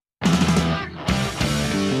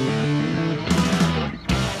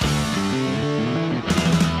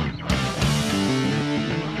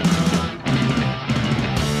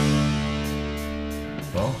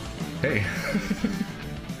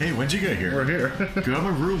When'd you get here? We're here. Get out of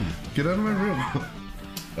my room. Get out of my room.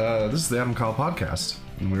 This is the Adam Kyle podcast,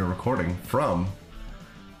 and we are recording from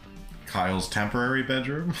Kyle's temporary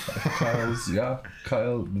bedroom.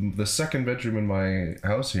 Kyle, the second bedroom in my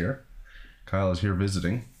house here. Kyle is here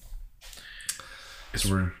visiting. So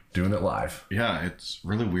we're doing it live. Yeah, it's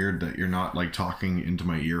really weird that you're not like talking into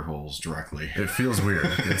my ear holes directly. It feels weird.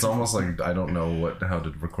 It's almost like I don't know how to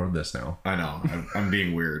record this now. I know. I'm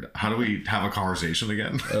being weird. How do we have a conversation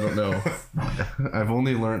again? I don't know. I've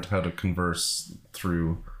only learned how to converse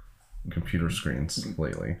through computer screens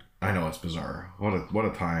lately. I know, it's bizarre. What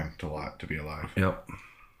a time to be alive. Yep.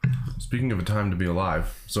 Speaking of a time to be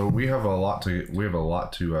alive, so we have a lot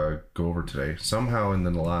to go over today. Somehow in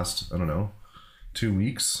the last 2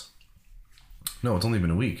 weeks. No, it's only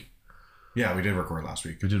been a week. Yeah, we did record last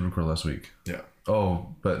week. We did record last week. Yeah.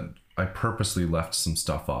 Oh, but I purposely left some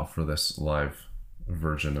stuff off for this live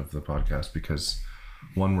version of the podcast because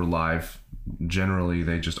when we're live, generally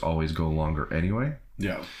they just always go longer anyway.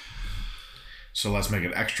 Yeah. So let's make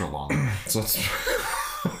it extra long.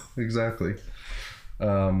 Exactly.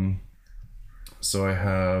 So I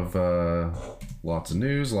have lots of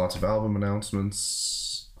news, lots of album announcements,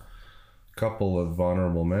 a couple of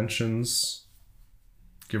honorable mentions,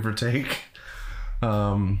 give or take.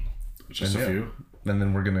 Just a few. And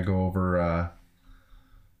then we're going to go over a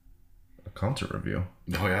concert review.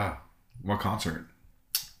 Oh, yeah. What concert?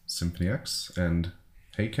 Symphony X and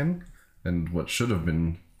Haken and what should have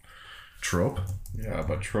been Trope. Yeah,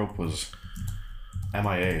 but Trope was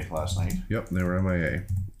MIA last night. Yep, they were MIA.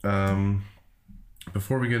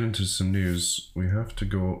 Before we get into some news, we have to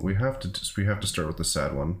start with the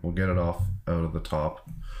sad one. We'll get it off out of the top.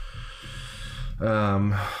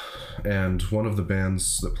 And one of the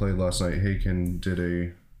bands that played last night, Haken, did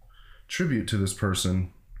a tribute to this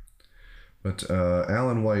person. But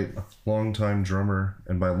Alan White, longtime drummer,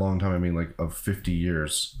 and by long time I mean like of 50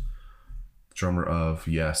 years, drummer of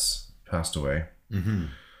Yes, passed away. Mm-hmm.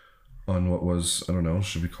 On what was, I don't know,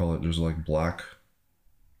 should we call it, there's like Black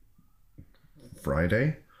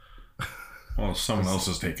Friday? Well, someone else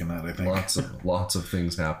has taken that, I think. Lots of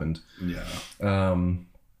things happened. Yeah.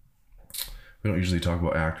 We don't usually talk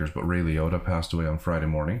about actors, but Ray Liotta passed away on Friday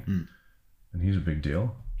morning. And he's a big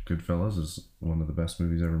deal. Goodfellas is one of the best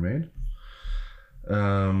movies ever made.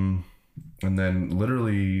 And then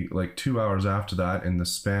literally like 2 hours after that, in the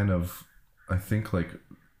span of, I think like,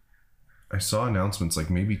 I saw announcements like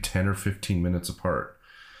maybe 10 or 15 minutes apart.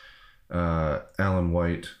 Alan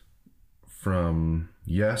White from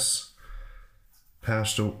Yes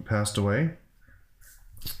passed away.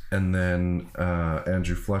 And then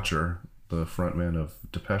Andrew Fletcher, the frontman of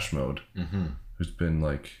Depeche Mode, who's been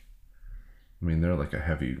like, I mean, they're like a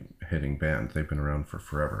heavy hitting band. They've been around for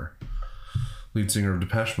forever. Lead singer of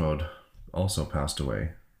Depeche Mode also passed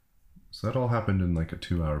away. So that all happened in like a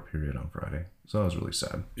 2 hour period on Friday. So that was really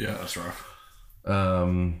sad. Yeah, that's rough.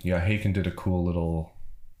 Yeah, Haken did a cool little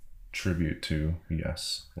tribute to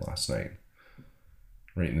Yes last night.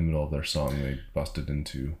 Right in the middle of their song, they busted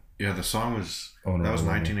into... Yeah, the song was... That was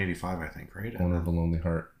 1985, I think, right? Owner of a Lonely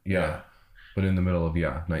Heart. Yeah. But in the middle of,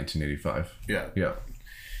 1985. Yeah. Yeah.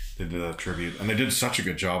 They did a tribute. And they did such a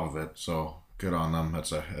good job of it, so good on them.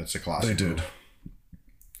 It's a classic. They did.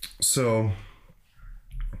 So...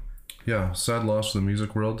 Yeah, sad loss for the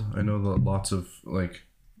music world. I know that lots of, like,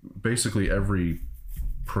 basically every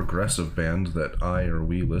progressive band that I or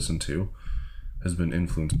we listen to has been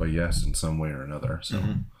influenced by Yes in some way or another. So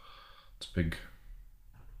it's a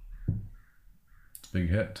big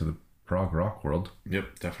hit to the prog rock world.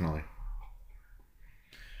 Yep, definitely.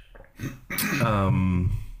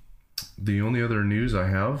 The only other news I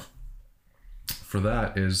have for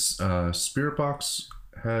that is Spirit Box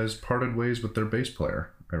has parted ways with their bass player,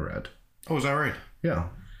 I read. Oh, is that right? Yeah.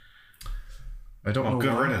 I don't know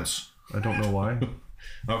good why. riddance. I don't know why.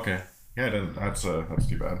 Okay. Yeah, that's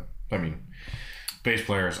too bad. I mean, bass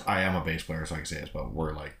players, I am a bass player, so I can say it, but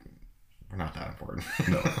we're not that important.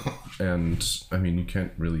 No. And, I mean, you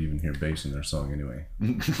can't really even hear bass in their song anyway.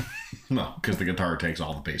 No, because the guitar takes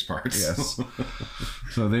all the bass parts. Yes.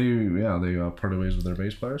 So they parted ways with their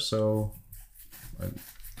bass player, so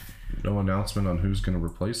no announcement on who's going to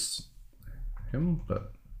replace him,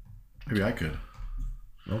 but... Maybe I could.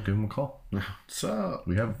 I'll give him a call. What's up?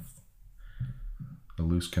 We have a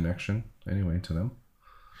loose connection anyway to them.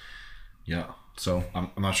 Yeah. So I'm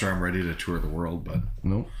not sure I'm ready to tour the world, but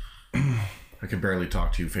nope. I can barely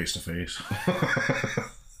talk to you face to face.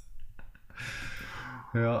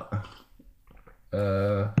 Yeah.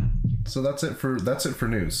 So that's it for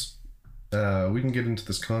news. We can get into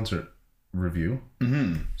this concert review.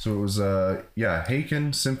 Mm-hmm. So it was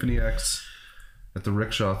Haken, Symphony X, at the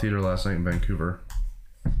Rickshaw Theatre last night in Vancouver.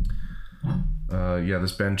 Yeah,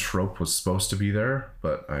 this band Trope was supposed to be there,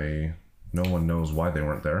 but no one knows why they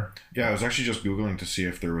weren't there. Yeah, I was actually just Googling to see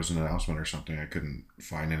if there was an announcement or something. I couldn't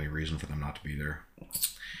find any reason for them not to be there.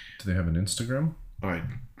 Do they have an Instagram? I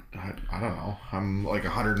don't know. I'm like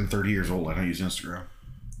 130 years old. I don't use Instagram.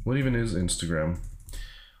 What even is Instagram?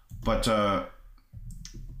 But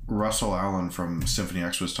Russell Allen from Symphony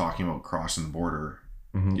X was talking about crossing the border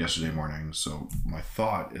yesterday morning. So my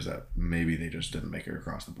thought is that maybe they just didn't make it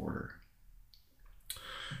across the border.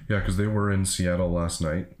 Yeah, because they were in Seattle last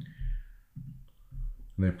night.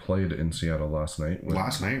 They played in Seattle last night.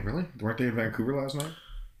 Last night? Really? Weren't they in Vancouver last night?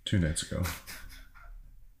 2 nights ago.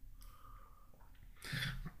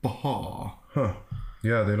 Bah. Huh.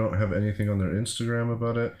 Yeah, they don't have anything on their Instagram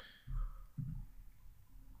about it.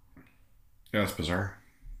 Yeah, that's bizarre.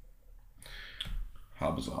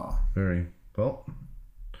 How bizarre. Very. Well,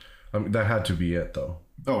 I mean, that had to be it, though.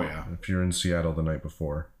 Oh, yeah. If you're in Seattle the night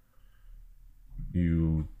before,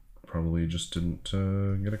 you probably just didn't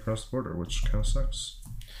get across the border, which kind of sucks.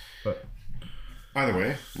 But either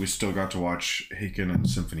way, we still got to watch Haken and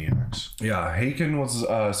Symphony X. Yeah, Haken was...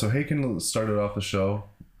 so Haken started off the show.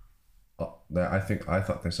 I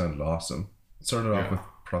thought they sounded awesome. It started off with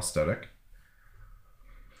Prosthetic,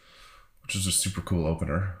 which is a super cool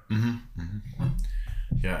opener.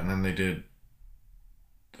 Yeah, and then they did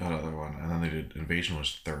that other one, and then they did Invasion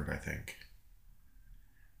was third, I think.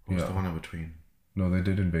 What was the one in between? No, they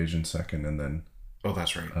did Invasion second, and then... Oh,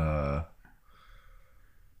 that's right.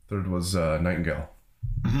 Third was Nightingale.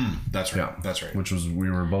 That's right. Yeah, that's right. Which was,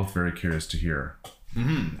 we were both very curious to hear.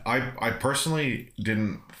 I personally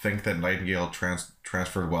didn't think that Nightingale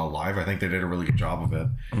transferred well live. I think they did a really good job of it,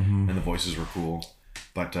 and the voices were cool.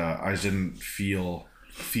 But I just didn't feel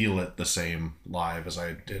it the same live as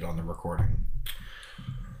I did on the recording.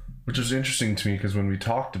 Which is interesting to me, because when we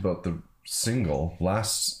talked about the single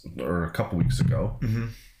a couple weeks ago,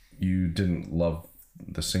 you didn't love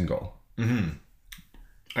the single.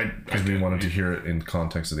 Because we wanted to hear it in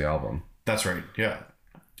context of the album. That's right, yeah.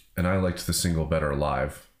 And I liked the single better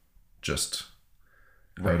live, just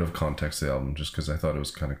out of context of the album, just because I thought it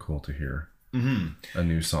was kind of cool to hear a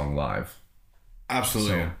new song live.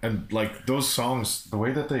 Absolutely. So, and like those songs, the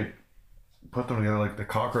way that they put them together, like the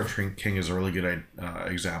Cockroach King is a really good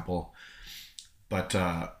example. But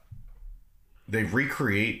they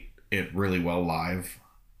recreate it really well live.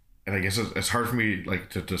 And I guess it's hard for me like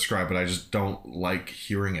to describe, but I just don't like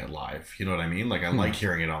hearing it live. You know what I mean? Like I like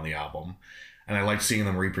hearing it on the album, and I like seeing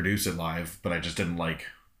them reproduce it live, but I just didn't like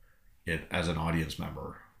it as an audience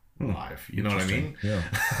member live. You know what I mean? Yeah.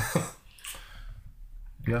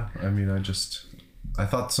 Yeah. I mean, I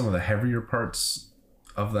thought some of the heavier parts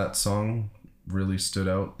of that song really stood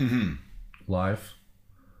out live,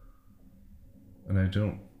 and I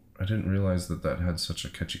didn't realize that had such a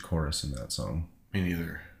catchy chorus in that song. Me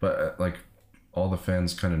neither. But like all the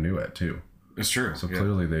fans kind of knew it too. It's true. So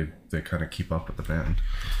clearly they kind of keep up with the band.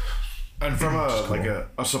 And from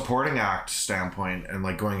a supporting act standpoint, and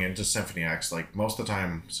like going into Symphony X, like most of the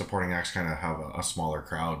time supporting acts kind of have a smaller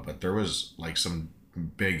crowd, but there was like some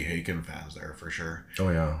big Haken fans there for sure. Oh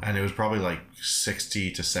yeah. And it was probably like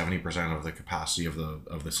 60 to 70% of the capacity of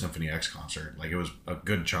the Symphony X concert. Like it was a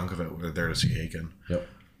good chunk of it were there to see Haken. Yep.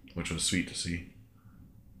 Which was sweet to see.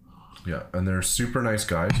 Yeah, and they're super nice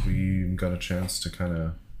guys. We got a chance to kind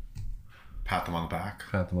of pat them on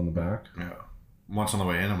the back. Yeah. Once on the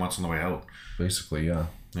way in and once on the way out. Basically, yeah.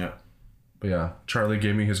 Yeah. But yeah, Charlie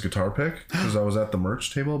gave me his guitar pick because I was at the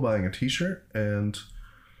merch table buying a t-shirt, and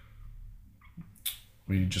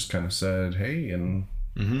we just kind of said, hey, and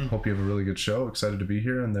hope you have a really good show. Excited to be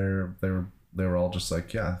here. And they were all just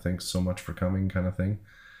like, yeah, thanks so much for coming, kind of thing.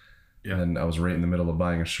 Yeah. And I was right in the middle of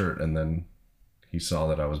buying a shirt, and then he saw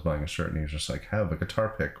that I was buying a shirt, and he was just like, have a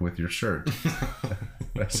guitar pick with your shirt.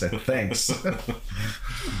 I said, thanks.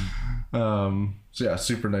 So yeah,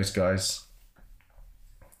 super nice guys.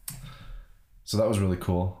 So that was really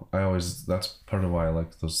cool. That's part of why I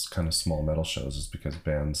like those kind of small metal shows, is because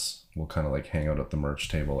bands will kind of like hang out at the merch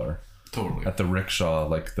table or totally at the rickshaw,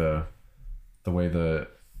 like the way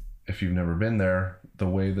if you've never been there, the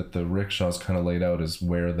way that the rickshaw is kind of laid out is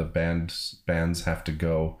where the bands have to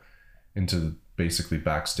go into basically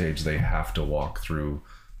backstage. They have to walk through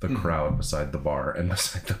the crowd beside the bar and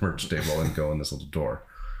beside the merch table and go in this little door.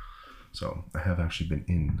 So I have actually been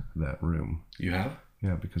in that room. You have?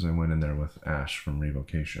 Yeah, because I went in there with Ash from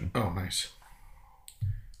Revocation. Oh, nice.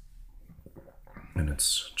 And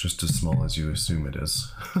it's just as small as you assume it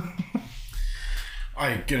is.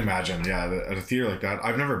 I can imagine, yeah, at a theater like that.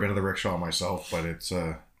 I've never been to the rickshaw myself, but it's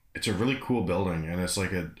a really cool building, and it's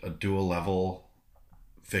like a dual level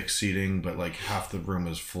fixed seating, but like half the room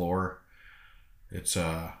is floor. It's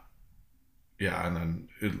yeah, and then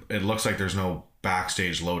it looks like there's no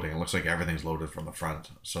backstage loading. It looks like everything's loaded from the front.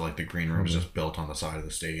 So like the green room is just built on the side of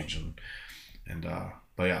the stage, and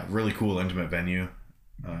but yeah, really cool intimate venue.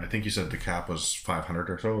 I think you said the cap was 500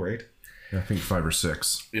 or so, right? Yeah, I think 5 or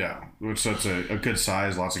 6. Yeah, so it's a good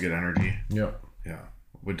size, lots of good energy. Yep. Yeah,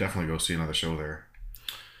 would definitely go see another show there.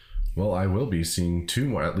 Well, I will be seeing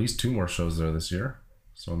at least two more shows there this year,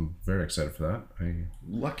 so I'm very excited for that. I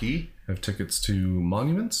Lucky. have tickets to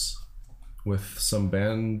Monuments with some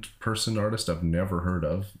band artist I've never heard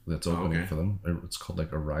of that's opening for them. It's called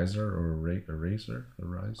like a Riser or a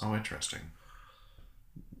Rise. Oh, interesting.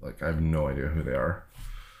 Like I have no idea who they are.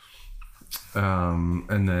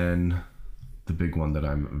 And then the big one that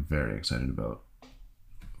I'm very excited about,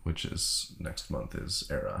 which is next month, is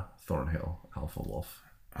Era, Thornhill, Alpha Wolf.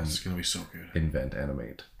 That's going to be so good. Invent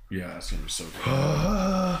Animate. Yeah, it's going to be so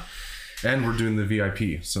good. And we're doing the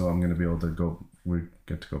VIP, so I'm going to be able to go, we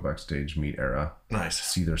get to go backstage, meet Era. Nice.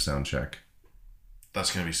 See their sound check.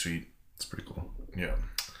 That's going to be sweet. It's pretty cool. Yeah.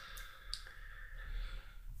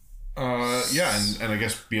 Yeah, and I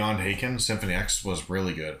guess Beyond Haken, Symphony X was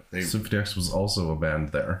really good. Symphony X was also a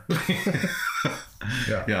band there.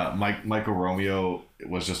 Yeah. Michael Romeo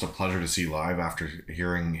was just a pleasure to see live after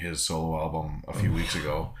hearing his solo album a few weeks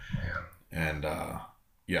ago. And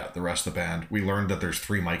yeah, the rest of the band. We learned that there's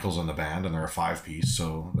 3 Michaels in the band, and they're a 5-piece,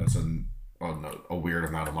 so that's a weird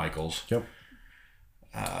amount of Michaels. Yep.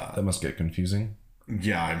 That must get confusing.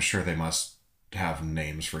 Yeah, I'm sure they must have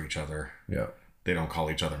names for each other. Yeah. They don't call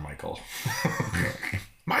each other Michael.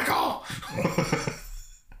 Michael!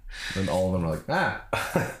 And all of them are like,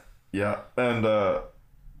 Yeah, and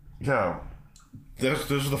yeah, this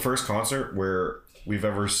was the first concert where we've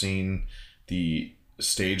ever seen the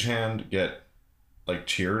stagehand get like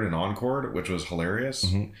cheered and encored, which was hilarious.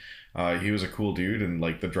 Mm-hmm. He was a cool dude, and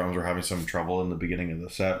like the drums were having some trouble in the beginning of the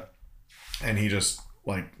set, and he just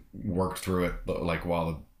like worked through it, like while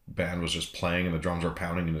the band was just playing and the drums were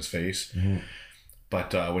pounding in his face. Mm-hmm.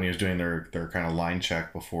 But when he was doing their kind of line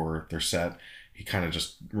check before their set, he kind of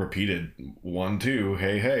just repeated 1, 2,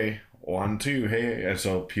 hey, hey, 1, 2, hey. And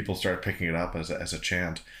so people started picking it up as a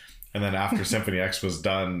chant. And then after Symphony X was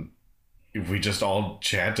done, we just all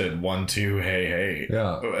chanted 1, 2, hey, hey.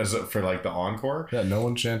 Yeah. For like the encore. Yeah, no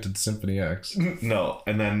one chanted Symphony X. No.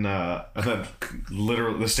 And then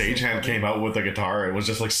literally the stagehand came out with a guitar and was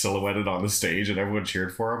just like silhouetted on the stage, and everyone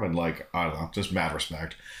cheered for him, and like, I don't know, just mad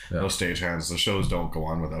respect. Yeah. Those stagehands, the shows don't go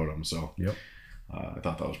on without them. So Yep. I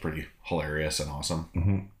thought that was pretty hilarious and awesome.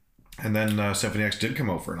 Mm-hmm. And then Symphony X did come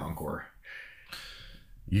out for an encore.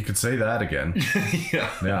 You could say that again. Yeah.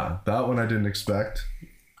 Yeah, that one I didn't expect.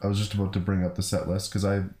 I was just about to bring up the set list because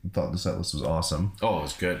I thought the set list was awesome. Oh, it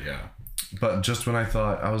was good, yeah. But just when I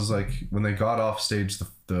thought, I was like, when they got off stage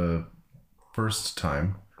the first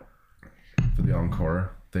time for the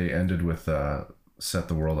encore, they ended with Set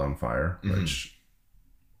the World on Fire, which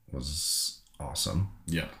was awesome.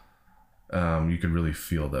 Yeah. You could really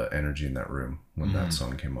feel the energy in that room when that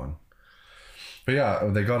song came on. But yeah,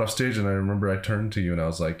 they got off stage, and I remember I turned to you and I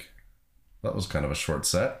was like, that was kind of a short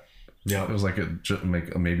set. Yeah. It was like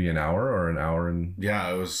maybe an hour or an hour and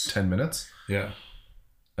it was 10 minutes. Yeah.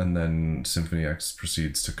 And then Symphony X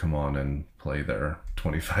proceeds to come on and play their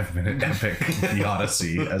 25-minute epic, The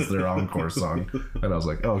Odyssey, as their encore song. And I was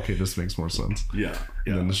like, oh, okay, this makes more sense. Yeah.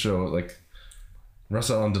 And then the show, like, Russ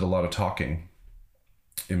Allen did a lot of talking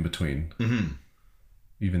in between. Mm-hmm.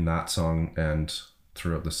 Even that song and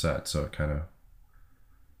throughout the set. So it kind of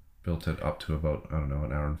built it up to about, I don't know,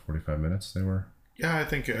 an hour and 45 minutes they were. Yeah, I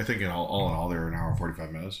think in all they were an hour and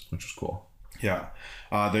 45 minutes. Which was cool. Yeah.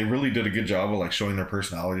 They really did a good job of like showing their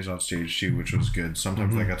personalities on stage too, which was good.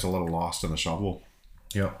 Sometimes that gets a little lost in the shuffle.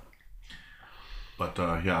 Yep. But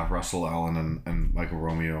yeah, Russell Allen and Michael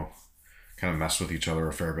Romeo kind of messed with each other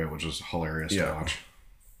a fair bit, which was hilarious to watch.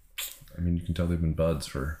 I mean, you can tell they've been buds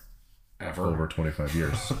for over 25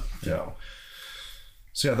 years. Yeah.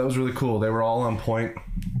 So yeah, that was really cool. They were all on point.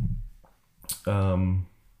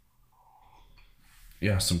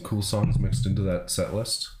 Yeah, some cool songs mixed into that set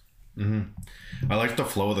list. Mm-hmm. I liked the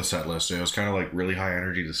flow of the set list. It was kind of like really high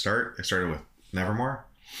energy to start. It started with Nevermore.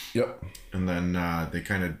 Yep. And then they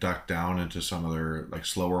kind of ducked down into some of their like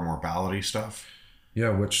slower, more ballady stuff. Yeah,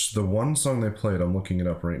 which the one song they played, I'm looking it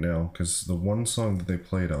up right now, because the one song that they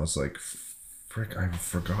played, I was like, frick, I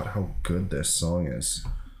forgot how good this song is.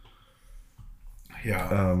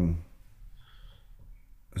 Yeah.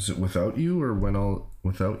 Is it Without You or When I'll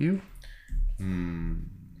Without You?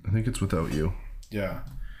 I think it's Without You. Yeah.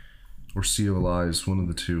 Or Sea of Lies, one of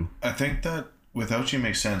the two. I think that Without You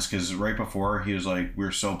makes sense because right before he was like,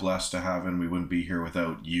 "We're so blessed to have and we wouldn't be here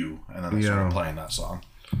without you," and then they started playing that song.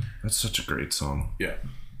 That's such a great song. Yeah.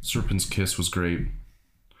 Serpent's Kiss was great.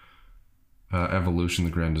 Evolution,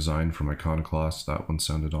 the Grand Design from Iconoclast, that one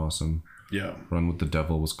sounded awesome. Yeah. Run with the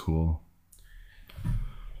Devil was cool.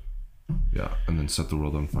 Yeah, and then Set the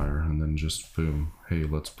World on Fire, and then just boom, hey,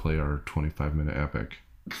 let's play our 25-minute epic.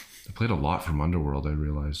 I played a lot from Underworld, I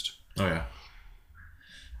realized. Oh, yeah.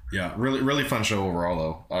 Yeah, really fun show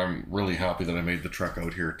overall, though. I'm really happy that I made the trek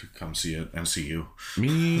out here to come see it and see you.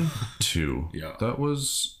 Me too. Yeah. That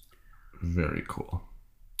was very cool.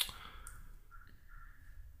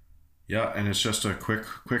 Yeah, and it's just a quick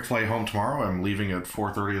flight home tomorrow. I'm leaving at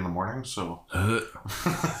 4:30 in the morning, so...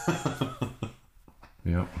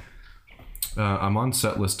 Yep. I'm on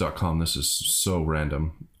setlist.com. This is so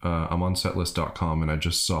random. I'm on setlist.com, and I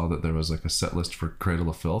just saw that there was like a set list for Cradle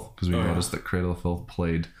of Filth, because we noticed that Cradle of Filth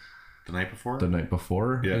played the night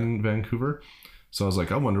before in Vancouver. So I was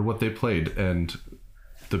like, I wonder what they played. And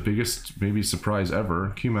the biggest maybe surprise ever,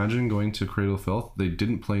 can you imagine going to Cradle of Filth? They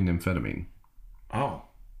didn't play Nymphetamine. Oh.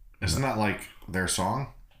 Isn't that like their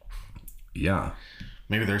song? Yeah.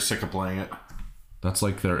 Maybe they're sick of playing it. That's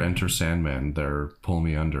like their Enter Sandman, their Pull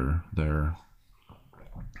Me Under, their...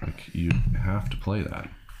 Like, you have to play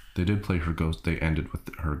that. They did play Her Ghost. They ended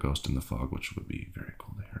with Her Ghost in the Fog, which would be very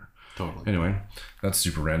cool to hear. Totally. Anyway, that's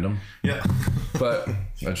super random. Yeah. But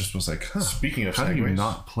I just was like, speaking of how segues, do you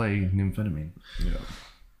not play Nymphetamine? Yeah.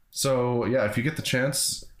 So, yeah, if you get the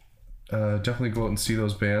chance... definitely go out and see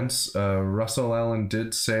those bands. Russell Allen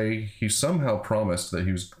did say he somehow promised that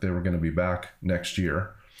they were going to be back next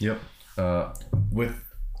year. Yep. With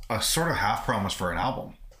a sort of half promise for an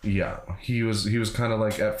album. Yeah, he was kind of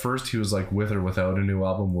like, at first he was like, with or without a new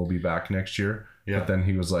album, we'll be back next year. Yeah. But then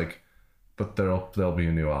he was like, but there'll be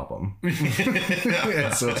a new album.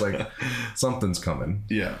 And so it's like something's coming.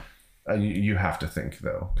 Yeah. You have to think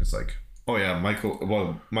though, because like. Oh yeah, Michael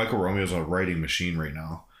Romeo's a writing machine right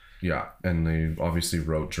now. Yeah, and they obviously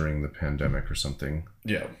wrote during the pandemic or something.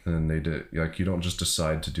 Yeah. And then they did, like, you don't just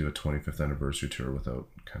decide to do a 25th anniversary tour without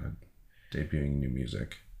kind of debuting new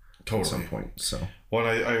music. Totally. At some point, so. Well,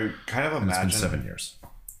 I kind of imagine... It's been 7 years.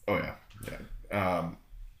 Oh, yeah. Yeah.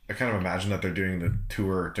 I kind of imagine that they're doing the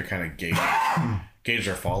tour to kind of gauge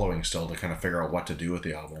their following still, to kind of figure out what to do with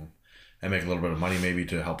the album and make a little bit of money maybe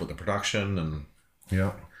to help with the production. And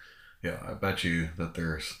yeah. Yeah, I bet you that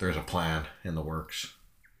there's a plan in the works.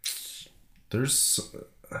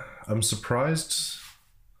 I'm surprised,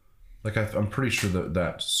 like I'm pretty sure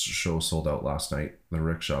that show sold out last night, the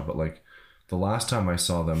Rickshaw, but like the last time I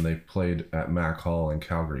saw them, they played at Mac Hall in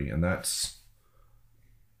Calgary, and is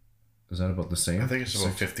that about the same? I think it's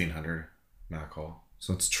about 1,500 Mac Hall.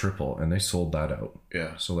 So it's triple, and they sold that out.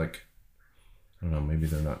 Yeah. So like, I don't know, maybe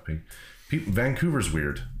they're not big. Vancouver's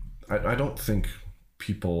weird. I don't think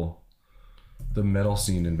the metal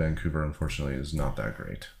scene in Vancouver, unfortunately, is not that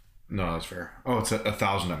great. No, that's fair. Oh, it's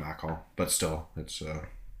 1,000 at Mac Hall, but still, it's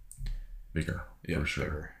bigger. Yeah, for sure.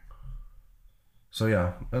 Bigger. So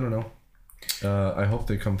yeah, I don't know. I hope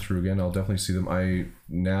they come through again. I'll definitely see them.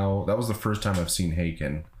 That was the first time I've seen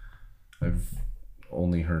Haken. I've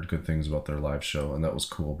only heard good things about their live show, and that was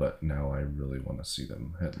cool. But now I really want to see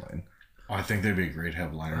them headline. I think they'd be a great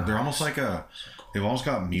headliner. They're almost like they've almost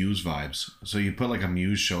got Muse vibes. So you put like a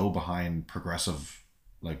Muse show behind progressive,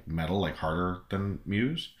 like metal, like harder than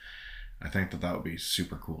Muse. I think that would be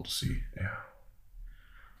super cool to see. Yeah.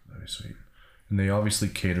 That'd be sweet. And they obviously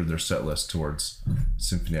catered their set list towards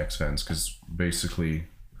Symphony X fans, because basically,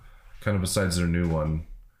 kind of besides their new one,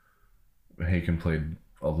 Haken played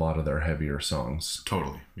a lot of their heavier songs.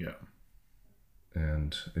 Totally, yeah.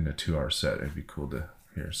 And in a 2-hour set, it'd be cool to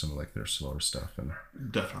hear some of like their slower stuff. And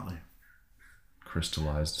definitely.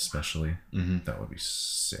 Crystallized especially. Mm-hmm. That would be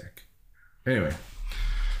sick. Anyway,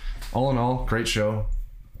 all in all, great show.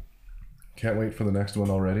 Can't wait for the next one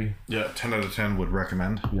already. Yeah, 10 out of 10 would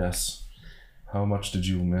recommend. Yes. How much did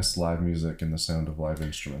you miss live music and the sound of live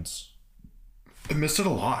instruments? I missed it a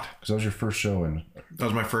lot. Because that was your first show in... That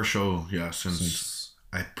was my first show, yeah, since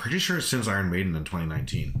I'm pretty sure since Iron Maiden in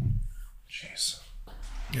 2019. Jeez.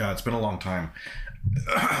 Yeah, it's been a long time.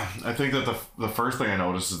 I think that the first thing I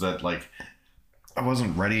noticed is that, like, I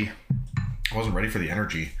wasn't ready for the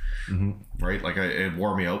energy. Mm-hmm. Right, like it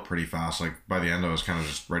wore me out pretty fast. Like by the end, I was kind of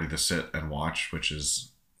just ready to sit and watch, which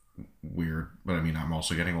is weird. But I mean, I'm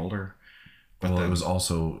also getting older. But it was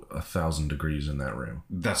also 1,000 degrees in that room.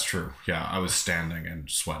 That's true. Yeah, I was standing and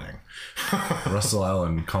sweating. Russell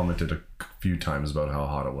Allen commented a few times about how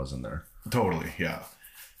hot it was in there. Totally, yeah.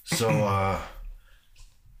 So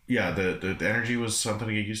yeah, the energy was something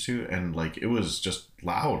to get used to, and like it was just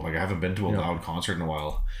loud. Like I haven't been to a loud concert in a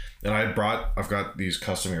while, and I've got these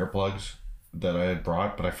custom earplugs that I had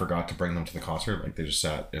brought, but I forgot to bring them to the concert. Like they just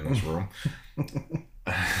sat in this room.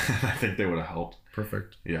 I think they would have helped.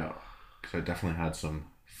 Perfect. Yeah, because I definitely had some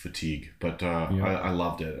fatigue, but I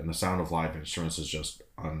loved it, and the sound of live instruments is just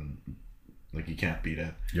like you can't beat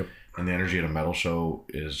it. Yep. And the energy at a metal show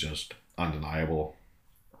is just undeniable.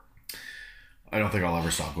 I don't think I'll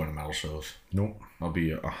ever stop going to metal shows. Nope. I'll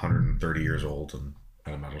be 130 years old and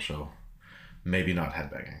at a metal show. Maybe not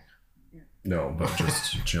headbanging. No, but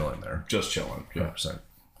just chilling there. Just chilling. Yeah. 100%.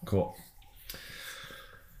 Cool.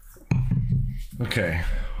 Okay.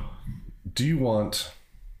 Do you want...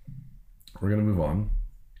 We're going to move on.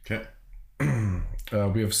 Okay.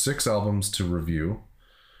 We have 6 albums to review.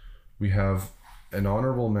 We have an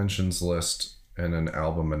honorable mentions list and an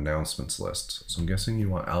album announcements list. So I'm guessing you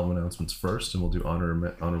want album announcements first, and we'll do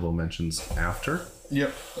honorable mentions after.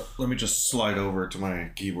 Yep. Let me just slide over to my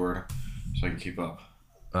keyboard so I can keep up.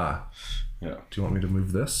 Yeah. Do you want me to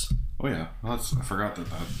move this? Oh yeah. I forgot that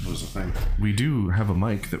was a thing. We do have a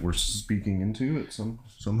mic that we're speaking into it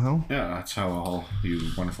somehow. Yeah, that's how all you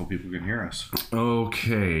wonderful people can hear us.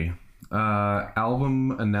 Okay.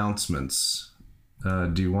 Album announcements.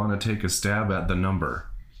 Do you want to take a stab at the number?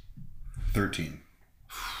 13.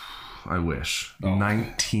 I wish.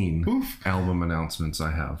 19 Oof. album announcements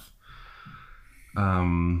I have.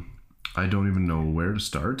 I don't even know where to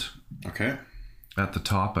start. Okay. At the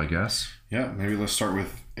top, I guess. Yeah, maybe let's start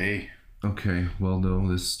with A. Okay. Well, no,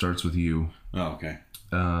 this starts with you. Oh, okay.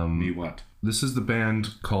 Me what? This is the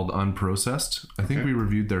band called Unprocessed. I think we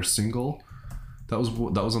reviewed their single. That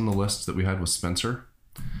was on the list that we had with Spencer.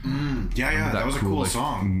 Yeah, that was a cool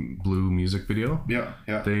song. Blue music video. Yeah.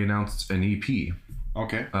 They announced an EP.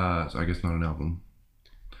 Okay. So I guess not an album.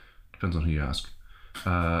 Depends on who you ask.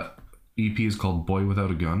 EP is called Boy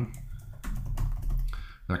Without a Gun.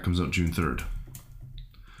 That comes out June 3rd.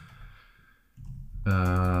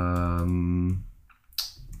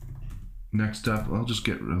 Next up, I'll just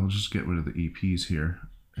get rid of the EPs here.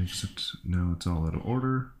 Except no, it's all out of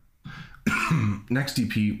order. Next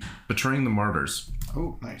EP, Betraying the Martyrs.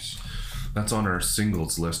 Oh, nice. That's on our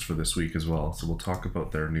singles list for this week as well. So we'll talk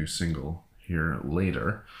about their new single here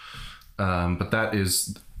later. But that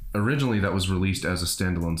is originally that was released as a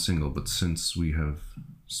standalone single, but since we have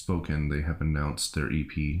spoken, they have announced their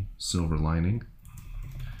EP, Silver Lining.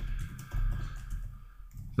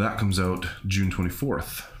 That comes out June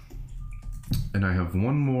 24th. And I have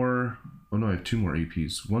one more... Oh no, I have 2 more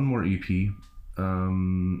EPs. One more EP.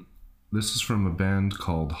 This is from a band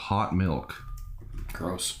called Hot Milk.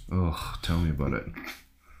 Gross. Oh, tell me about it.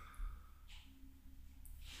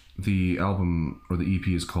 The album, or the EP,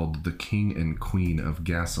 is called The King and Queen of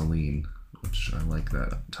Gasoline, which I like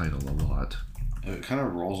that title a lot. It kind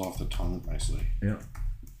of rolls off the tongue nicely. Yeah.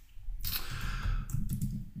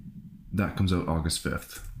 That comes out August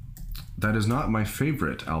 5th. That is not my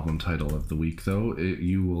favorite album title of the week, though.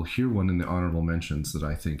 You will hear one in the honorable mentions that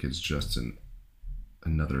I think is just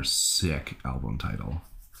another sick album title.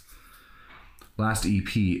 Last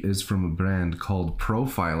EP is from a band called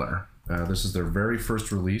Profiler. This is their very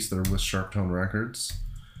first release. They're with Sharptone Records.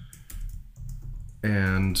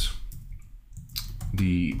 And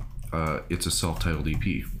it's a self-titled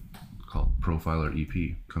EP called Profiler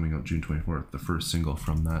EP, coming out June 24th. The first single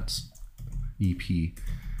from that EP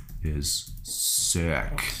is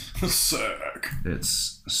sick. Sick.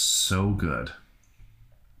 It's so good.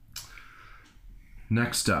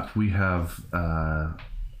 Next up, we have, I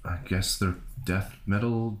guess they're death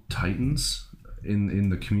metal titans. In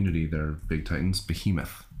the community, they're big titans.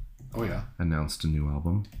 Behemoth. Oh, yeah. Announced a new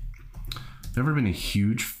album. Never been a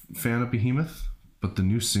huge fan of Behemoth, but the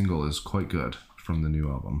new single is quite good from the new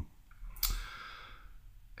album.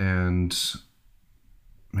 And,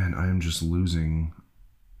 man, I am just losing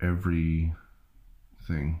everything.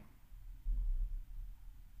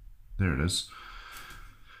 There it is.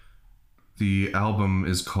 The album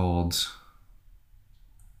is called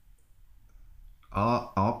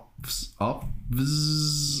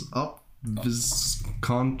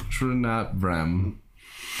Contranabrem.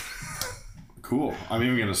 Cool. I'm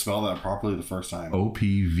even going to spell that properly the first time.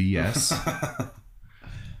 OPVS.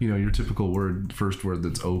 You know, your typical first word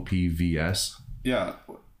that's OPVS. Yeah.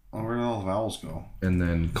 Well, where did all the vowels go? And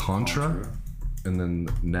then contra. And then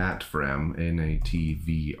Natvaram,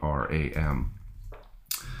 Natvaram. I'm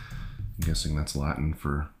guessing that's Latin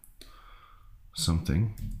for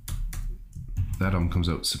something. That album comes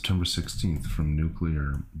out September 16th from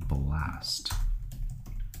Nuclear Blast.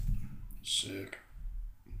 Sick.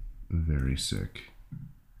 Very sick.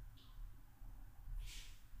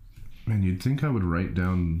 Man, you'd think I would write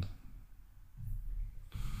down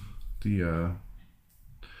the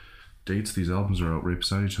dates these albums are out right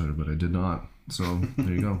beside each other, but I did not. So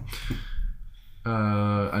there you go.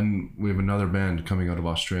 And we have another band coming out of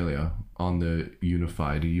Australia on the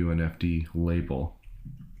Unified UNFD label.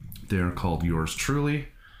 They are called Yours Truly,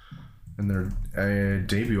 and their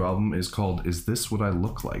debut album is called Is This What I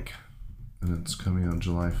Look Like? And it's coming out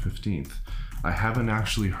July 15th. I haven't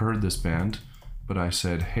actually heard this band, but I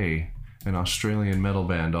said, hey, an Australian metal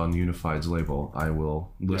band on Unified's label, I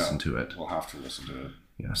will listen to it. We'll have to listen to it.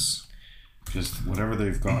 Yes. Because whatever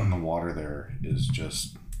they've got in the water there is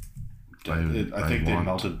just... I think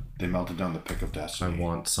they melted down the pick of destiny. I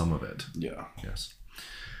want some of it. Yeah. Yes.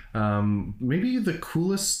 Maybe the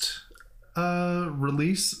coolest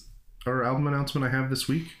release or album announcement I have this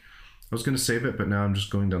week. I was going to save it, but now I'm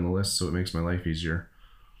just going down the list, so it makes my life easier.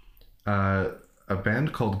 A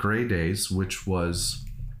band called Grey Days, which was...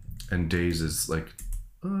 And daze is like,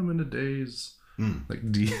 oh, I'm in a daze. Like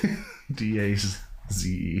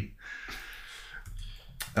D-A-Z-E.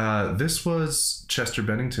 This was Chester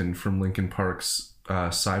Bennington from Linkin Park's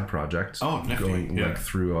side project. Oh, nifty. Going like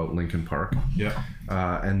throughout Linkin Park. Yeah.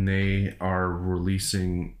 And they are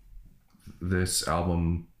releasing this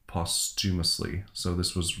album posthumously. So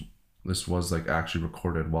this was like actually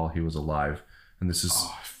recorded while he was alive. And this is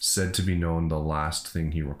said to be known the last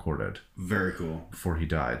thing he recorded. Very cool. Before he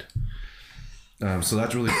died. So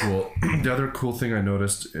that's really cool. The other cool thing I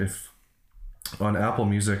noticed, if on Apple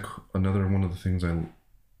Music, another one of the things I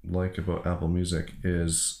like about Apple Music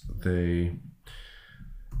is they,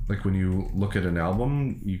 like when you look at an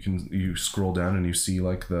album, you scroll down and you see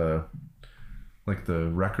like the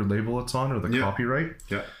record label it's on or the copyright.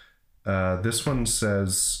 Yeah. This one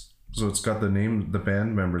says, so it's got the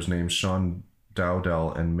band members' names, Sean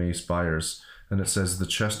Dowdell and Mace Byers, and it says the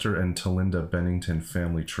Chester and Talinda Bennington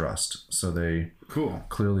Family Trust. So they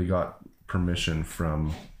clearly got permission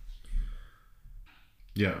from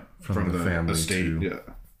the family estate, to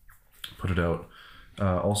put it out.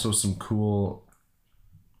 Also some cool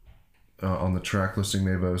on the track listing,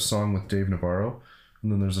 they have a song with Dave Navarro,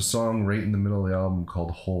 and then there's a song right in the middle of the album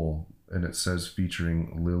called Hole, and it says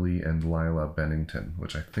featuring Lily and Lila Bennington,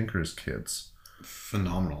 which I think are his kids.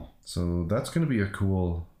 Phenomenal. So that's going to be a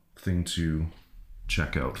cool thing to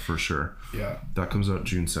check out for sure. Yeah. That comes out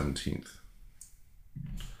June 17th.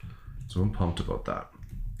 So I'm pumped about that.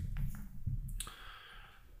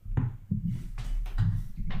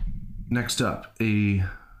 Next up, a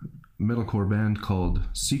metalcore band called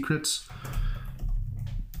Secrets.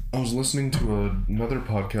 I was listening to another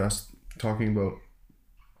podcast talking about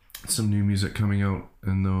some new music coming out,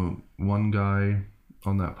 and the one guy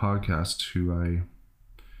on that podcast who I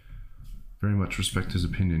very much respect his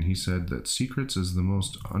opinion, he said that Secrets is the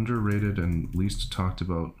most underrated and least talked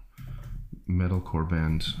about metalcore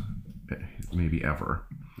band maybe ever.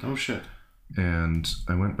 Oh shit. And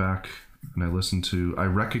I went back and I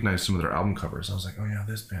recognized some of their album covers. I was like, oh yeah,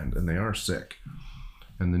 this band, and they are sick.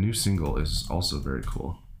 And the new single is also very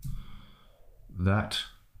cool. That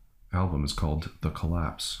album is called The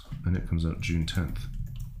Collapse, and it comes out June 10th.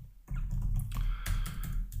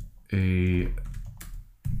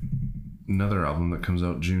 Another album that comes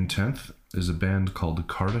out June 10th is a band called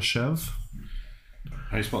Kardashev.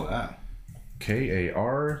 How do you spell that? Kardashev.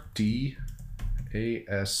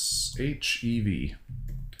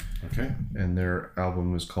 Okay. And their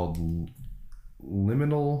album is called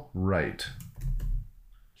Liminal Right.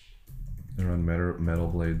 They're on Metal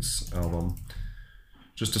Blade's album.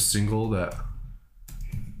 Just a single that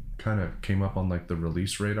kind of came up on like the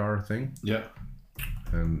release radar thing. Yeah.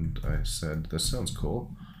 And I said, this sounds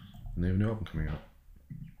cool. And they have a new album coming out.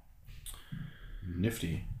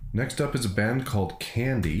 Nifty. Next up is a band called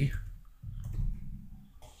Candy.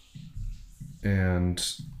 And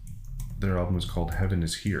their album is called Heaven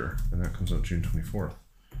Is Here. And that comes out June 24th.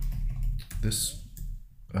 This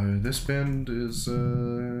band is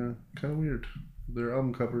kind of weird. Their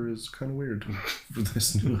album cover is kind of weird for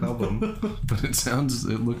this new album. But it's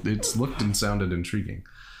looked and sounded intriguing.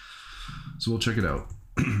 So we'll check it out.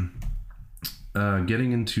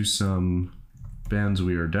 Getting into some bands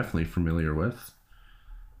we are definitely familiar with.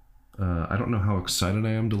 I don't know how excited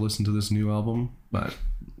I am to listen to this new album, but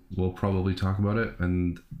we'll probably talk about it.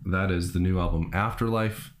 And that is the new album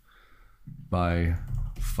Afterlife by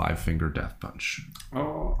Five Finger Death Punch.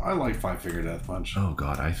 Oh, I like Five Finger Death Punch. Oh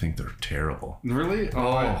god, I think they're terrible. Really? Oh,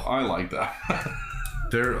 I like that.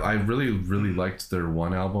 I really, really liked their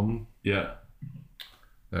one album. Yeah.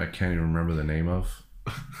 That I can't even remember the name of.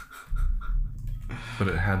 But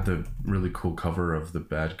it had the really cool cover of the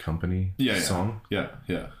Bad Company song. Yeah.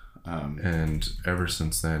 And ever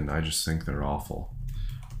since then, I just think they're awful.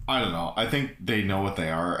 I don't know. I think they know what they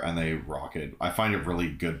are and they rock it. I find it really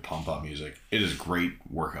good pump up music. It is great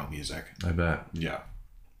workout music. I bet. Yeah.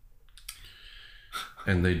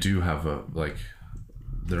 And they do have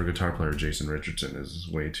their guitar player, Jason Richardson, is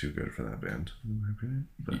way too good for that band, in my opinion.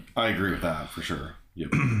 But I agree with that for sure. Yep.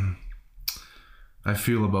 I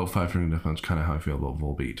feel about Five Finger Death Punch kind of how I feel about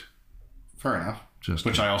Volbeat. Fair enough.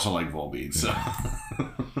 Which I also like Volbeat, so.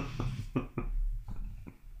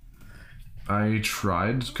 I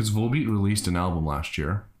tried, because Volbeat released an album last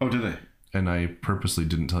year. Oh, did they? And I purposely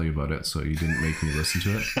didn't tell you about it, so you didn't make me listen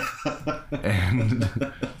to it.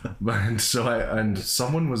 And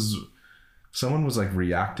someone was like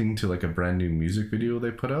reacting to like a brand new music video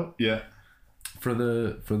they put out. Yeah. For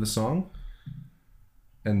the song.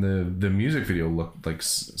 And the music video looked like,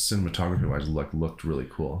 cinematography wise, looked really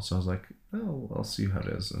cool. So I was like, oh, I'll see how it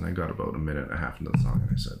is. And I got about a minute and a half into the song,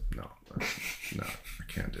 and I said, no,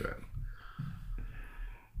 I can't do it.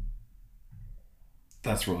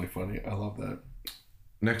 That's really funny. I love that.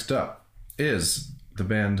 Next up is the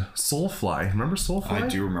band Soulfly. Remember Soulfly? I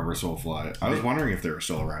do remember Soulfly. I was wondering if they were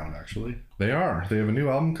still around, actually. They are. They have a new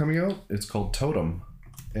album coming out. It's called Totem.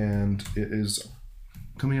 And it is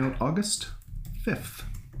coming out August 5th.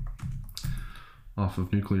 Off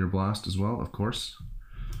of Nuclear Blast as well, of course.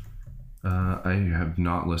 I have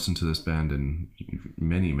not listened to this band in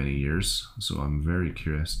many, many years, so I'm very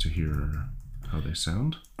curious to hear how they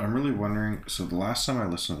sound. I'm really wondering, so the last time I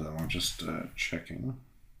listened to them, I'm just checking.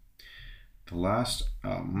 The last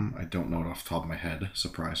album, I don't know it off the top of my head,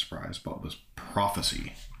 surprise, surprise, but was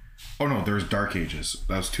Prophecy. Oh no, there's Dark Ages.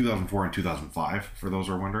 That was 2004 and 2005, for those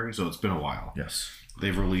who are wondering, so it's been a while. Yes.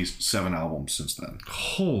 They've released 7 albums since then.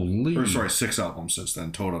 Holy... Or sorry, 6 albums since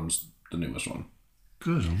then. Totem's the newest one.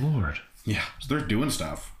 Good Lord. Yeah, so they're doing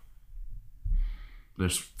stuff. They're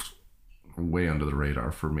way under the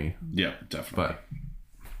radar for me. Yeah, definitely.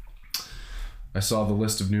 But I saw the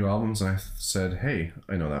list of new albums and I said, hey,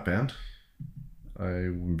 I know that band.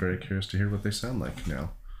 I'm very curious to hear what they sound like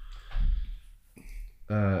now.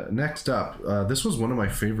 Next up, this was one of my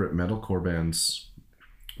favorite metalcore bands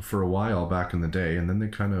for a while back in the day, and then they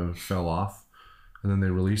kind of fell off, and then they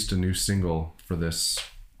released a new single for this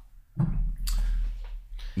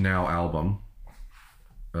now album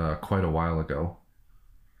quite a while ago,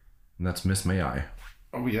 and that's Miss May I.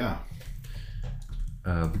 Oh yeah.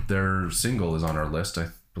 Their single is on our list, I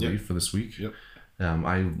believe, for this week. Yep.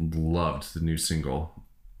 I loved the new single,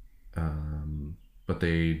 but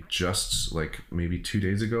they just like maybe 2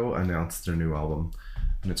 days ago announced their new album,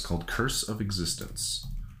 and it's called Curse of Existence,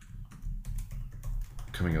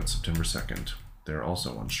 coming out September 2nd. They're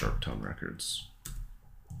also on Sharptone Records.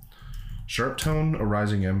 Sharptone, A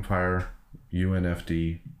Rising Empire,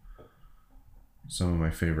 UNFD, some of my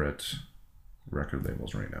favorite record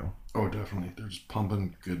labels right now. Oh, definitely. They're just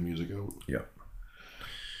pumping good music out. Yep.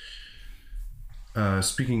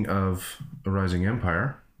 Speaking of A Rising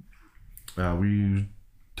Empire, we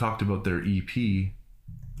talked about their EP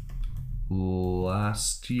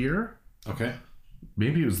last year. Okay.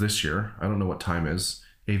 Maybe it was this year. I don't know what time is.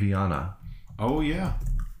 Aviana. Oh, yeah.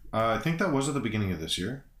 I think that was at the beginning of this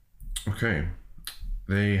year. Okay.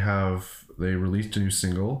 They released a new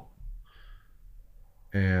single,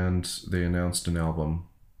 and they announced an album,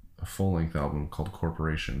 a full-length album called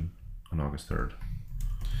Corporation, on August 3rd.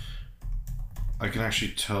 I can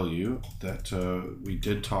actually tell you that we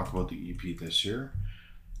did talk about the EP this year,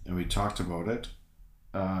 and we talked about it.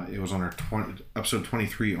 It was on our episode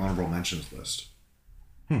 23 honorable mentions list.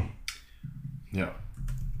 Yeah.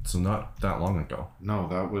 So not that long ago. No,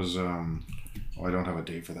 that was... I don't have a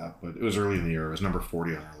date for that, but it was early in the year. It was number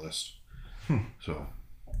 40 on our list. So...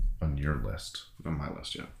 On your list? On my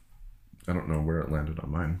list, yeah. I don't know where it landed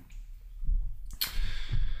on mine.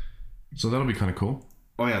 So that'll be kind of cool.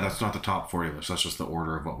 Oh yeah, that's not the top 40 list. That's just the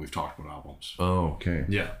order of what we've talked about albums. Oh, okay.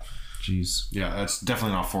 Yeah. Jeez. Yeah, that's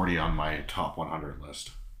definitely not 40 on my top 100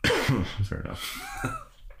 list. Fair enough.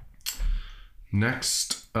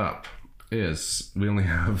 Next up is we only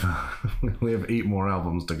have 8 more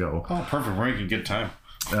albums to go. Oh, perfect. We're making good time.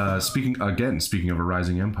 Speaking of A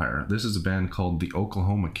Rising Empire, this is a band called The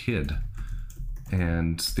Oklahoma Kid,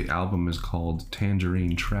 and the album is called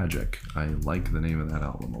Tangerine Tragic. I like the name of that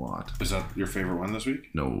album a lot. Is that your favorite one this week?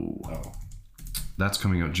 No. Oh. That's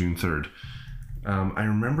coming out June 3rd. I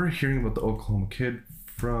remember hearing about The Oklahoma Kid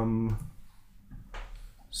from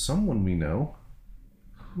someone we know.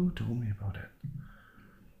 Who told me about it?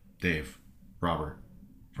 Dave, Robert,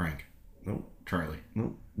 Frank. Nope. Charlie.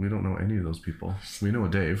 Nope. We don't know any of those people. We know a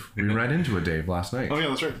Dave. We ran into a Dave last night. Oh yeah,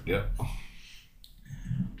 that's right. Yeah.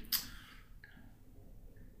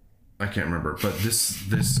 I can't remember, but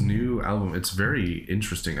this new album, it's very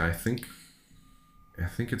interesting. I think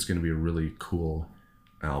it's going to be a really cool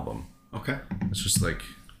album. Okay. It's just like,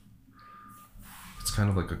 it's kind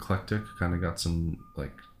of like eclectic, kind of got some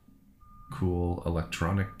like cool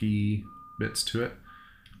electronic-y bits to it.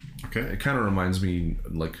 Okay. It kind of reminds me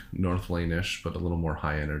like North Lane-ish, but a little more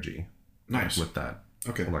high energy. Nice. With that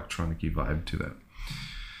electronic-y vibe to that.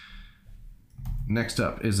 Next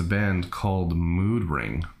up is a band called Mood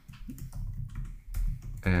Ring.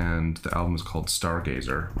 And the album is called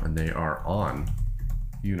Stargazer. And they are on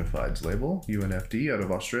Unified's label, UNFD, out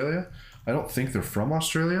of Australia. I don't think they're from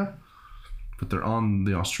Australia, but they're on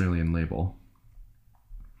the Australian label.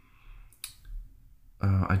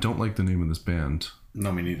 I don't like the name of this band.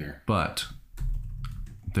 No, me neither. But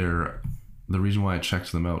the reason why I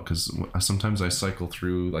checked them out, because sometimes I cycle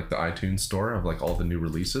through like the iTunes store of like all the new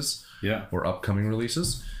releases, or upcoming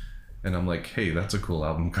releases, and I'm like, hey, that's a cool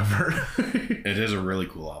album cover. It is a really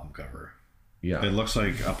cool album cover. Yeah, it looks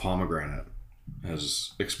like a pomegranate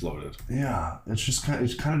has exploded. Yeah, it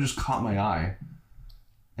kind of just caught my eye,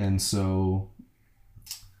 and so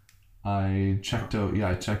I checked out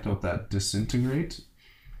that Disintegrate.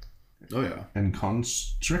 Oh yeah, and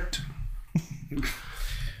Constrict.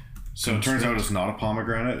 So it turns out it's not a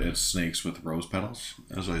pomegranate, it's snakes with rose petals,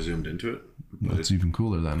 as I zoomed into it. But it's even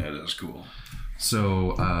cooler then. It is cool.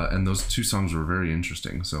 So, and those two songs were very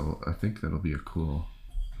interesting, so I think that'll be a cool...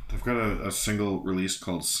 They've got a single release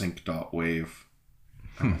called Sync.wave.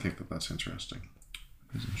 I think that's interesting.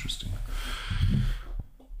 It's interesting.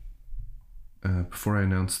 Before I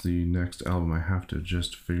announce the next album, I have to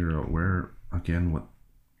just figure out what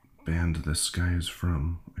band this guy is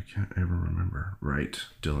from. I can't ever remember. Right,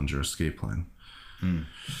 Dillinger Escape Plan.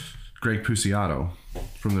 Greg Puciato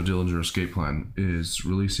from the Dillinger Escape Plan is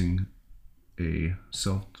releasing a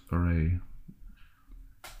self-released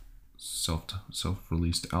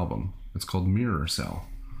album. It's called Mirror Cell,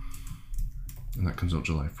 and that comes out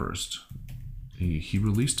July 1st. He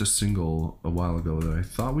released a single a while ago that I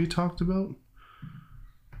thought we talked about,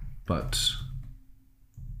 but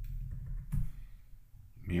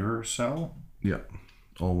Mirror Cell? Yeah,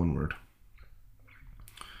 all one word.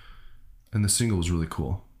 And the single was really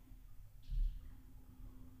cool.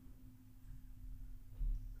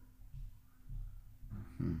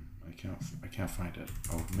 I can't find it.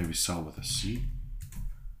 Oh, maybe Cell with a C?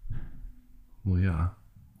 Well, yeah.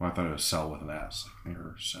 Well, I thought it was Cell with an S. Like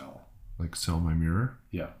Mirror Cell. Like Sell My Mirror?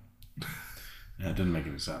 Yeah. Yeah, it didn't make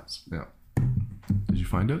any sense. Yeah. Did you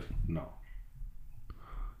find it? No.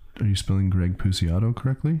 Are you spelling Greg Puciato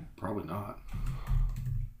correctly? Probably not.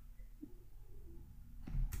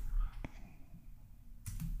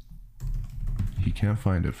 He can't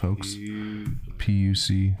find it, folks.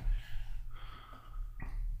 P-U-C.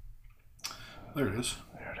 There it is.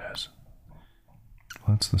 There it is.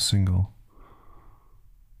 Well, that's the single.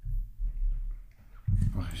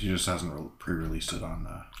 Well, he just hasn't pre-released it on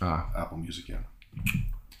Apple Music yet.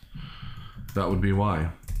 That would be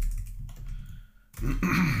why.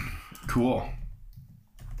 Cool.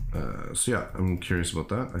 So yeah, I'm curious about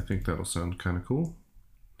that. I think that'll sound kind of cool.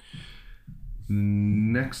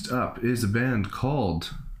 Next up is a band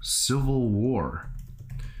called Civil War.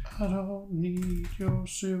 I don't need your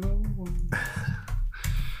civil war.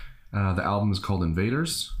 The album is called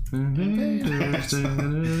Invaders.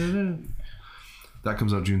 That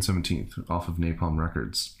comes out June 17th off of Napalm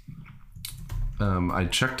Records. I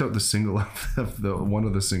checked out the single of one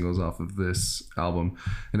of the singles off of this album,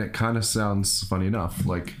 and it kind of sounds funny enough,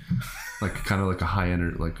 like kind of like a high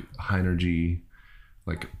energy,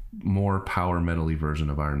 like more power metal-y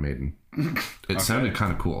version of Iron Maiden. It sounded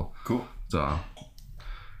kind of cool. Cool. So,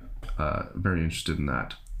 very interested in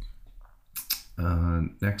that.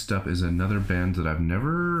 Next up is another band that I've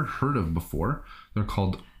never heard of before. They're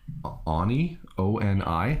called Oni,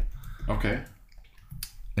 O-N-I. Okay.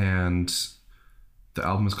 And the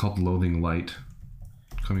album is called Loathing Light,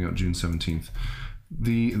 coming out June 17th.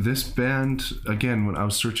 This band, again, when I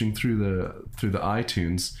was searching through the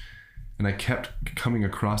iTunes, and I kept coming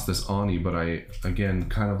across this Oni, but I, again,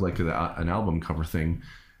 kind of like an album cover thing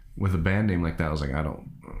with a band name like that, I was like, I don't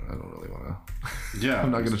really want to. Yeah.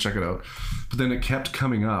 I'm not going to check it out. But then it kept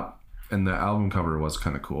coming up, and the album cover was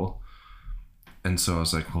kind of cool. And so I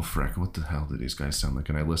was like, well, frick, what the hell do these guys sound like?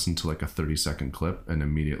 And I listened to like a 30-second clip and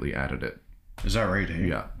immediately added it. Is that right? Hey?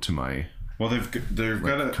 Yeah, to my. Well, they've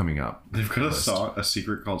got coming up. They've got a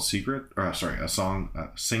single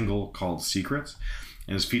called Secrets,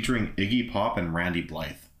 and it's featuring Iggy Pop and Randy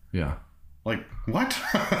Blythe. Yeah. Like what?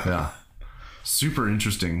 Yeah. Super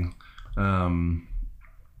interesting. Yeah,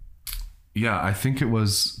 I think it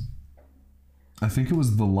was I think it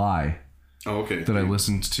was The Lie. Oh, okay. That I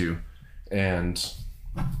listened to. And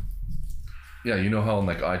yeah, you know how on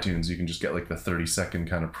like iTunes you can just get like the 30-second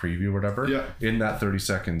kind of preview or whatever? Yeah. In that 30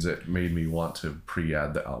 seconds, it made me want to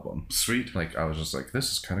pre-add the album. Sweet. Like, I was just like,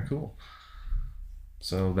 this is kind of cool.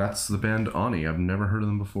 So that's the band Ani. I've never heard of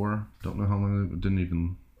them before. Don't know how long. Didn't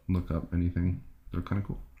even look up anything. They're kind of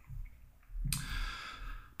cool.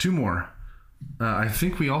 2 more. I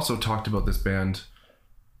think we also talked about this band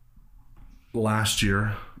last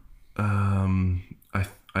year.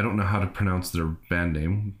 I don't know how to pronounce their band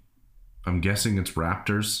name. I'm guessing it's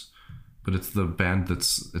Raptors, but it's the band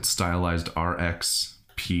it's stylized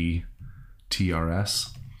RXPTRS.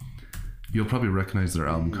 You'll probably recognize their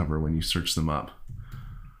album cover when you search them up.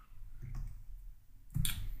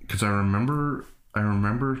 Because I remember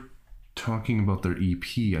talking about their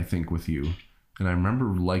EP, I think, with you, and I remember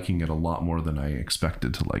liking it a lot more than I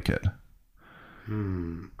expected to like it.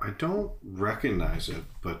 I don't recognize it,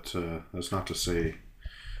 but that's not to say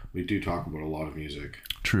we do talk about a lot of music.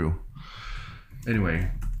 True.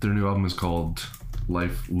 Anyway, their new album is called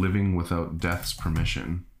Living Without Death's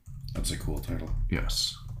Permission. That's a cool title.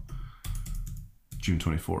 Yes. June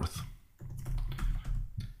 24th.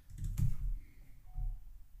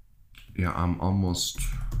 Yeah, I'm almost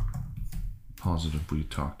positive we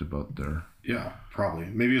talked about their... Yeah, probably.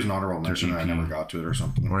 Maybe it was an honorable mention and I never got to it or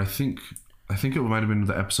something. Or I think it might have been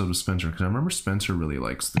the episode with Spencer, because I remember Spencer really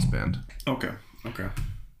likes this band. Okay.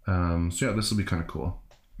 So yeah, this will be kind of cool.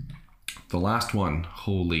 The last one,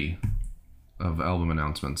 holy, of album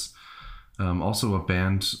announcements. Also a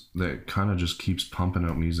band that kind of just keeps pumping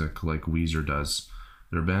out music like Weezer does.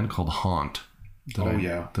 They're a band called Haunt. That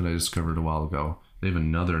I discovered a while ago. They have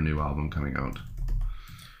another new album coming out.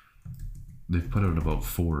 They've put out about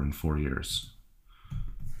 4 in 4 years.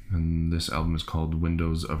 And this album is called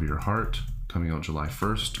Windows of Your Heart, coming out July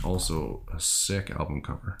 1st. Also a sick album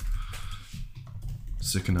cover.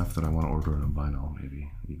 Sick enough that I want to order it on vinyl,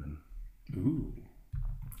 maybe, even. Ooh.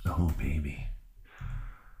 Oh, baby.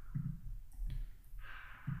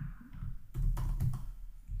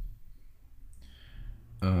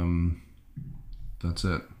 That's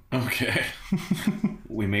it. Okay.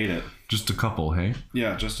 We made it. Just a couple, hey?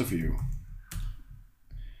 Yeah, just a few.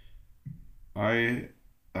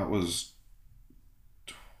 That was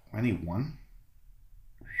 21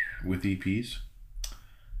 with EPs.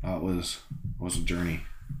 It was a journey.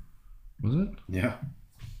 Was it? Yeah.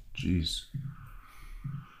 Jeez.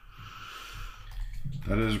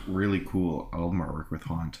 That is really cool album artwork with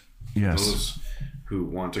Haunt. Yes. Those who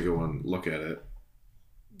want to go and look at it,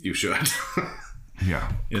 you should.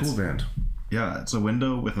 Yeah. Cool band. Yeah, it's a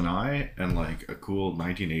window with an eye and like a cool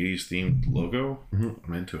 1980s themed logo. Mm-hmm.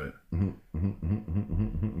 I'm into it.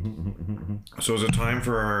 So is it time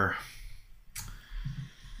for our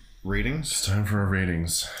ratings? It's time for our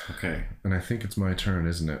ratings. Okay. And I think it's my turn,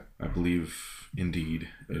 isn't it? I believe indeed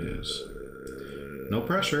it is. No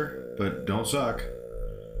pressure, but don't suck.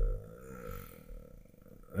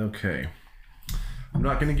 Okay. I'm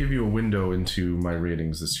not going to give you a window into my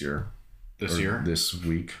ratings this year. This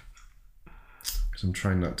week. Because I'm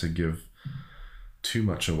trying not to give too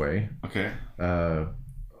much away. Okay.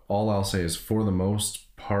 All I'll say is, for the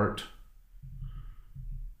most part,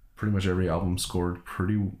 pretty much every album scored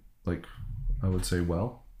pretty, like, I would say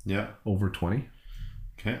well. Yeah. Over 20.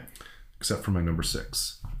 Okay. Except for my number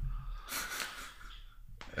 6.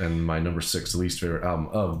 And my number 6 least favorite album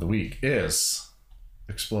of the week is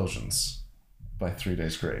Explosions by 3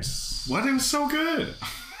 Days Grace. What? It was so good.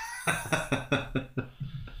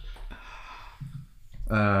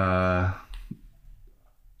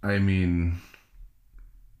 I mean,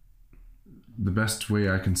 the best way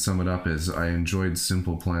I can sum it up is I enjoyed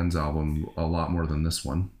Simple Plan's album a lot more than this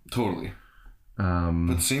one. Totally.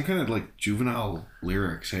 But same kind of like juvenile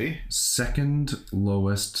lyrics, hey? Second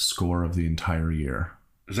lowest score of the entire year.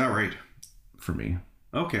 Is that right? For me.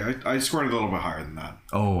 Okay, I scored a little bit higher than that.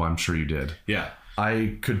 Oh, I'm sure you did. Yeah.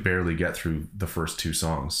 I could barely get through the first 2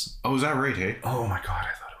 songs. Oh, is that right, hey? Oh my god,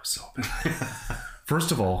 I thought it was so bad.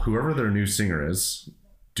 First of all, whoever their new singer is,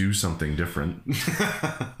 do something different.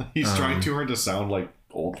 He's trying too hard to sound like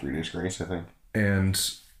old 3 Days Grace, I think. And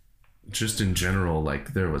just in general,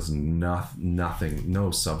 like, there was nothing,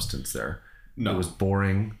 no substance there. No. It was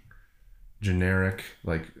boring, generic,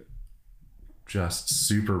 like, just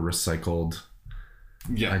super recycled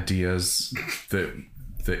ideas.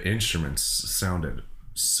 The instruments sounded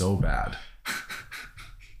so bad.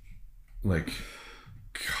 Like,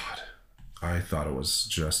 God, I thought it was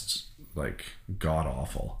just like god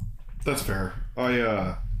awful. That's fair.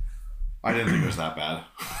 I didn't think it was that bad.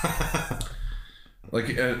 Like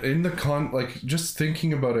in like just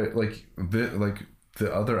thinking about it, like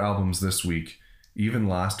the other albums this week, even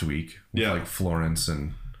last week, with like Florence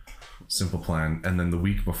and Simple Plan, and then the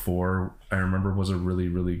week before, I remember was a really,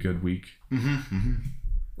 really good week.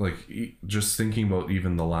 Like just thinking about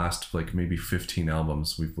even the last like maybe 15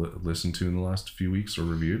 albums we've listened to in the last few weeks or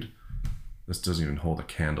reviewed, this doesn't even hold a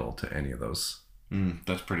candle to any of those.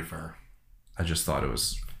 That's pretty fair. I just thought it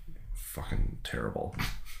was fucking terrible.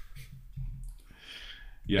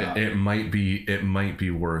 Yeah, it might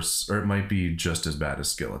be worse, or it might be just as bad as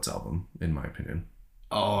Skillet's album, in my opinion.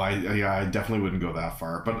 Oh, I definitely wouldn't go that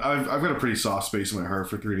far, but I've got a pretty soft space in my heart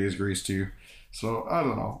for 3 Days Grace too. So I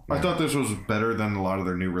don't know. Yeah. I thought this was better than a lot of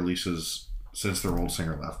their new releases since their old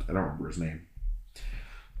singer left. I don't remember his name.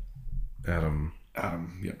 Adam.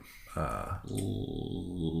 Yep.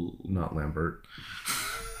 Not Lambert.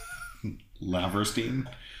 Laverstein.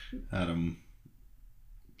 Adam.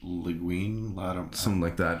 Liguine. Something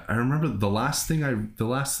like that. I remember the last thing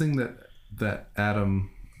that Adam.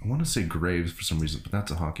 I want to say Graves for some reason, but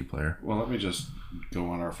that's a hockey player. Well, let me just go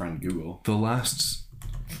on our friend Google. The last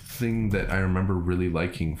thing that I remember really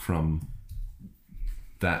liking from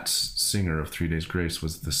that singer of 3 Days Grace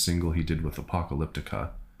was the single he did with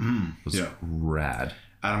Apocalyptica. It was rad.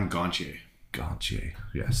 Adam Gontier,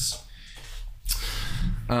 yes.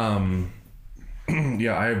 Yeah,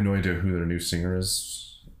 I have no idea who their new singer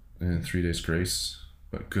is in 3 Days Grace,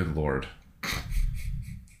 but good lord.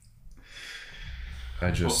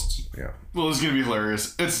 Well, this is gonna be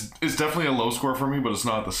hilarious. It's definitely a low score for me, but it's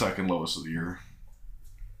not the second lowest of the year.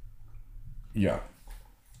 Yeah,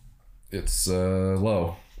 it's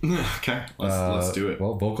low. Okay, let's do it.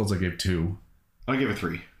 Well, vocals I gave 2. I gave it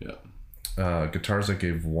 3. Yeah. Guitars I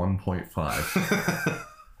gave 1.5.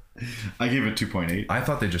 I gave it 2.8. I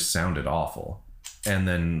thought they just sounded awful, and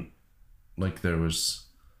then like there was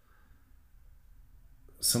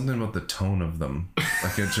something about the tone of them.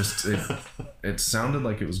 Like it sounded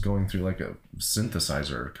like it was going through like a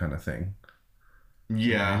synthesizer kind of thing.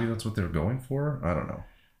 Yeah. Maybe that's what they're going for. I don't know.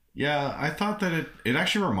 Yeah, I thought that it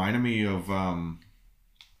actually reminded me of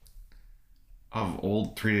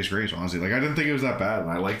old 3 Days Grace, honestly. Like I didn't think it was that bad,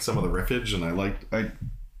 and I liked some of the riffage, and like I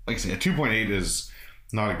say, a 2.8 is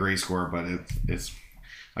not a great score, but it's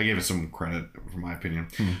I gave it some credit for my opinion.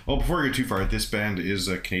 Well, before I go too far, this band is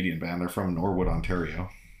a Canadian band. They're from Norwood, Ontario.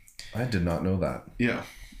 I did not know that. Yeah.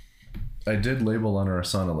 I did label on our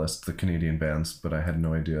Asana list the Canadian bands, but I had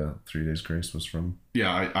no idea 3 Days Grace was from.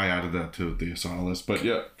 Yeah, I added that to the Asana list. But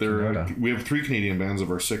yeah, we have 3 Canadian bands of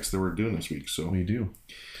our 6 that we're doing this week. So we do.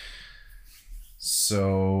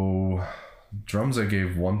 So drums I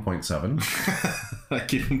gave 1.7. I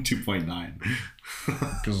gave them 2.9.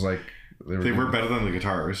 Because like they were better than the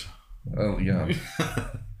guitars. Oh yeah.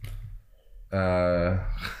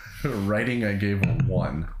 Writing I gave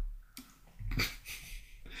 1.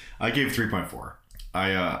 I gave 3.4.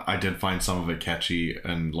 I did find some of it catchy,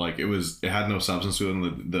 and like it had no substance to it,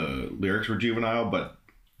 and the lyrics were juvenile, but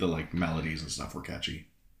the like melodies and stuff were catchy.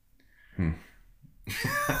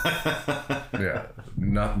 Yeah,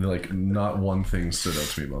 not one thing stood out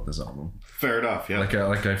to me about this album. Fair enough. Yeah,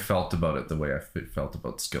 like I felt about it the way I felt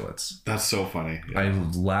about Skillets. That's so funny. Yeah. I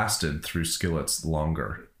lasted through Skillets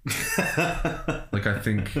longer. Like I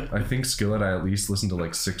think Skillet I at least listened to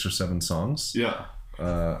like 6 or 7 songs. Yeah.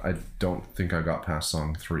 I don't think I got past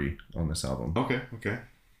song 3 on this album. Okay.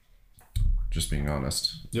 Just being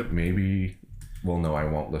honest. Yep. Maybe. Well, no, I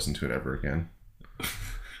won't listen to it ever again.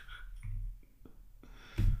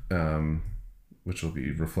 Which will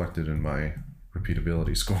be reflected in my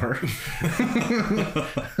repeatability score.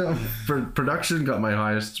 For production, got my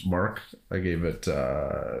highest mark. I gave it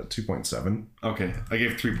 2.7. Okay, I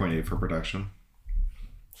gave 3.8 for production.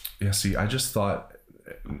 Yeah, see, I just thought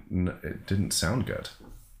it didn't sound good.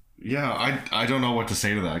 Yeah, I don't know what to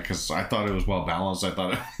say to that, because I thought it was well balanced. I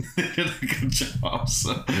thought it did a good job.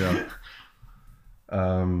 So. Yeah.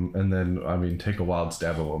 And then, I mean, take a wild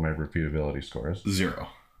stab at what my repeatability score is. 0.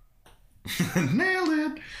 Nailed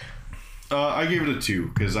it. I gave it a 2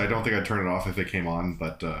 because I don't think I'd turn it off if it came on,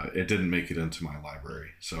 but it didn't make it into my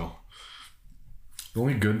library. So the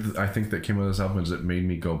only good I think that came out of this album is it made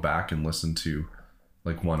me go back and listen to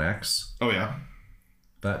like 1X. Oh yeah,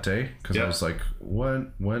 that day, because I was like,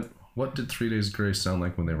 what did 3 Days Grace sound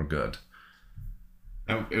like when they were good?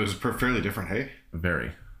 It was fairly different. Hey,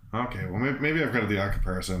 very. Okay, well maybe I've got the odd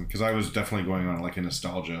comparison because I was definitely going on like a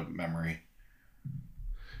nostalgia memory.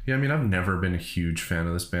 Yeah, I mean, I've never been a huge fan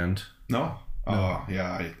of this band. No? Oh,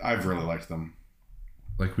 yeah, I've really liked them.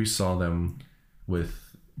 Like, we saw them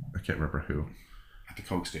with, I can't remember who. At the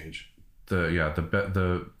Coke stage.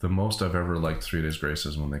 The most I've ever liked 3 Days Grace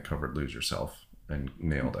is when they covered Lose Yourself. and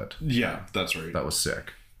nailed it. Yeah, that's right. That was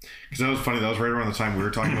sick. Because that was funny. That was right around the time we were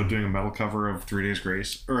talking about doing a metal cover of 3 Days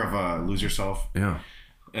Grace, or of Lose Yourself. Yeah.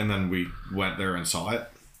 And then we went there and saw it.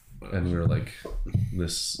 And we were like,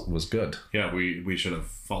 this was good. Yeah, we should have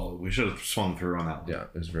followed. We should have swung through on that one. Yeah,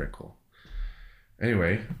 it was very cool.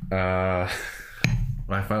 Anyway,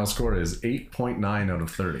 my final score is 8.9 out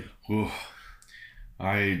of 30. Ooh.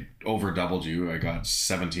 I over doubled you. I got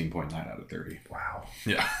 17.9 out of 30. Wow.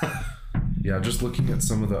 Yeah. Yeah, just looking at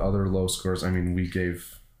some of the other low scores. I mean,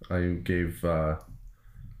 I gave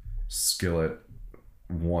Skillet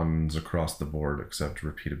 1s across the board except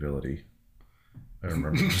repeatability. I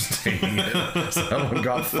remember just taking it. So that one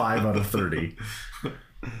got 5 out of 30.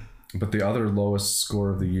 But the other lowest score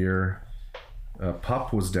of the year,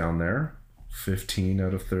 Pup was down there, 15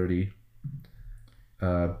 out of 30.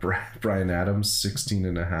 Brian Adams,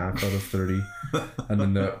 16.5 out of 30. And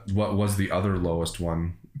then what was the other lowest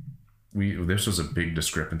one? This was a big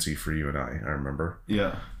discrepancy for you and I remember.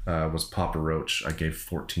 Yeah. Was Papa Roach. I gave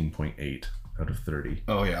 14.8 out of 30.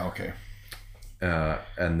 Oh yeah, okay.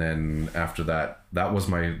 And then after that was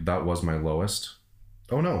my lowest.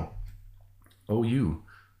 Oh no. OU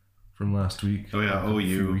from last week. Oh yeah, OU. A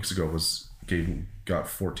few weeks ago got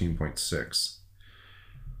 14.6.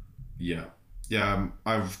 Yeah. Yeah,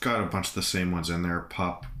 I've got a bunch of the same ones in there.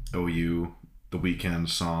 Pup, OU, The Weeknd,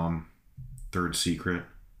 Psalm, Third Secret.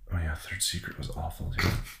 Oh yeah, Third Secret was awful,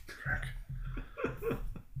 dude. Frick.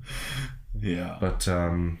 Yeah. But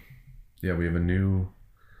yeah, we have a new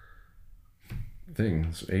thing.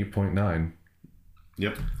 It's 8.9.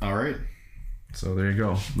 Yep. All right. So there you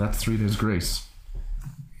go. That's 3 Days Grace.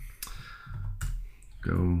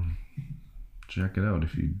 Go check it out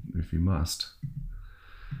if you must.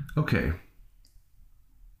 Okay.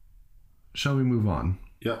 Shall we move on?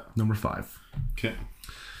 Yep. Number 5. Okay.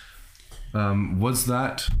 Was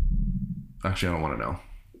that... Actually, I don't want to know.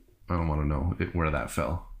 I don't want to know where that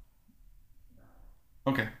fell.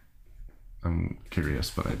 Okay. I'm curious,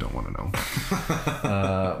 but I don't want to know.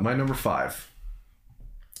 My number 5.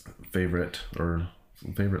 Favorite,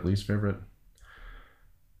 least favorite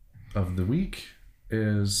of the week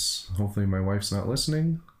is, hopefully my wife's not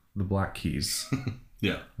listening, The Black Keys.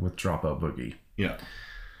 Yeah. With Dropout Boogie. Yeah.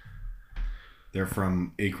 They're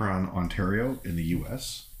from Akron, Ontario in the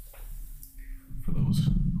US. For those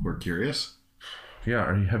who are curious.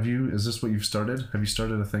 Yeah, is this what you've started? Have you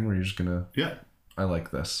started a thing where you're just gonna... Yeah. I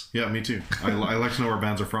like this. Yeah, me too. I like to know where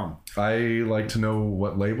bands are from. I like to know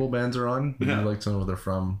what label bands are on. Yeah. You like to know where they're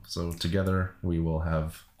from. So together we will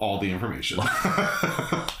have... all the information.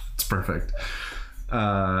 It's perfect.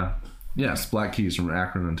 Yes, Black Keys from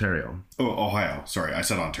Akron, Ontario. Oh, Ohio. Sorry, I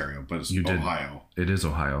said Ontario, but it's Ohio. It is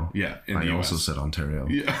Ohio. Yeah, in the I US. also said Ontario.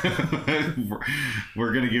 Yeah.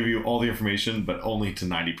 We're going to give you all the information, but only to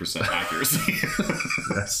 90% accuracy.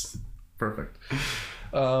 Yes. Perfect.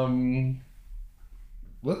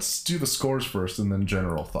 Let's do the scores first and then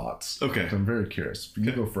general thoughts. Okay. I'm very curious.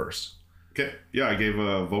 You go first. Okay. Yeah, I gave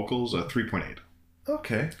vocals a 3.8.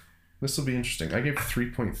 Okay. This will be interesting. I gave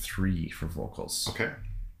 3.3 for vocals. Okay.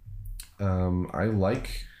 I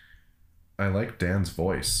like Dan's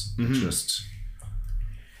voice. Mm-hmm. It just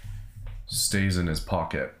stays in his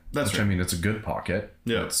pocket. That's right. I mean, it's a good pocket.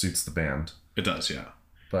 Yeah. It suits the band. It does, yeah.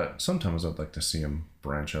 But sometimes I'd like to see him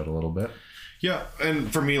branch out a little bit. Yeah,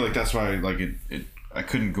 and for me, like, that's why like it I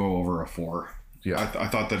couldn't go over a 4. Yeah. I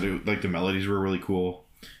thought that the melodies were really cool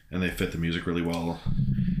and they fit the music really well.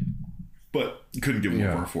 But couldn't give them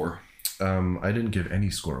over a 4. I didn't give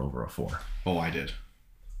any score over a 4. Oh, I did.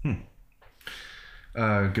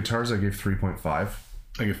 Guitars I gave 3.5.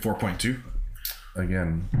 I gave 4.2.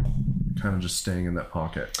 Again, kind of just staying in that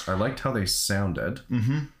pocket. I liked how they sounded.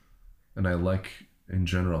 Mm-hmm. And I like in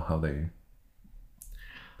general how their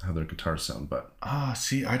guitars sound, but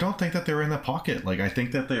see, I don't think that they were in the pocket. Like, I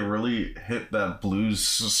think that they really hit that blues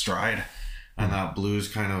stride and that blues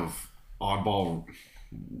kind of oddball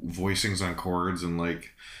voicings on chords, and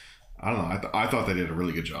like, I don't know, I thought they did a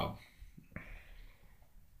really good job.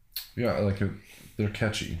 Yeah, I like it. They're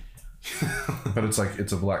catchy. But it's like,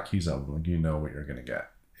 it's a Black Keys album. Like, you know what you're gonna get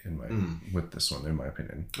with this one, in my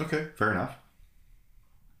opinion. Okay, fair enough.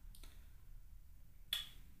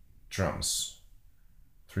 Drums,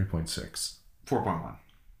 3.6. 4.1.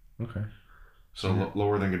 Okay. So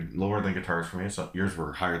lower than guitars for me. So yours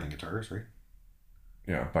were higher than guitars, right?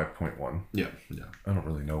 Yeah, by 0.1. Yeah. I don't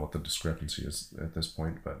really know what the discrepancy is at this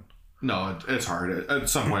point, but no, it's hard. At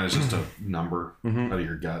some point, it's just a number out of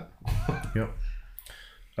your gut. Yep.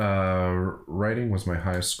 Writing was my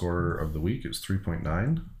highest score of the week. It was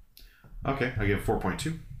 3.9. Okay, I gave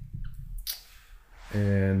 4.2.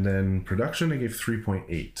 And then production, I gave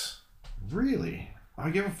 3.8. Really? I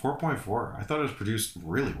gave it 4.4. I thought it was produced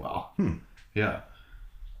really well. Yeah.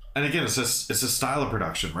 And again, it's a style of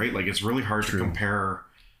production, right? Like, it's really hard to compare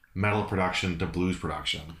metal production to blues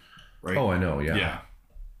production, right? Oh, I know, yeah. Yeah.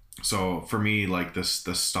 So for me, like, the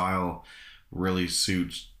style really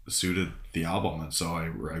suited the album, and so I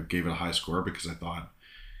gave it a high score because I thought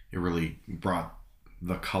it really brought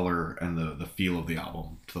the color and the feel of the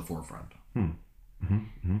album to the forefront.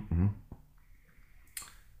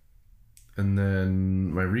 And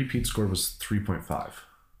then my repeat score was 3.5.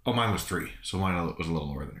 Oh, mine was 3, so mine was a little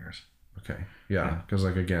lower than yours. Okay, yeah, because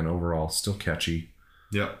like again, overall, still catchy.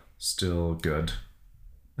 Yep. Still good.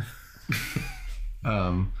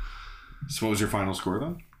 So what was your final score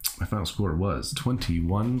then? My final score was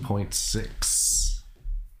 21.6.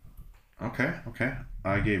 Okay.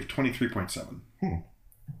 I gave 23.7.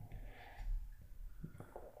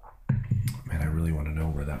 Man, I really want to know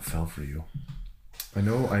where that fell for you. I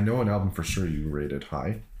know an album for sure you rated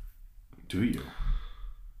high. Do you?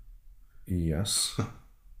 Yes.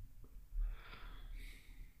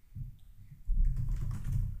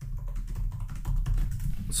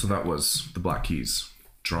 So that was the Black Keys,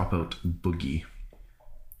 Dropout Boogie,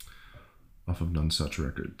 off of None Such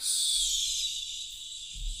Records,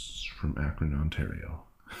 from Akron, Ontario.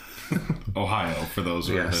 Ohio, for those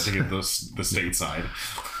who are thinking the state side.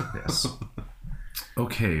 Yes.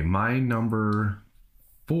 Okay, my number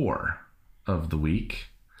 4 of the week.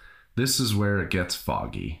 This is where it gets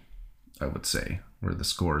foggy, I would say, where the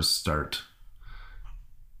scores start.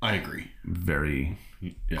 I agree. Very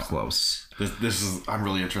close. This is. I'm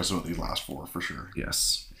really interested with these last 4 for sure.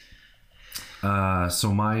 Yes.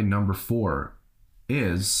 So my number 4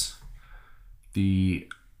 is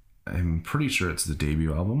I'm pretty sure it's the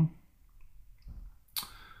debut album,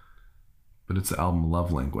 but it's the album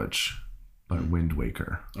Love Language by Wind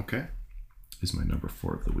Waker. Okay. Is my number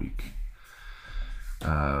 4 of the week.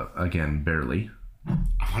 Again, barely.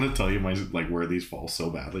 I want to tell you where these fall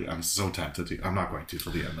so badly. I'm so tempted to. I'm not going to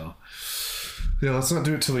till the end though. Yeah, let's not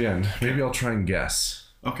do it till the end. Maybe I'll try and guess.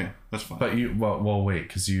 Okay, that's fine. But well, wait,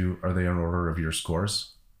 because are they in order of your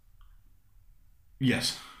scores?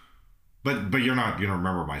 Yes, but you're not gonna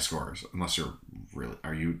remember my scores unless you're really.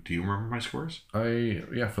 Are you? Do you remember my scores?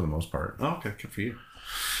 Yeah, for the most part. Oh, okay, good for you.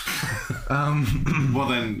 Well,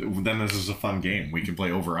 then this is a fun game. We can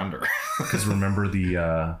play over under. Because remember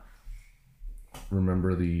the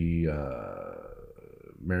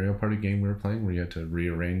Mario Party game we were playing where you had to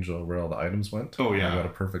rearrange where all the items went? Oh yeah, I got a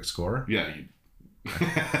perfect score. Yeah.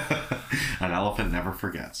 An elephant never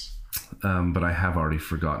forgets. But I have already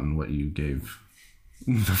forgotten what you gave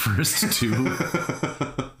the first 2.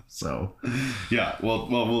 So yeah, well,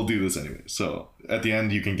 we'll do this anyway. So at the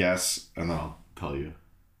end, you can guess, and then I'll tell you.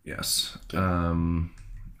 Yes.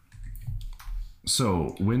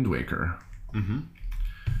 So Wind Waker.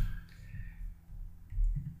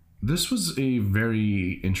 This was a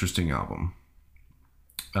very interesting album.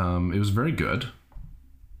 It was very good.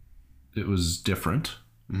 It was different.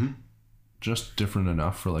 Just different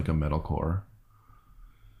enough for like a metalcore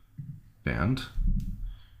band.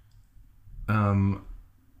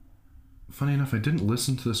 Funny enough, I didn't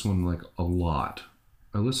listen to this one like a lot.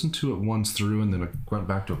 I listened to it once through and then I went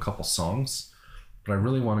back to a couple songs, but I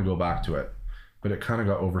really want to go back to it. But it kind of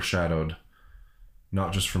got overshadowed,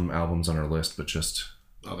 not just from albums on our list, but just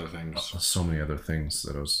other things. So many other things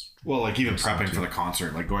that I was. Well, like even prepping for the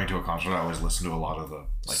concert, like going to a concert, I always listen to a lot of the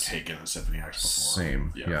like Taken and Symphony X before.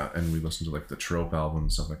 Same, yeah. And we listened to like the Trope album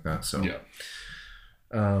and stuff like that. So yeah.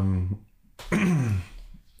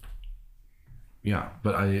 Yeah,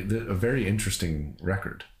 but a very interesting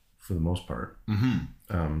record for the most part.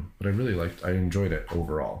 But I enjoyed it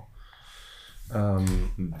overall.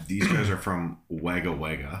 These guys are from Wagga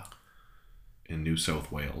Wagga in New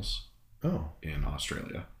South Wales. Oh. In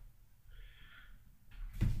Australia.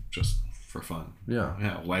 Just for fun. Yeah.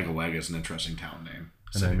 Yeah, Wagga Wagga is an interesting town name.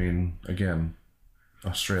 And I mean, again,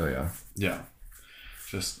 Australia. Yeah.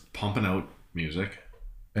 Just pumping out music.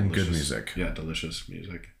 And good music. Yeah, delicious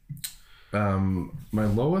music. My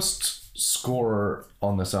lowest score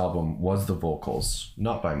on this album was the vocals.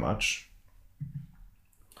 Not by much.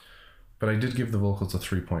 But I did give the vocals a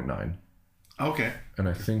 3.9. Okay. And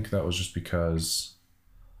I think that was just because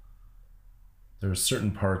there were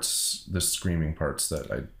certain parts, the screaming parts,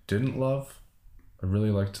 that I didn't love. I really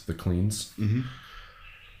liked the cleans.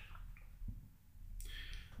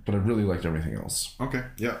 But I really liked everything else. Okay.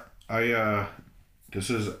 Yeah. This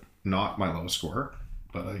is not my lowest score,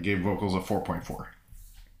 but I gave vocals a 4.4.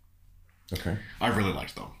 Okay. I really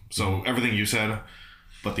liked them. So everything you said,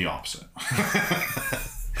 but the opposite.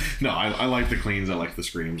 No, I like the cleans. I like the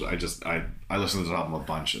screams. I listened to this album a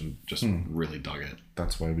bunch and just really dug it.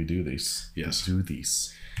 That's why we do these. Yes. Do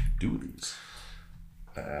these.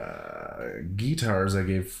 Guitars, I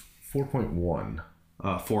gave 4.1.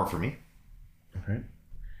 4 for me. Okay.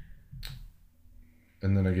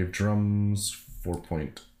 And then I gave drums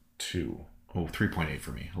 4.2. Oh, 3.8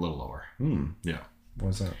 for me. A little lower. Yeah. Why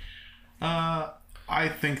is that? I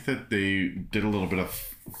think that they did a little bit of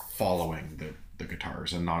following the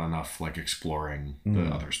guitars and not enough like exploring the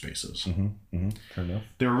other spaces. Fair enough.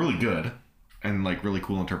 They were really good and like really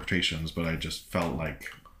cool interpretations, but I just felt like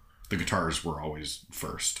the guitars were always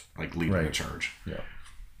first, like leading the charge. Yeah.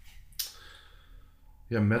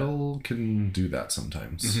 Yeah, metal can do that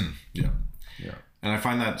sometimes. Yeah. Yeah. And I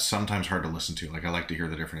find that sometimes hard to listen to. Like I like to hear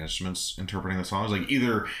the different instruments interpreting the songs. Like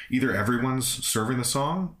either everyone's serving the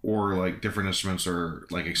song or like different instruments are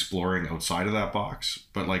like exploring outside of that box.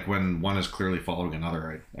 But like when one is clearly following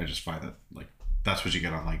another, I just find that like that's what you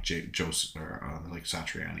get on like Joe or like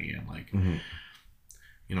Satriani and like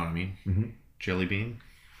you know what I mean? Jelly Bean.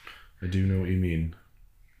 I do know what you mean.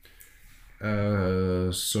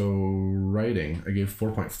 So writing, I gave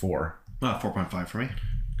 4.4. 4.5 for me.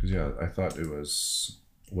 Because yeah, I thought it was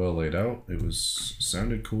well laid out. It was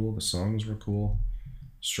sounded cool. The songs were cool.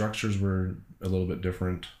 Structures were a little bit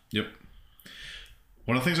different. Yep.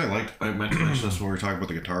 One of the things I liked, I meant to mention this when we were talking about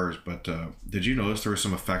the guitars, but did you notice there was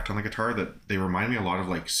some effect on the guitar that they remind me a lot of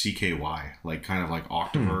like CKY, like kind of like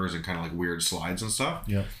octavers and kind of like weird slides and stuff.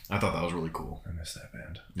 Yeah. I thought that was really cool. I miss that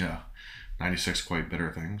band. Yeah. 96 Quite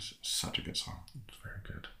Bitter Things. Such a good song. It's very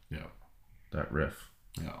good. Yeah. That riff.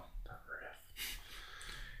 Yeah.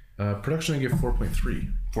 Production, I gave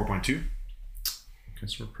 4.3. 4.2.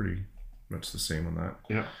 Guess we're pretty much the same on that.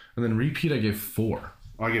 Yeah. And then repeat, I gave 4.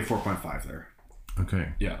 I gave 4.5 there. Okay.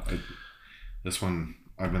 Yeah. This one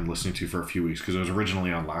I've been listening to for a few weeks because it was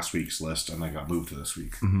originally on last week's list and then got moved to this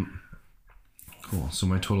week. Cool. So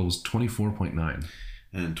my total was 24.9.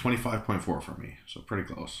 And 25.4 for me. So pretty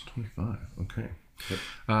close. 25. Okay.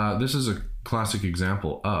 Yep. This is a classic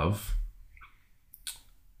example of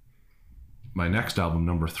my next album,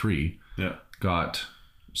 number 3, got,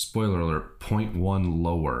 spoiler alert, 0.1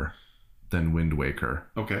 lower than Wind Waker.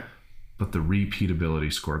 Okay. But the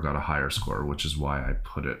repeatability score got a higher score, which is why I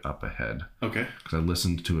put it up ahead. Okay. Because I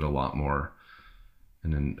listened to it a lot more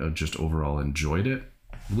and then just overall enjoyed it,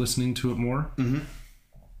 listening to it more.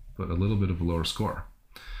 But a little bit of a lower score.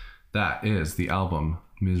 That is the album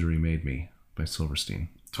Misery Made Me by Silverstein.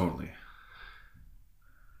 Totally.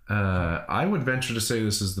 I would venture to say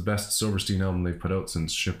this is the best Silverstein album they've put out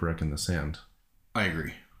since Shipwreck in the Sand. I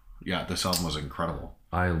agree. Yeah, this album was incredible.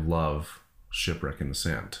 I love Shipwreck in the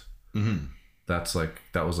Sand. That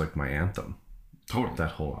was like my anthem. Totally.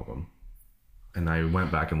 That whole album. And I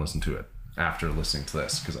went back and listened to it after listening to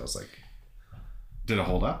this because I was like, did it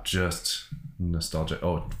hold up? Just nostalgia.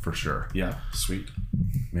 Oh, for sure. Yeah, sweet.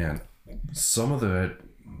 Man, some of the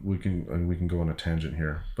we can go on a tangent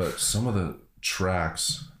here, but some of the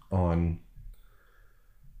tracks on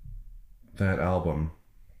that album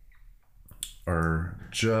are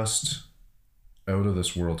just out of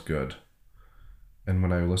this world good. And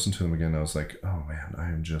when I listened to them again, I was like, oh man, I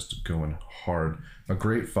am just going hard. A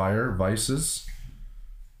Great Fire, Vices,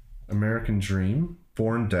 American Dream,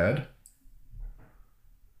 Born Dead,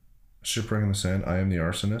 Shipwreck in the Sand, I Am the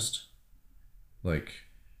Arsonist. Like,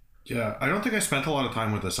 yeah, I don't think I spent a lot of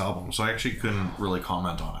time with this album, so I actually couldn't really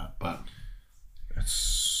comment on it, but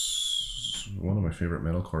it's one of my favorite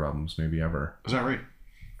metalcore albums maybe ever. Is that right?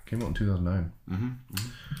 Came out in 2009.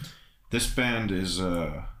 This band is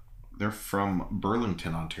they're from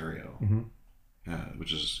Burlington, Ontario,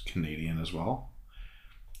 which is Canadian as well.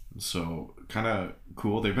 So kind of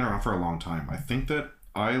cool. They've been around for a long time. I think that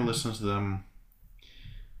I listened to them,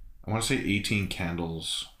 I want to say 18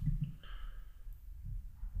 Candles,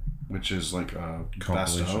 which is like a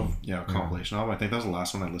best of. Yeah, compilation album. I think that was the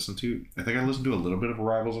last one I listened to. I think I listened to a little bit of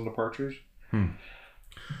Arrivals and Departures.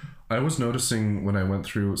 I was noticing when I went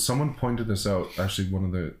through, someone pointed this out, actually one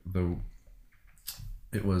of the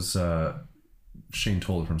it was Shane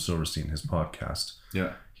Told from Silverstein, his podcast.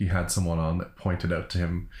 Yeah. He had someone on that pointed out to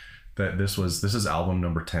him that this is album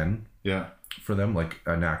number 10. Yeah. For them, like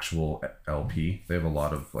an actual LP. They have a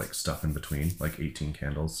lot of like stuff in between, like 18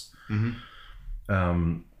 Candles.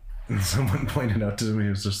 And someone pointed out to me, he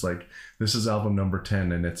was just like, this is album number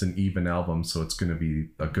 10 and it's an even album, so it's going to be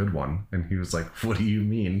a good one. And he was like, what do you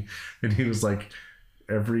mean? And he was like,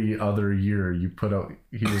 every other year you put out,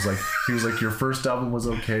 he was like, your first album was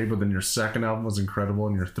okay, but then your second album was incredible,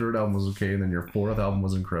 and your third album was okay, and then your fourth album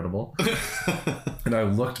was incredible. And I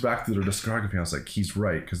looked back through their discography, and I was like, he's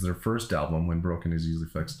right, because their first album, When Broken Is Easily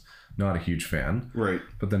Fixed, not a huge fan. Right.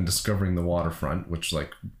 But then Discovering the Waterfront, which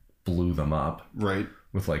like blew them up. Right.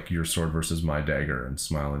 With like Your Sword Versus My Dagger and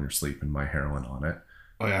Smile in Your Sleep and My Heroine on it.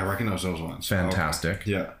 Oh yeah, I recognize those ones. Fantastic.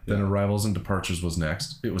 Okay. Yeah. Then Arrivals and Departures was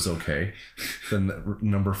next. It was okay. Then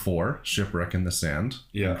number 4, Shipwreck in the Sand.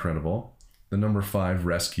 Yeah. Incredible. The number 5,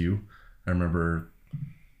 Rescue. I remember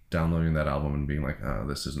downloading that album and being like, oh,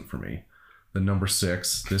 this isn't for me. The number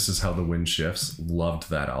 6, This Is How the Wind Shifts. Loved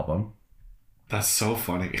that album. That's so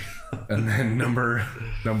funny. And then number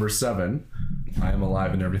 7, I Am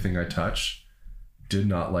Alive in Everything I Touch. Did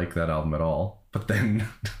not like that album at all. But then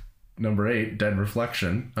number 8, Dead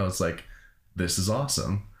Reflection. I was like, this is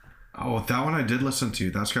awesome. Oh, that one I did listen to.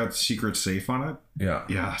 That's got Secret Safe on it. Yeah.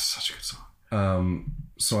 Yeah, that's such a good song.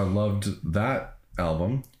 So I loved that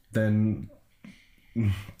album. Then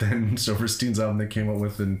Silverstein's album they came out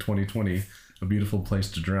with in 2020, A Beautiful Place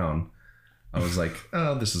to Drown. I was like,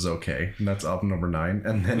 oh, this is okay. And that's album number 9.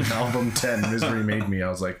 And then album 10, Misery Made Me. I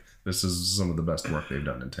was like, this is some of the best work they've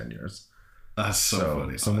done in 10 years. That's so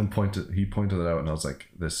funny. Someone pointed it out, and I was like,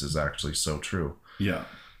 this is actually so true. Yeah.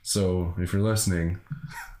 So if you're listening,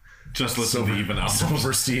 just listen to even albums.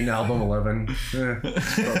 Silverstein album 11.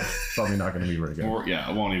 Probably not going to be very good. Or, yeah,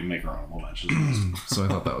 I won't even make our honorable mentions. So I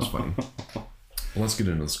thought that was funny. Well, let's get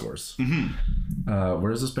into the scores. Mm-hmm.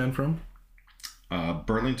 Where is this band from?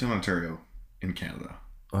 Burlington, Ontario, in Canada.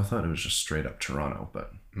 I thought it was just straight up Toronto,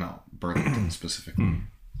 but no, Burlington specifically.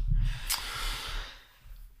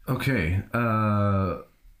 Okay.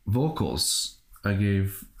 Vocals, I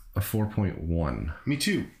gave a 4.1. Me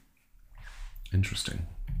too. Interesting.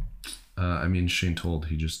 I mean, Shane Told,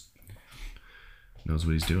 he just knows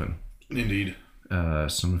what he's doing. Indeed.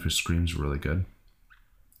 Some of his screams were really good.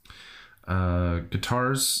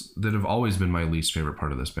 Guitars that have always been my least favorite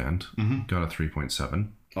part of this band got a 3.7.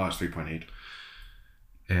 Oh, it's 3.8.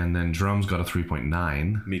 And then drums got a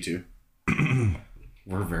 3.9. Me too.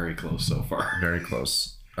 We're very close so far. Very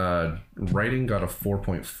close. Writing got a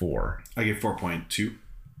 4.4. I gave 4.2.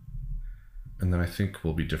 And then I think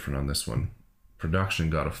we'll be different on this one. Production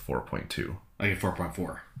got a 4.2. I gave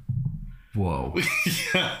 4.4. Whoa.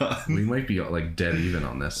 Yeah. We might be like dead even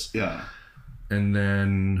on this. Yeah. And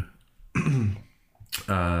then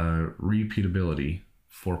repeatability,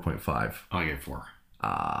 4.5. I gave 4.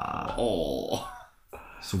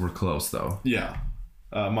 So we're close though. Yeah.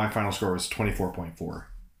 My final score was 24.4.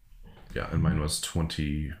 Yeah, and mine was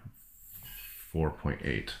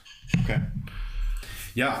 24.8. Okay.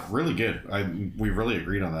 Yeah, really good. We really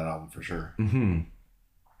agreed on that album for sure. Mm-hmm.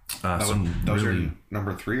 That was your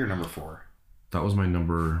number 3 or number 4? That was my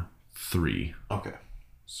number 3. Okay.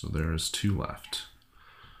 So there's 2 left.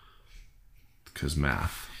 Because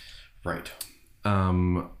math. Right.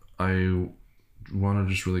 I want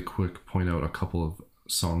to just really quick point out a couple of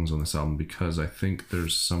songs on this album because I think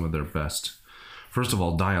there's some of their best. First of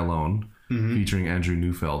all, Die Alone, featuring Andrew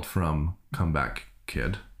Neufeld from Comeback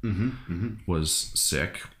Kid, was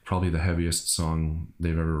sick. Probably the heaviest song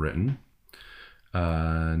they've ever written.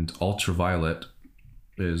 And Ultraviolet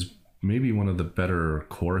is maybe one of the better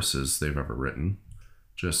choruses they've ever written.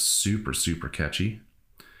 Just super, super catchy.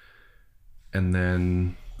 And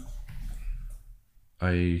then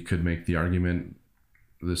I could make the argument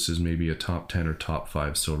this is maybe a top 10 or top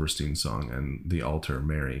 5 Silverstein song, and The Altar,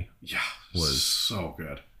 Mary, was so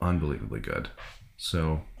good. Unbelievably good.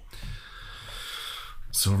 So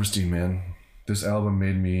Silverstein, man, this album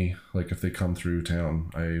made me, like, if they come through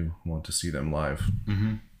town, I want to see them live.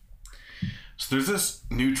 So there's this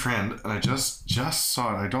new trend, and I just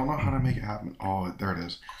saw it. I don't know how to make it happen. Oh, there it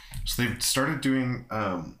is. So they've started doing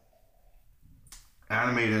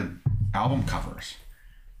animated album covers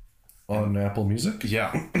on Apple Music.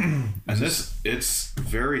 Yeah. And it's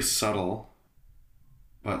very subtle,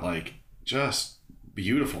 but like just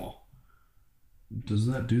beautiful. Does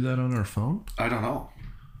that do that on our phone? I don't know.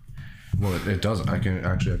 Well, it doesn't. I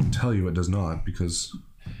can tell you it does not, because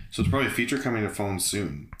so it's probably a feature coming to phones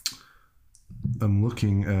soon. I'm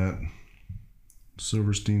looking at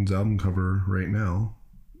Silverstein's album cover right now,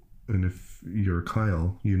 and if you're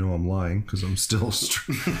Kyle, you know I'm lying because I'm still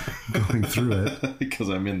going through it. Because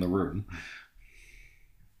I'm in the room.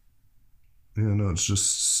 Yeah, no, it's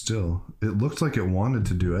just still. It looked like it wanted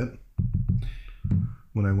to do it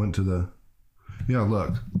when I went to the. Yeah,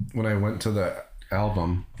 look. When I went to the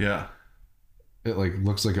album. Yeah. It like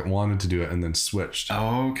looks like it wanted to do it and then switched.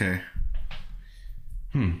 Oh, okay.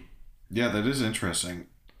 Yeah, that is interesting.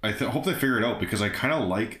 hope they figure it out, because I kind of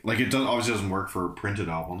like it does obviously doesn't work for printed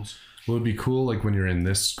albums. Well, it'd be cool, like when you're in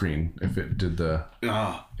this screen, if it did the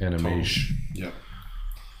animation. Totally. Yeah.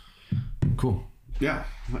 Cool. Yeah.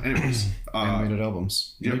 Anyways, animated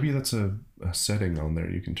albums. Yep. Maybe that's a setting on there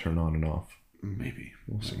you can turn on and off. Maybe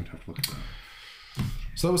we'll see. Have to look at that.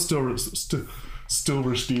 So that was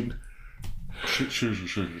Silverstein.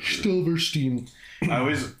 Silverstein. I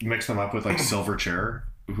always mix them up with like Silverchair,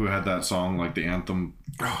 who had that song like the Anthem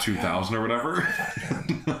 2000 or whatever.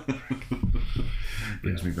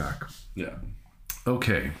 Brings me back. Yeah.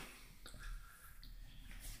 Okay.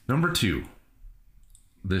 Number 2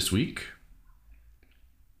 this week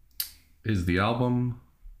is the album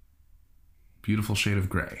Beautiful Shade of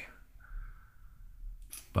Grey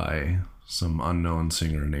by some unknown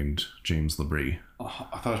singer named James LaBrie. I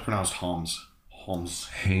thought it was pronounced Holmes.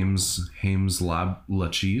 Hames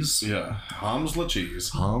LaCheese. Yeah, Holmes LaCheese.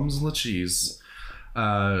 Holmes LaCheese.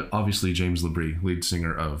 Obviously, James LaBrie, lead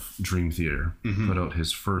singer of Dream Theater, put out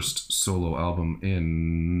his first solo album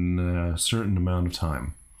in a certain amount of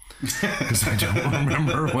time. Because I don't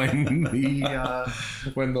remember when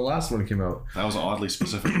the last one came out. That was oddly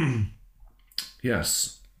specific.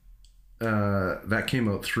 Yes. That came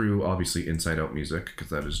out through, obviously, Inside Out Music, because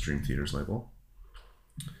that is Dream Theater's label.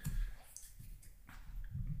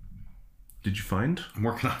 Did you find? I'm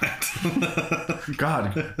working on it.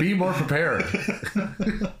 God, be more prepared.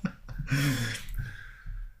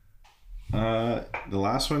 The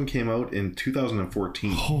last one came out in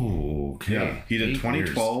 2014. Oh, okay. Yeah, he did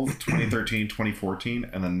 2012, 2013, 2014,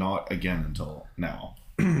 and then not again until now.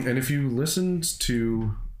 And if you listened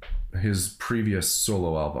to his previous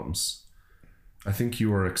solo albums, I think you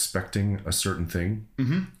were expecting a certain thing.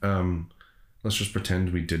 Let's just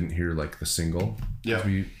pretend we didn't hear like the single. Yeah.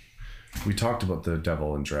 We talked about the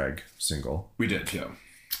Devil and Drag single. We did, yeah.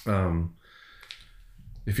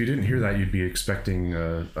 If you didn't hear that, you'd be expecting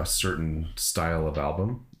a certain style of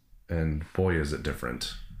album, and boy, is it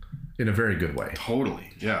different in a very good way. Totally,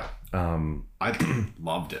 yeah. I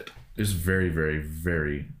loved it. It's very, very,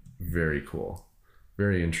 very, very cool,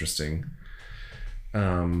 very interesting.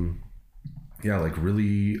 Yeah, like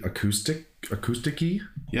really acousticy.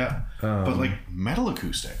 Yeah, but like metal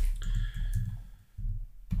acoustic.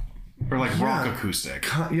 Or like rock acoustic.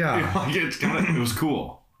 Yeah. Like it was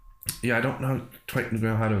cool. Yeah, I don't quite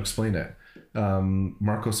know how to explain it.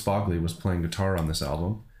 Marcos Fogli was playing guitar on this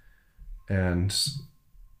album, and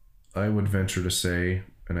I would venture to say,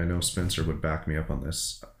 and I know Spencer would back me up on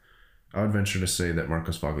this, I would venture to say that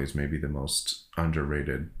Marcos Fogli is maybe the most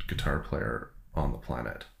underrated guitar player on the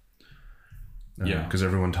planet. Yeah. Because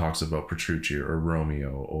everyone talks about Petrucci or Romeo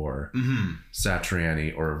or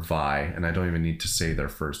Satriani or Vi, and I don't even need to say their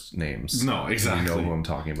first names. No, exactly. You know who I'm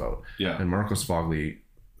talking about. Yeah. And Marcos Fogli,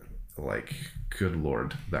 like, good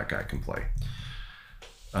Lord, that guy can play.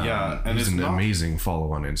 Yeah. And he's it's an amazing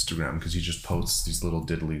follow on Instagram, because he just posts these little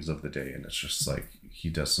diddlies of the day, and it's just like, he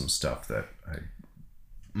does some stuff that I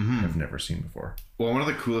have never seen before. Well, one of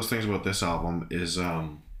the coolest things about this album is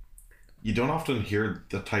you don't often hear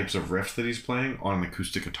the types of riffs that he's playing on an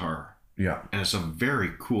acoustic guitar. Yeah. And it's a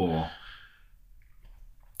very cool.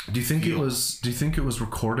 Do you think it was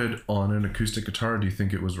recorded on an acoustic guitar, or do you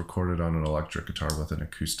think it was recorded on an electric guitar with an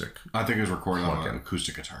acoustic? I think it was recorded on an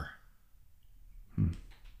acoustic guitar.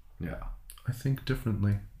 Yeah. I think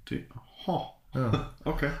differently. Okay.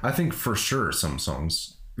 I think for sure some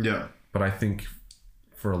songs. Yeah. But I think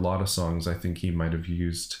for a lot of songs, I think he might have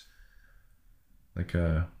used like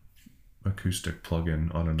a acoustic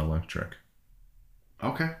plug-in on an electric.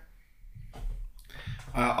 Okay.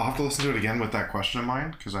 I'll have to listen to it again with that question in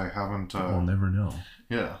mind, because I haven't... We'll never know.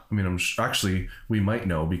 Yeah. I mean, actually, we might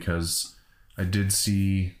know, because I did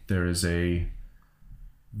see there is a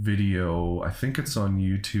video, I think it's on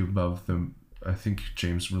YouTube, of them. I think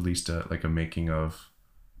James released a making of,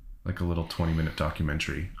 like a little 20-minute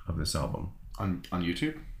documentary of this album. On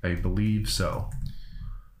YouTube? I believe so.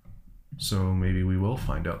 So maybe we will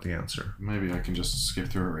find out the answer. Maybe I can just skip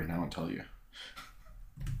through it right now and tell you.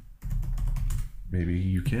 Maybe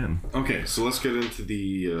you can. Okay, so let's get into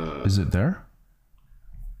the... Is it there?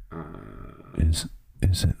 Is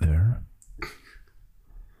it there?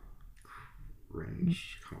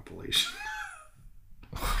 Cringe compilation.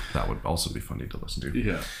 That would also be funny to listen to.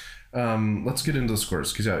 Yeah. Let's get into the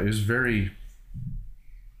scores, because it was very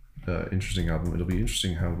interesting album. It'll be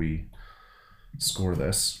interesting how we score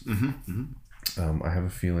this. I have a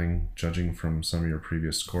feeling, judging from some of your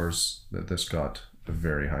previous scores, that this got a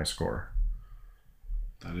very high score.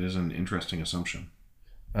 That is an interesting assumption.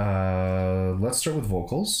 Let's start with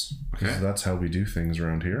vocals, because Okay. that's how we do things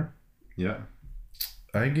around here. Yeah.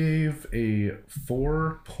 I gave a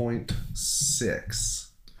 4.6.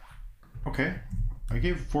 Okay. I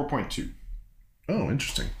gave 4.2. Oh,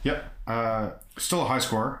 interesting. Yep. Still a high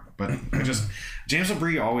score, but James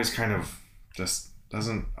Labrie always kind of just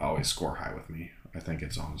doesn't always score high with me. I think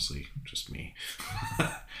it's honestly just me.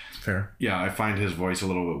 Fair. Yeah, I find his voice a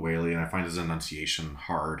little bit waily, and I find his enunciation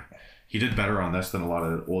hard. He did better on this than a lot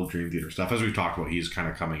of old Dream Theater stuff. As we've talked about, he's kind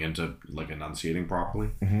of coming into like enunciating properly.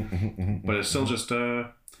 But it's still just,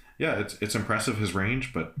 it's impressive, his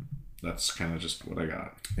range, but that's kind of just what I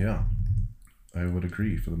got. Yeah, I would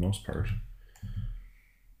agree for the most part.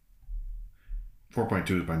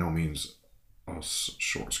 4.2 is by no means a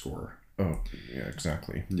short score. Oh, yeah,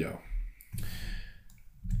 exactly. Yeah.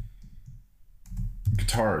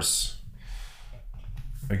 Guitars.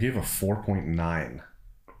 I gave a 4.9.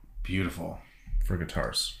 Beautiful. For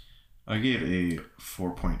guitars. I gave a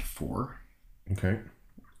 4.4. Okay.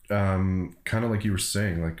 Kind of like you were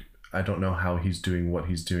saying, like, I don't know how he's doing what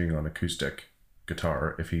he's doing on acoustic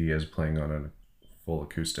guitar if he is playing on a full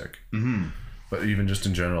acoustic. Mm-hmm. But even just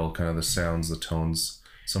in general, kind of the sounds, the tones,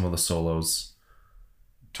 some of the solos.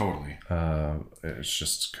 Totally. It's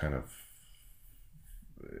just kind of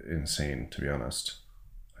insane, to be honest.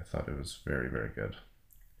 I thought it was very, very good.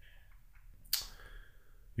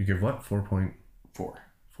 You give what? 4.4.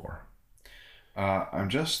 4. I'm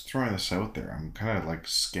just throwing this out there. I'm kind of like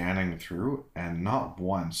scanning through, and not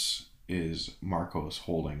once is Marcos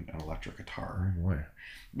holding an electric guitar. Oh boy.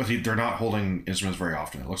 But they're not holding instruments very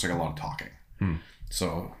often. It looks like a lot of talking.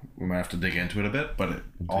 So we might have to dig into it a bit, but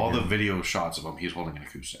all the video shots of him, he's holding an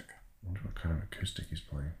acoustic. I wonder what kind of acoustic he's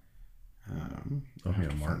playing. A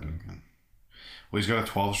Martin. Well, he's got a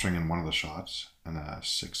 12 string in one of the shots and a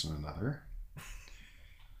 6 in another.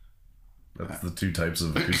 That's the two types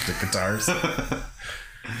of acoustic guitars.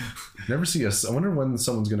 Never see I wonder when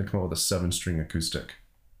someone's going to come up with a 7-string acoustic.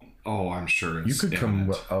 Oh, I'm sure it's you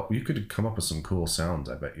could come up with some cool sounds,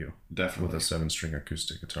 I bet you. Definitely. With a 7-string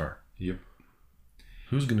acoustic guitar. Yep.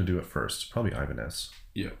 Who's going to do it first? Probably Ibanez.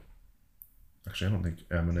 Yep. Actually, I don't think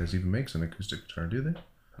Ibanez even makes an acoustic guitar, do they?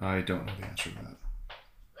 I don't know the answer to that.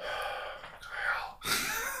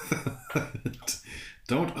 Kyle.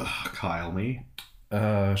 Don't Kyle me.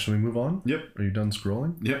 Shall we move on? Yep. Are you done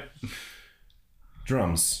scrolling? Yep.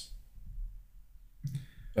 Drums.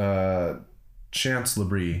 Chance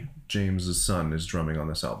Labrie, James's son, is drumming on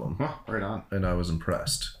this album. Huh, right on. And I was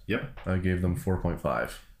impressed. Yep. I gave them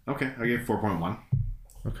 4.5. Okay, I gave 4.1.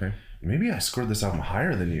 Okay. Maybe I scored this album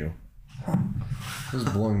higher than you. This is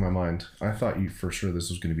blowing my mind. I thought you for sure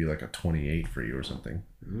this was going to be like a 28 for you or something.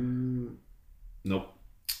 Nope.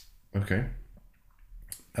 Okay.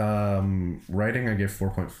 Writing, I gave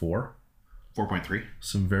 4.4. 4.3.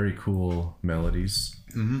 Some very cool melodies.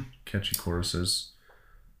 Mm-hmm. Catchy choruses.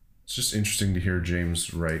 It's just interesting to hear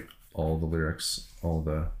James write all the lyrics, all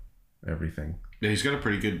the everything. Yeah, he's got a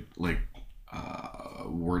pretty good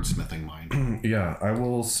wordsmithing mind. Yeah, I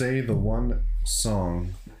will say the one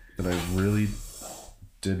song that I really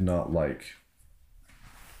did not like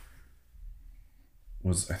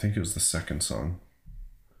was, I think it was the second song.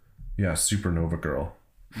 Yeah, Supernova Girl.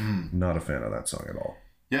 Not a fan of that song at all.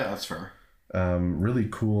 Yeah, that's fair. Really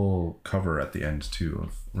cool cover at the end too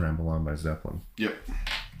of Ramble On by Zeppelin. Yep.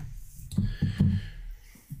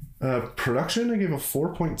 Production, I gave a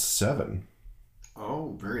 4.7.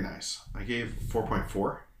 Oh, very nice. I gave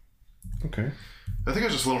 4.4. Okay. I think I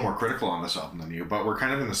was just a little more critical on this album than you, but we're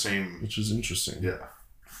kind of in the same... Which is interesting. Yeah.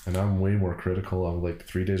 And I'm way more critical of like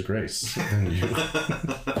 3 Days Grace than you.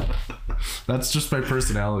 That's just my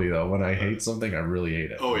personality though. When I hate something, I really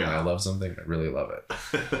hate it. Oh yeah. When I love something, I really love it.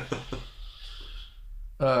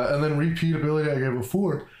 And then repeatability, I gave a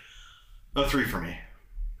 4. A 3 for me.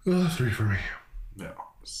 3 for me. Yeah.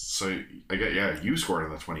 So I get you scored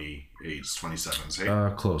in the 28s, 27s, hey?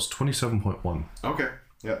 Close. 27.1. Okay.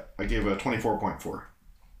 Yeah. I gave a 24.4.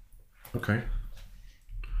 Okay.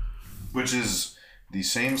 Which is the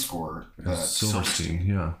same score that Silverstein.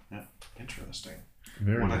 Yeah. Yeah. Interesting.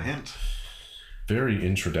 Very. What a hint. Very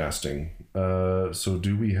interesting. So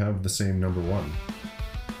do we have the same number 1?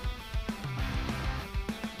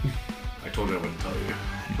 I told you I wouldn't tell you.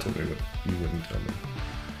 You told me you wouldn't tell me.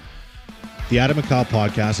 The Adam McCall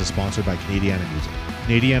podcast is sponsored by Canadiana Music.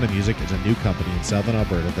 Canadiana Music is a new company in Southern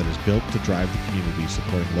Alberta that is built to drive the community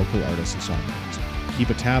supporting local artists and songwriters. Keep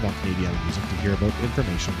a tab on Canadiana Music to hear about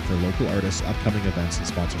information for local artists, upcoming events, and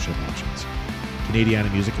sponsorship options. Canadiana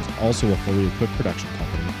Music is also a fully equipped production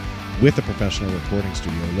company with a professional recording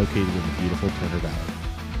studio located in the beautiful Turner Valley.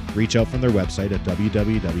 Reach out from their website at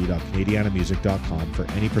www.canadianamusic.com for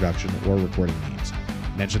any production or recording needs.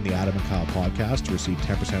 Mention the Adam and Kyle podcast to receive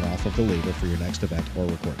 10% off of the label for your next event or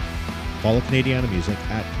recording. Follow Canadiana Music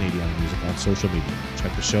at Canadiana Music on social media.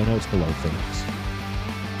 Check the show notes below for links.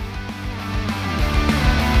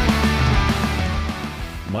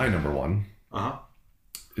 My number one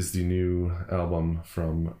is the new album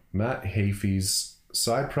from Matt Heafy's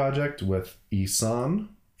side project with Isan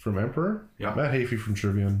from Emperor. Yeah. Matt Heafy from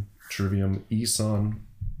Trivium, Isan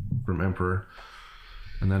from Emperor.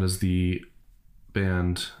 And that is the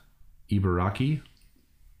band Ibaraki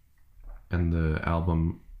and the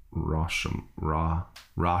album Rashomon.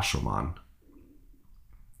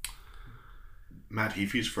 Matt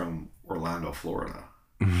Heafy's from Orlando, Florida,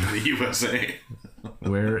 in the USA.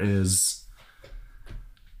 Where is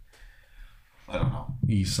I don't know.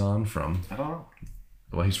 Isan from? I don't know.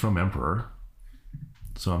 Well, he's from Emperor,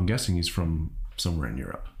 so I'm guessing he's from somewhere in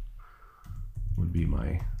Europe. Would be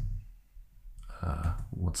my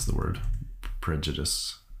what's the word?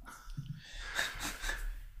 Prejudice.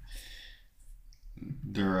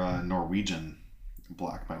 They're a Norwegian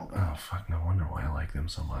black metal band. Oh fuck! No wonder why I like them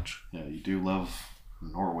so much. Yeah, you do love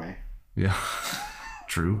Norway. Yeah,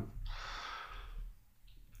 true.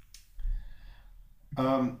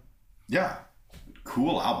 Yeah,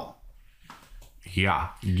 cool album. Yeah,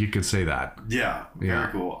 you could say that. Yeah, very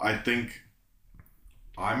Yeah. cool. I think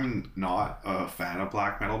I'm not a fan of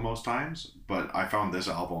black metal most times, but I found this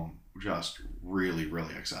album just really,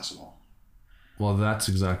 really accessible. Well, that's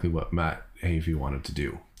exactly what Matt Heafy wanted to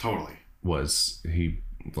do. Totally. Was he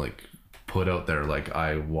like put out there like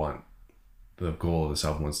I want the goal of this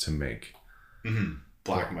album was to make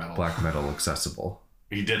Black metal. black metal accessible.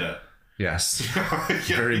 He did it. Yes, Yeah,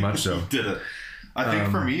 very much so. He did it. I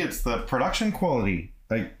think for me, it's the production quality.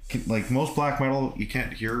 Like most black metal, you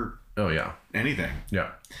can't hear Oh yeah, anything.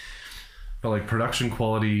 yeah. But like production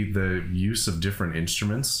quality, the use of different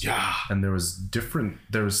instruments. Yeah. And there was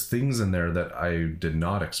things in there that I did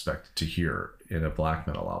not expect to hear in a black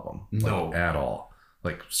metal album. No. Like, at all.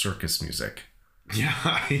 Like circus music. Yeah,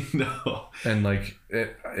 I know. And like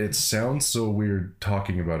it sounds so weird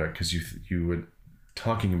talking about it because you would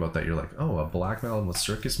talking about that you're like, oh, a black metal with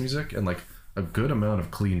circus music and like a good amount of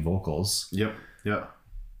clean vocals. Yep. Yeah.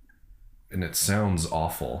 And it sounds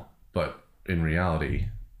awful, but in reality,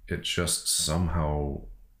 it just somehow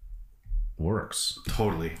works.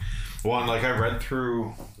 Totally. Well, and like I read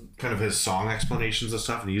through kind of his song explanations and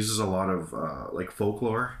stuff, and he uses a lot of like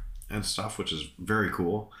folklore and stuff, which is very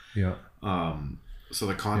cool. Yeah. So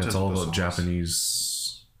the content It's all of the about songs,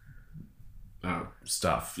 Japanese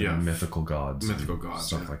stuff. yeah, Mythical gods. mythical and gods,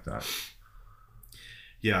 stuff yeah. like that.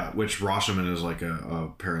 Yeah, which Rashomon is like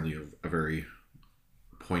apparently a very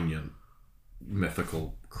poignant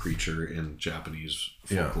mythical creature in Japanese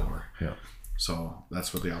folklore. Yeah. So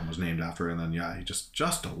that's what the album was named after. And then he just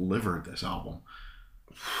delivered this album.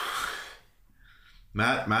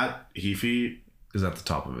 Matt Heafy Is at the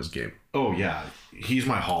top of his game. Oh yeah, he's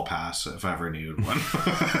my hall pass if I ever needed one.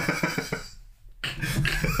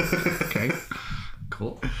 Okay.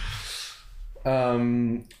 Cool.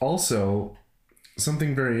 Also,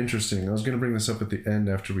 something very interesting. I was going to bring this up at the end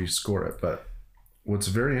after we score it, but what's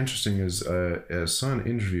very interesting is I saw an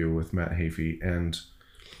interview with Matt Heafy, and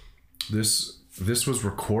this was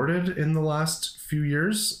recorded in the last few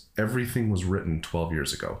years. Everything was written 12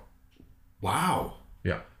 years ago. Wow,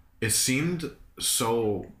 Yeah. it seemed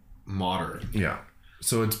so modern. Yeah.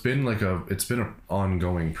 So it's been an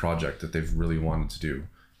ongoing project that they've really wanted to do.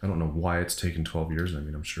 I don't know why it's taken 12 years. I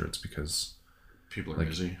mean, I'm sure it's because People are like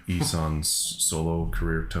busy. Isan's solo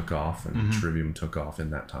career took off and Trivium took off in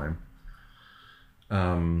that time.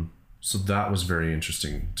 So that was very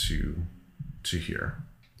interesting to hear.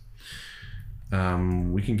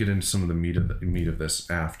 We can get into some of the meat of this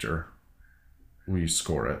after we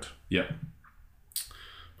score it. Yep.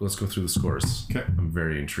 But let's go through the scores. Okay. I'm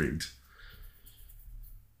very intrigued.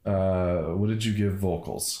 What did you give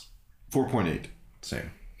vocals? 4.8. Same.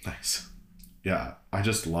 Nice. Yeah, I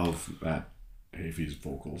just love Matt Heafy's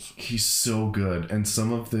vocals. He's so good, and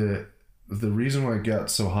some of the reason why it got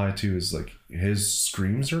so high too is like his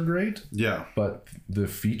screams are great, Yeah, but the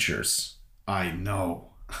features, I know.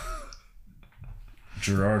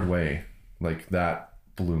 Gerard Way, like that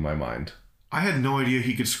blew my mind. I had no idea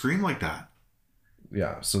he could scream like that.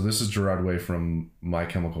 Yeah, so this is Gerard Way from My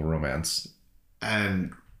Chemical Romance.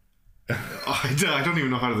 And I don't even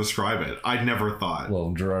know how to describe it. I never thought.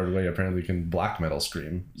 Well, Gerard Way apparently can black metal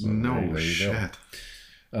scream. So No there you go. shit.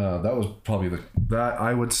 That was probably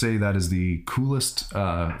I would say that is the coolest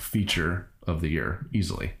feature of the year,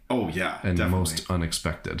 easily, Oh yeah, and definitely. most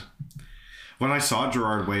unexpected. When I saw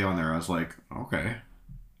Gerard Way on there, I was like, okay.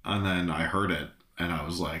 And then I heard it, and I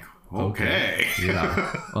was like, Okay.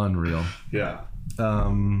 Yeah. Unreal. Yeah.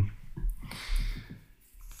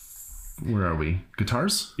 Where are we?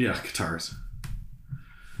 Guitars? Yeah, guitars.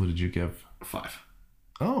 What did you give? 5.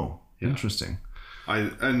 Oh, yeah. Interesting.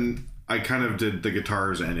 I kind of did the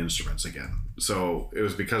guitars and instruments again. So it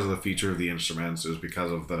was because of the feature of the instruments. It was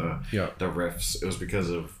because of the riffs. It was because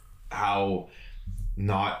of how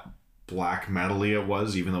not black metal-y it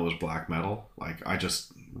was, even though it was black metal. Like, I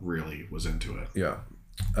just really was into it. Yeah.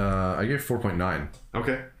 I gave 4.9.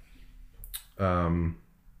 Okay.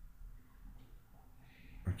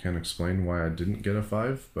 I can't explain why I didn't get a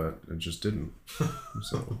 5, but it just didn't.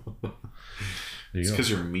 So it's because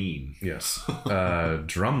you're mean. Yes.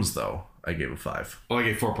 Drums, though, I gave a 5. Well, I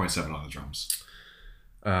gave 4.7 on the drums.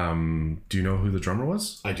 Do you know who the drummer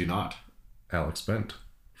was? I do not. Alex Bent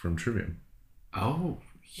from Trivium. Oh,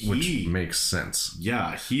 which makes sense.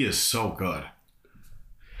 Yeah, he is so good.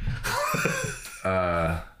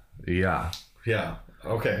 Yeah. Yeah.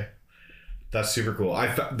 Okay. That's super cool.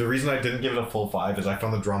 The reason I didn't give it a full 5 is I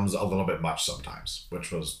found the drums a little bit much sometimes,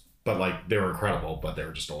 but like they were incredible, but they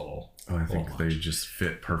were just a little. Oh, I think they just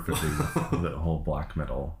fit perfectly with the whole black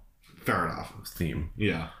metal. Fair enough. Theme.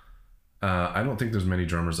 Yeah. I don't think there's many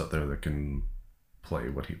drummers out there that can play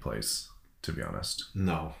what he plays, to be honest.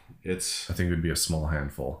 No, I think it would be a small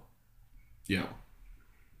handful. Yeah.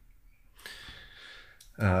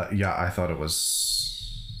 Yeah, I thought they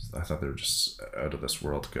were just out of this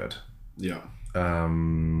world good. Yeah.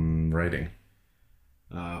 Writing.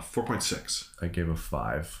 4.6. I gave a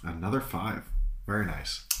 5. Another 5. Very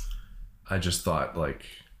nice. I just thought, like,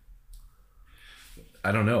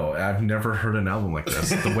 I don't know. I've never heard an album like this.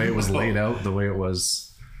 The way it was laid out, the way it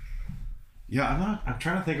was. Yeah, I'm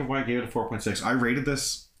trying to think of why I gave it a 4.6. I rated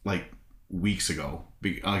this like weeks ago.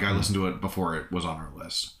 I listened to it before it was on our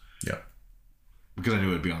list. Yeah. Because I knew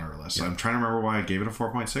it would be on our list. Yeah. So I'm trying to remember why I gave it a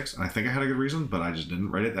 4.6. And I think I had a good reason, but I just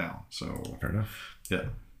didn't write it down. So fair enough. Yeah.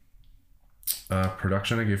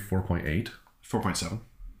 Production, I gave 4.8. 4.7.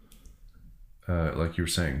 Like you were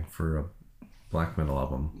saying, for a black metal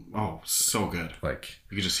album. Oh, so good. Like,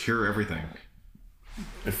 you could just hear everything.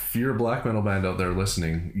 If you're a black metal band out there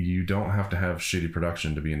listening, you don't have to have shitty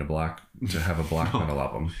production to have a black metal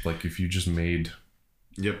album. Like, if you just made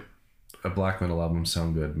a black metal album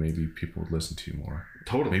sound good, maybe people would listen to you more.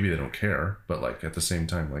 Totally. Maybe they don't care, but like at the same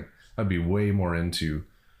time, like I'd be way more into.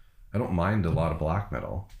 I don't mind a lot of black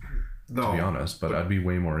metal, to be honest, but I'd be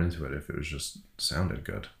way more into it if it was just sounded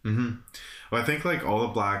good. Mm-hmm. Well, I think like all the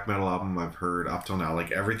black metal album I've heard up till now,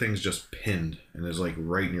 like everything's just pinned and is like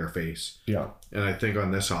right in your face. Yeah. And I think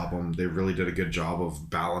on this album, they really did a good job of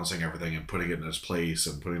balancing everything and putting it in its place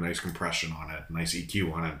and putting nice compression on it, nice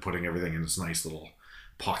EQ on it, and putting everything in its nice little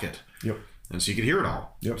pocket. Yep. And so you could hear it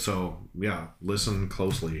all. Yep. So yeah, listen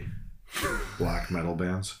closely, black metal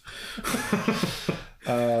bands.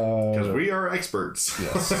 Because we are experts.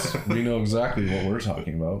 Yes, we know exactly what we're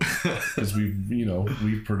talking about because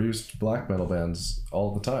we've produced black metal bands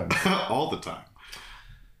all the time. All the time.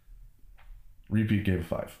 Repeat gave a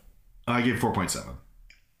 5. I gave 4.7,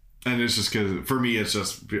 and it's just because for me it's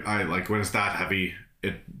just I like when it's that heavy,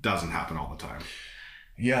 it doesn't happen all the time.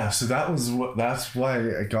 Yeah, so that's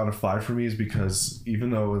why I got a 5 for me, is because even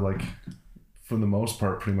though like for the most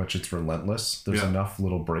part pretty much it's relentless, there's enough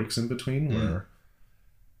little breaks in between where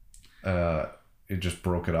it just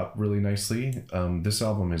broke it up really nicely. This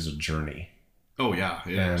album is a journey. Oh yeah,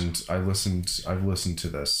 and I've listened to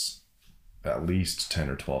this at least 10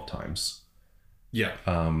 or 12 times. Yeah.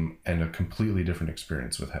 And a completely different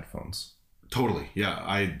experience with headphones. Totally. Yeah,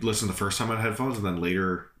 I listened the first time on headphones and then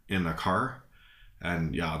later in the car,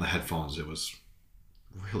 and yeah, on the headphones it was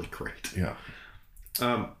really great. Yeah.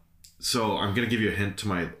 So I'm gonna give you a hint to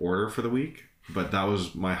my order for the week, but that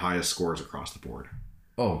was my highest scores across the board.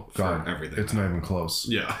 Oh God, everything. It's not even close.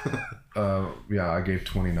 Yeah. Yeah, I gave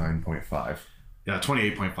 29.5. Yeah,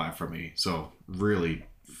 28.5 for me. So really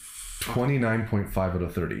 29.5 out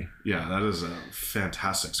of 30. Yeah, that is a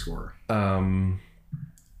fantastic score.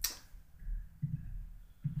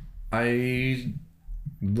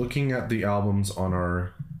 Looking at the albums on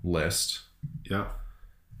our list. Yeah.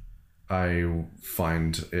 I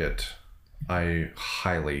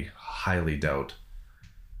highly, highly doubt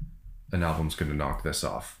an album's going to knock this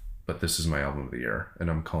off, but this is my album of the year,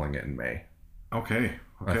 and I'm calling it in May. Okay.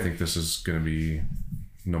 I think this is going to be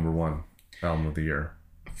number 1 album of the year.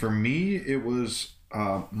 For me, it was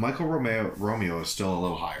Michael Romeo is still a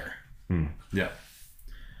little higher. Yeah.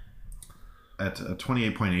 At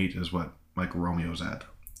 28.8 is what Michael Romeo's at,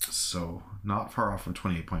 so not far off from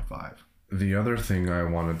 28.5. The other thing I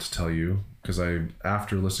wanted to tell you, because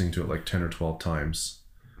after listening to it like 10 or 12 times,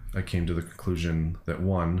 I came to the conclusion that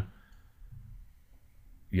 1,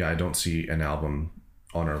 yeah, I don't see an album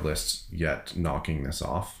on our list yet knocking this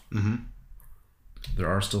off. Mm-hmm. There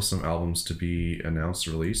are still some albums to be announced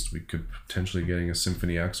or released. We could potentially getting a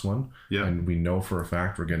Symphony X one. Yeah. And we know for a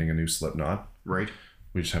fact we're getting a new Slipknot. Right.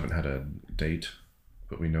 We just haven't had a date,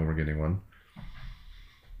 but we know we're getting one.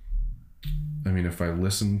 I mean, if I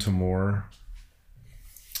listen to more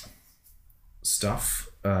stuff,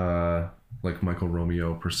 like Michael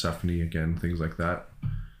Romeo, Persephone, again, things like that,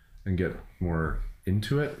 and get more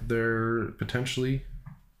into it, there potentially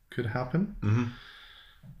could happen. Mm-hmm.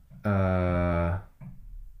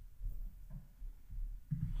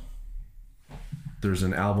 There's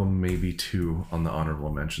an album, maybe two, on the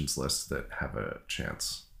honorable mentions list that have a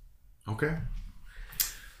chance. Okay.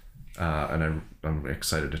 And I'm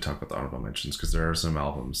excited to talk about the honorable mentions because there are some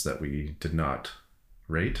albums that we did not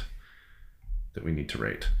rate that we need to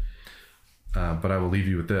rate. But I will leave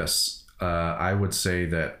you with this. I would say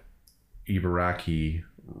that Ibaraki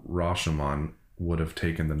Rashomon would have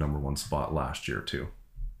taken the number one spot last year too.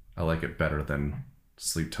 I like it better than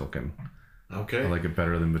Sleep Token. Okay. I like it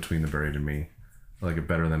better than Between the Buried and Me. I like it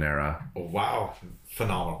better than Era. Oh, wow.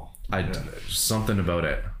 Phenomenal. Something about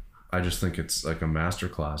it. I just think it's like a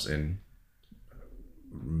masterclass in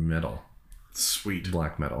metal. Sweet.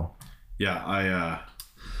 Black metal. Yeah,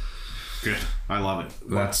 good. I love it.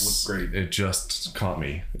 That's great. It just caught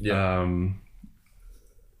me. Yeah.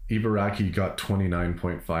 Ibaraki got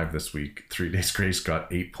 29.5 this week. 3 Days Grace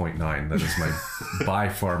got 8.9. That is my by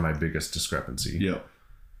far my biggest discrepancy. Yep.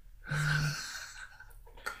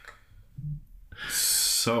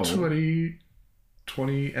 So 20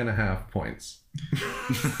 and a half points.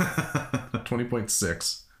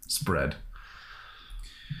 20.6 spread.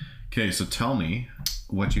 Okay, so tell me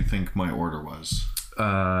what you think my order was.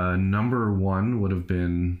 Number one would have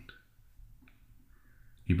been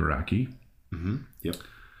Ibaraki. Mm-hmm. Yep.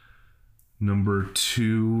 Number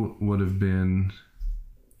two would have been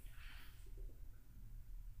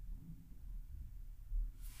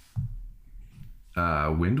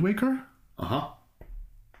Wind Waker. Uh-huh.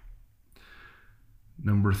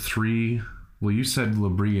 Number three, well, you said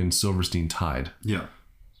Labrie and Silverstein tied. Yeah.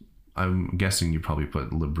 I'm guessing you probably put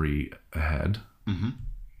Labrie ahead. Mm-hmm.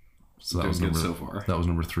 So that was number so far. That was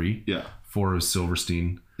number 3. Yeah. 4 is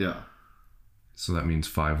Silverstein. Yeah. So that means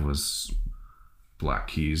 5 was Black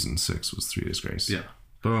Keys and 6 was 3 Days Grace. Yeah.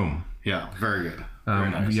 Boom. Yeah. Very good. Very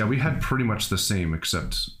nice. Yeah, we had pretty much the same,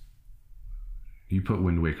 except you put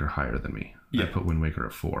Wind Waker higher than me. Yeah. I put Wind Waker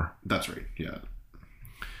at 4. That's right. Yeah.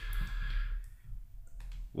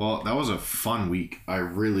 Well, that was a fun week. I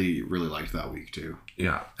really, really liked that week too.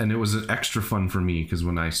 Yeah, and it was extra fun for me because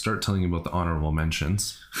when I start telling you about the honorable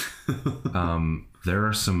mentions, there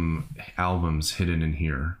are some albums hidden in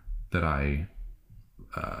here that I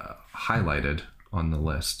highlighted on the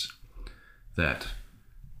list that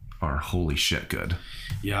are holy shit good.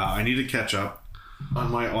 Yeah, I need to catch up on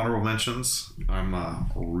my honorable mentions. I'm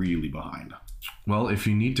really behind. Well, if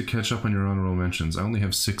you need to catch up on your honorable mentions, I only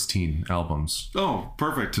have 16 albums. Oh,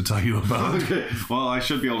 perfect. To tell you about. Okay. Well, I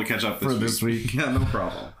should be able to catch up this week. Yeah, no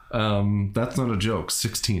problem. That's not a joke.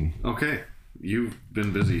 16. Okay. You've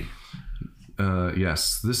been busy.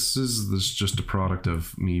 Yes. This is just a product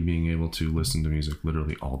of me being able to listen to music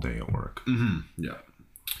literally all day at work. Mm-hmm. Yeah.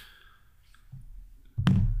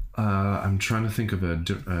 I'm trying to think of a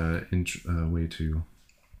way to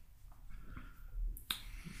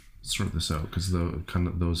sort this out because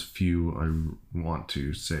those few I want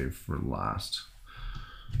to save for last.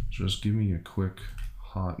 Just give me a quick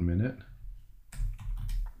hot minute.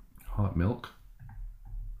 Hot milk.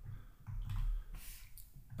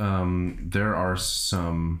 There are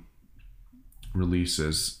some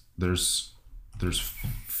releases. There's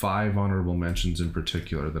 5 honorable mentions in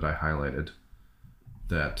particular that I highlighted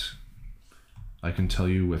that I can tell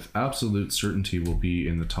you with absolute certainty will be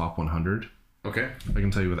in the top 100. Okay. I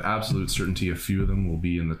can tell you with absolute certainty a few of them will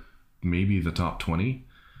be in maybe the top 20.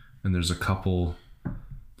 And there's a couple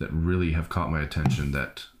that really have caught my attention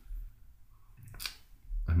that,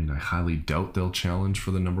 I mean, I highly doubt they'll challenge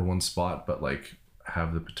for the number 1 spot, but like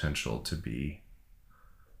have the potential to be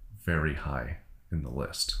very high in the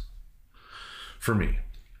list for me.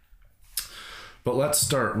 But let's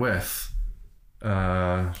start with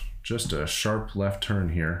just a sharp left turn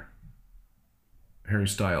here. Harry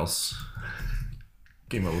Styles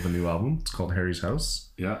came out with a new album. It's called Harry's House.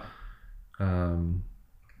 Yeah. Kind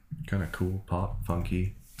of cool, pop,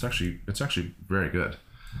 funky. It's actually very good.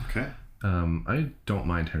 Okay. I don't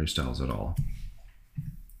mind Harry Styles at all.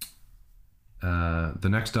 The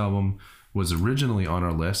next album was originally on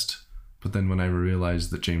our list, but then when I realized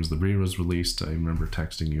that James Labrie was released, I remember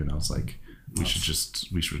texting you and I was like, we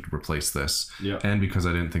should replace this. Yeah. And because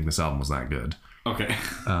I didn't think this album was that good. Okay.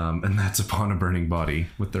 And that's Upon a Burning Body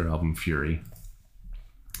with their album Fury.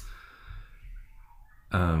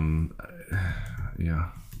 Yeah,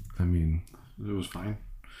 I mean, it was fine.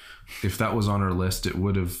 If that was on our list, it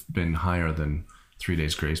would have been higher than 3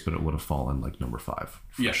 Days Grace, but it would have fallen like number 5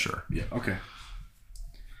 for sure. Yeah. Okay.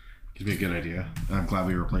 Gives me a good idea. I'm glad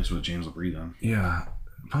we replaced it with James LaBrie then. Yeah.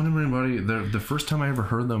 Upon a Burning Body. The first time I ever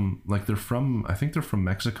heard them, like I think they're from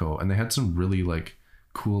Mexico, and they had some really like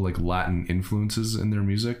cool like Latin influences in their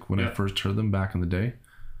music when I first heard them back in the day.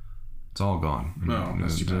 It's all gone. No,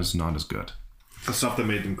 it's not as good. The stuff that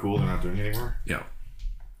made them cool, they're not doing anymore. Yeah.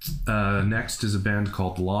 Next is a band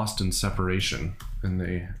called Lost in Separation, and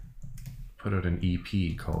they put out an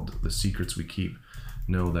EP called The Secrets We Keep.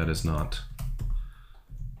 No, that is not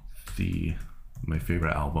my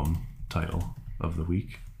favorite album title of the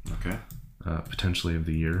week. Okay. Potentially of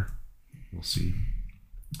the year. We'll see.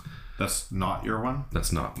 That's not your one?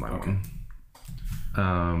 That's not my one.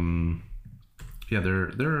 Yeah,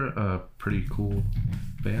 they're a pretty cool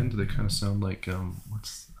band. They kind of sound like I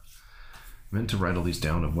meant to write all these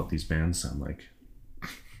down of what these bands sound like.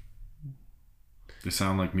 They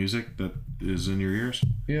sound like music that is in your ears?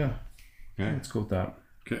 Yeah. Okay. Let's go with that.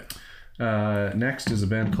 Okay. Next is a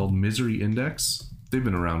band called Misery Index. They've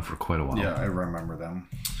been around for quite a while. Yeah, I remember them.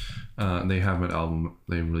 They have an album.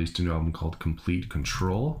 They released a new album called Complete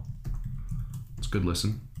Control. It's a good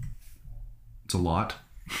listen. It's a lot,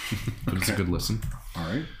 but it's a good listen. All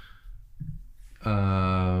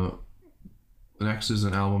right. Next is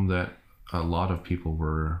an album that a lot of people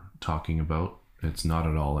were talking about. It's not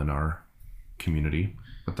at all in our community,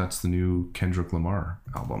 but that's the new Kendrick Lamar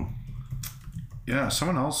album. Yeah,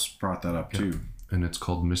 someone else brought that up too. And it's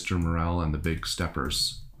called Mr. Morale and the Big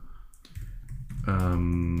Steppers.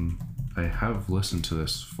 I have listened to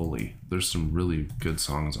this fully. There's some really good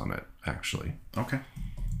songs on it, actually. Okay.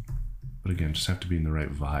 But again, just have to be in the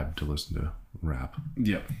right vibe to listen to rap.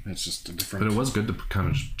 Yep, it's just a different... But it was good to kind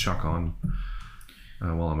of chuck on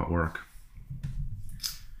while I'm at work.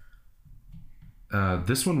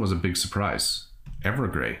 This one was a big surprise.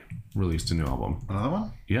 Evergrey released a new album. Another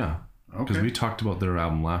one? Yeah. Because we talked about their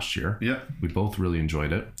album last year. Yeah. We both really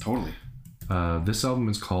enjoyed it. Totally. This album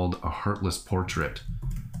is called A Heartless Portrait.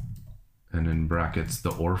 And in brackets,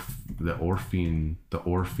 the Orphine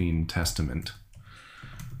Testament.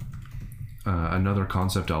 Another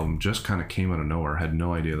concept album, just kind of came out of nowhere. Had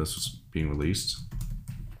no idea this was being released.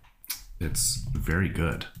 It's very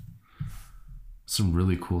good. Some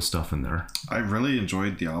really cool stuff in there. I really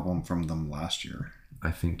enjoyed the album from them last year. I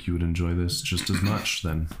think you would enjoy this just as much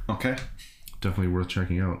then. Okay. Definitely worth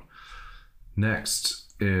checking out.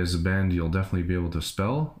 Next is a band you'll definitely be able to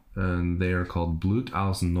spell, and they are called Blut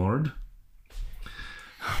aus Nord.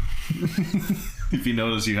 If you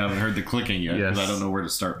notice, you haven't heard the clicking yet, because I don't know where to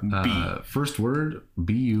start. First word,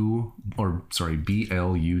 B-L-U-T.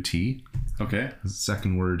 Okay.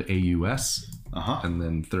 Second word, A-U-S. And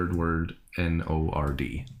then third word,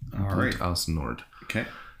 N-O-R-D. All right. Blut aus Nord. Okay.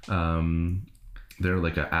 They're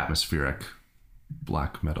like an atmospheric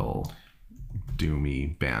black metal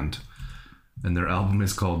doomy band. And their album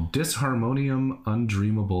is called Disharmonium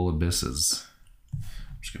Undreamable Abysses. I'm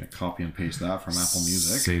just going to copy and paste that from Apple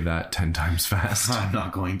Music. Say that 10 times fast. I'm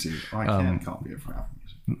not going to. Oh, I can copy it from Apple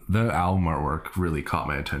Music. The album artwork really caught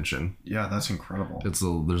my attention. Yeah, that's incredible. There's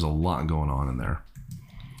a lot going on in there.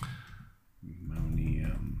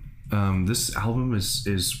 This album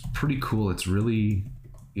is pretty cool. It's really,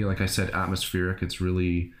 like I said, atmospheric. It's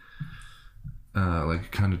really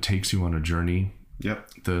like kind of takes you on a journey.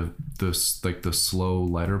 Yep. The slow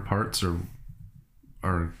lighter parts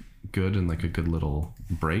are good and like a good little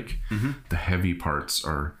break. Mm-hmm. The heavy parts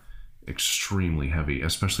are extremely heavy,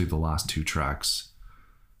 especially the last two tracks.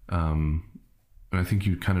 And I think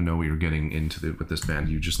you kind of know what you're getting into with this band.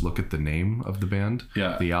 You just look at the name of the band,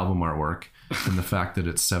 the album artwork, and the fact that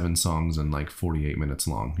it's 7 songs and like 48 minutes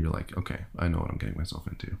long. You're like, okay, I know what I'm getting myself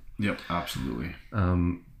into. Yep, absolutely.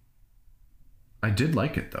 I did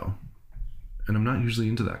like it though, and I'm not usually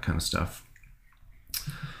into that kind of stuff.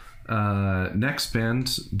 Next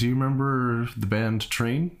band, do you remember the band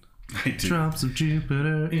Train? I do. Drops of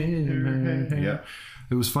Jupiter in her hair. Yeah.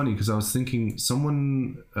 It was funny because I was thinking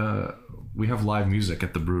we have live music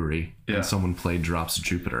at the brewery, and someone played Drops of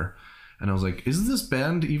Jupiter, and I was like, is this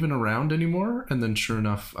band even around anymore? And then sure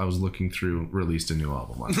enough, I was looking through, released a new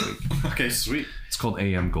album last week. Okay, sweet. It's called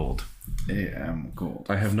AM Gold. AM Gold.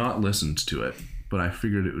 I have not listened to it, but I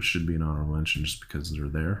figured it should be an honorable mention just because they're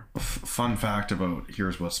there. Fun fact about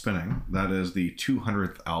Here's What's Spinning, that is the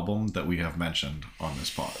 200th album that we have mentioned on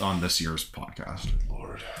this year's podcast.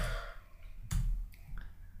 Lord.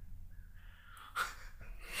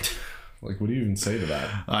 Like, what do you even say to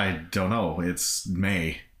that? I don't know. It's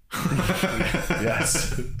May.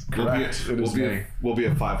 Yes, correct. We'll be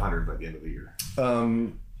at 500 by the end of the year.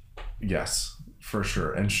 Yes, for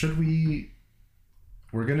sure. And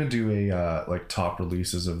we're gonna do a like top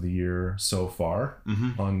releases of the year so far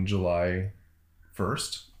on July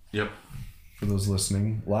 1st. Yep. For those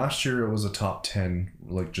listening, last year it was a top 10,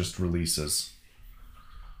 like just releases.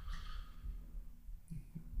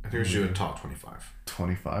 I think we should do a top 25.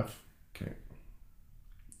 25. Okay.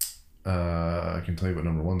 I can tell you what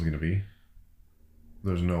number one's gonna be.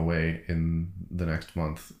 There's no way in the next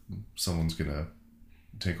month someone's gonna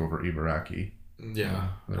take over Ibaraki. Yeah,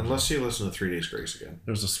 unless you listen to 3 Days Grace again.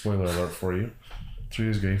 There's a spoiler alert for you.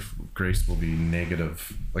 3 Days Grace will be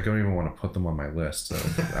negative. Like, I don't even want to put them on my list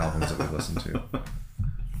of albums that we listen to.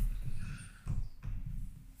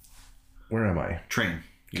 Where am I? Train.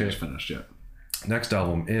 You just finished yet. Next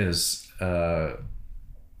album is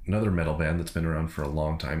another metal band that's been around for a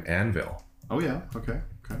long time, Anvil. Oh, yeah. Okay.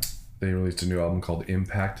 They released a new album called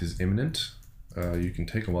Impact is Imminent. You can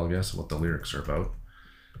take a wild guess at what the lyrics are about.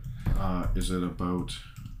 Is it about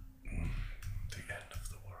the end of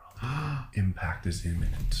the world? Impact is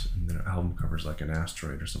imminent. And their album covers like an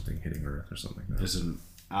asteroid or something hitting Earth or something like that. Is it an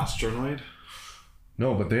Astronoid?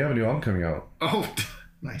 No, but they have a new album coming out. Oh,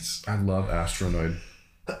 nice. I love Astronoid.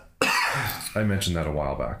 I mentioned that a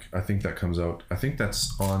while back. I think that comes out. I think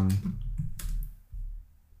that's on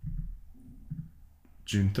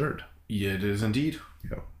June 3rd. Yeah, it is indeed.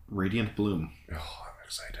 Yeah. Radiant Bloom. Oh, I'm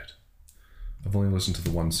excited. I've only listened to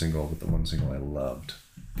the one single, but the one single I loved.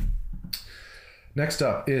 Next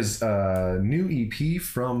up is a new EP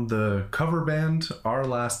from the cover band Our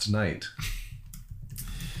Last Night.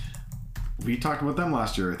 We talked about them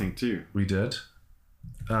last year, I think, too. We did.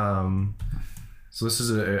 So this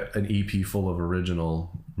is an EP full of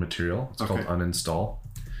original material. It's called Uninstall.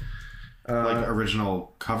 Like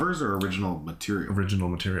original covers or original material? Original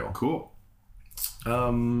material. Cool.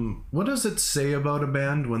 What does it say about a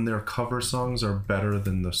band when their cover songs are better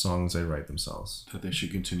than the songs they write themselves? That they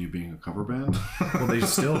should continue being a cover band? Well, they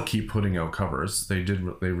still keep putting out covers. They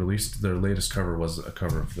released their latest cover was a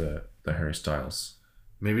cover of the Harry Styles.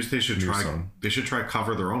 Maybe they should try song. They should try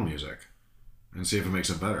cover their own music and see if it makes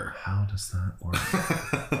it better. How does that work?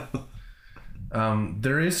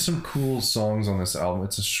 There is some cool songs on this album.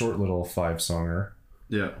 It's a short little 5-songer.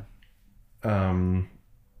 Yeah.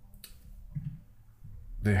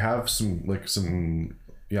 They have some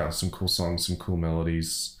cool songs, some cool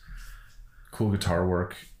melodies, cool guitar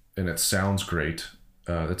work, and it sounds great.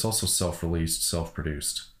 It's also self-released,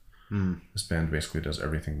 self-produced. This band basically does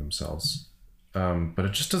everything themselves. But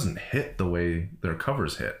it just doesn't hit the way their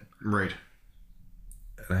covers hit. Right.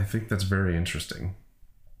 And I think that's very interesting.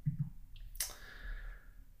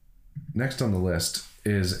 Next on the list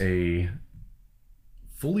is a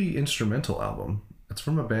fully instrumental album. It's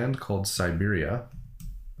from a band called Siberia.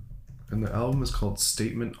 And the album is called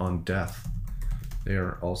Statement on Death. They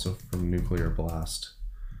are also from Nuclear Blast.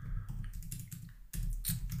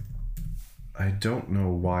 I don't know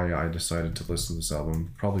why I decided to listen to this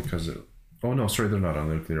album. Probably because oh no, sorry, they're not on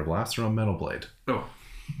Nuclear Blast. They're on Metal Blade. Oh.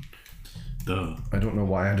 Duh. I don't know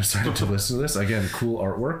why I decided to listen to this. Again, cool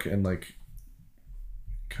artwork and like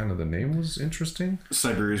kind of the name was interesting.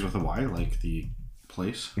 Siberia's with a Y, like the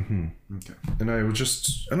place. Mm-hmm. Okay. And I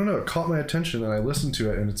don't know, it caught my attention and I listened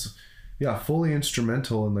to it and it's fully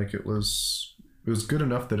instrumental and like it was good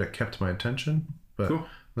enough that it kept my attention. But cool.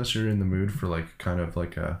 Unless you're in the mood for like kind of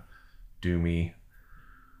like a doomy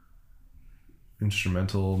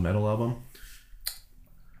instrumental metal album,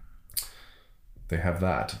 they have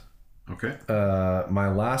that. Okay.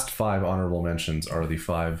 My last 5 honorable mentions are the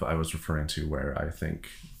 5 I was referring to where I think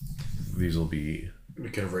these will be. We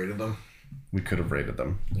could have rated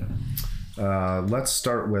them. Yeah. Let's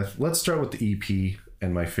start with the EP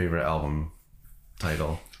and my favorite album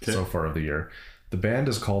title so far of the year. The band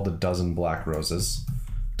is called A Dozen Black Roses.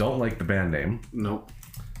 Don't like the band name. Nope.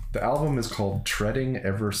 The album is called Treading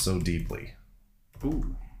Ever So Deeply.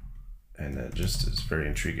 Ooh. And it just is very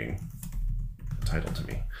intriguing title to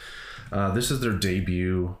me. This is their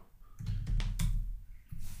debut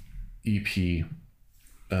EP.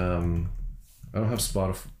 I don't have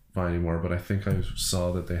Spotify anymore, but I think I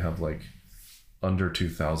saw that they have like under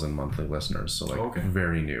 2,000 monthly listeners, so like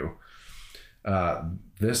very new.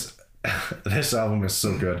 This album is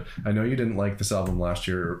so good. I know you didn't like this album last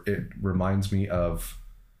year. It reminds me of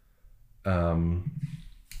oh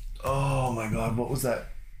my god, what was that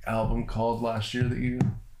album called last year the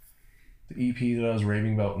EP that I was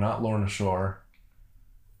raving about? Not Lorna Shore.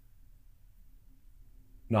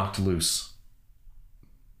 Knocked Loose.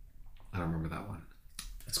 I don't remember that one.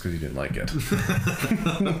 It's because you didn't like it.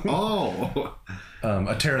 Oh.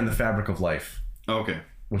 A Tear in the Fabric of Life. Okay.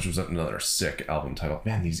 Which was another sick album title.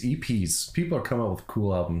 Man, these EPs, people are coming out with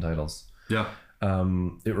cool album titles. Yeah.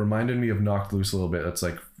 It reminded me of Knocked Loose a little bit. It's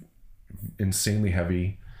like insanely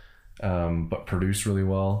heavy, but produced really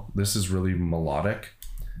well. This is really melodic.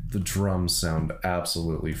 The drums sound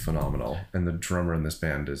absolutely phenomenal, and the drummer in this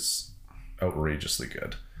band is outrageously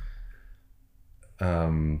good.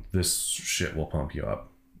 This shit will pump you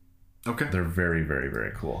up. Okay. They're very, very,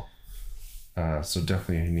 very cool. So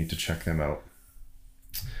definitely you need to check them out.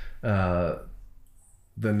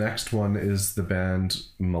 The next one is the band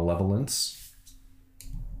Malevolence,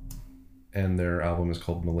 and their album is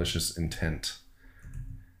called Malicious Intent.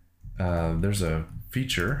 There's a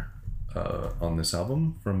feature on this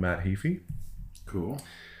album from Matt Heafy. Cool.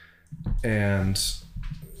 And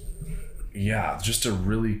yeah, just a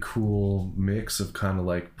really cool mix of kind of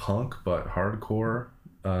like punk but hardcore.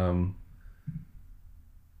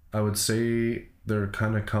 I would say they're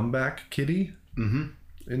kind of comeback kiddie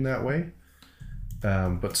in that way.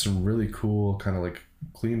 But some really cool kind of like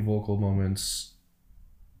clean vocal moments,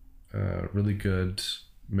 really good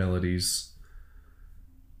melodies.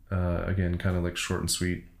 Again, kind of like short and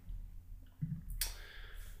sweet.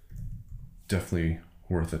 Definitely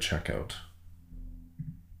worth a check out.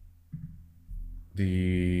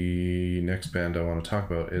 The next band I want to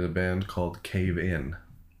talk about is a band called Cave In.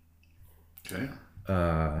 Okay.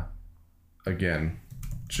 Again,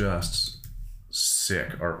 just sick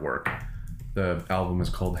artwork. The album is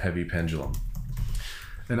called Heavy Pendulum.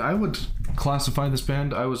 And I would classify this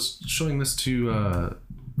band, I was showing this to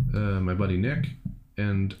my buddy Nick,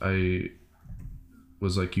 and I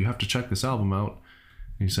was like, you have to check this album out.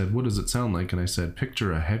 And he said, what does it sound like? And I said,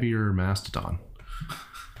 picture a heavier Mastodon.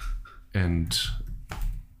 And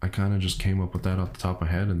I kind of just came up with that off the top of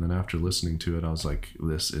my head, and then after listening to it, I was like,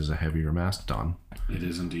 this is a heavier Mastodon. It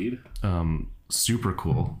is indeed. Super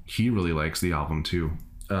cool. He really likes the album too.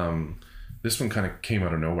 This one kind of came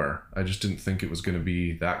out of nowhere. I just didn't think it was going to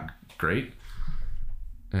be that great,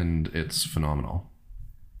 and it's phenomenal.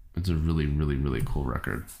 It's a really, really, really cool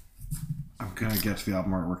record. I'm gonna get to the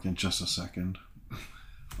album artwork in just a second.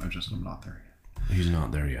 I'm not there yet. He's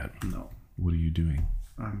not there yet. No. What are you doing?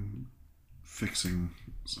 I'm fixing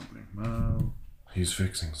something. He's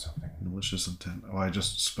fixing something. Malicious Intent. Oh, I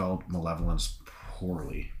just spelled Malevolence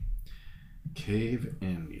poorly. Cave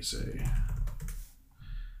In, you say.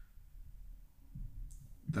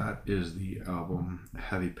 That is the album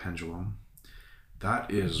Heavy Pendulum.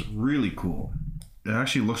 That is really cool. It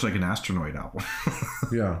actually looks like an Astronoid album.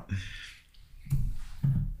 Yeah.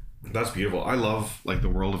 That's beautiful. I love like the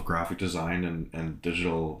world of graphic design and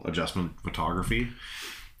digital adjustment photography.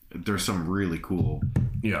 There's some really cool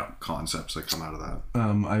concepts that come out of that.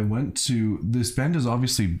 I went to, this band is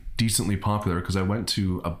obviously decently popular because I went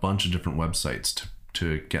to a bunch of different websites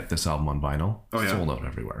to get this album on vinyl. Oh, yeah. Sold out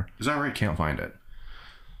everywhere. Is that right? Can't find it.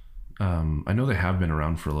 I know they have been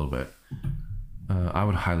around for a little bit. I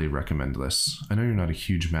would highly recommend this. I know you're not a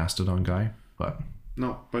huge Mastodon guy, but...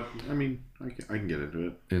 No, but I mean, I can get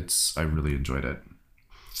into it. I really enjoyed it.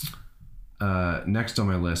 Next on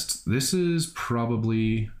my list, this is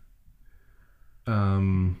probably...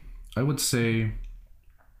 I would say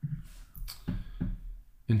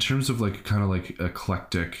in terms of like kind of like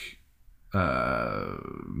eclectic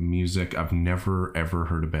music, I've never ever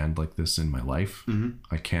heard a band like this in my life.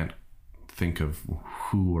 I can't think of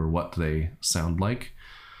who or what they sound like,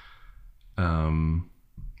 but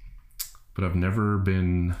I've never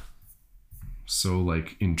been so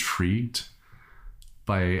like intrigued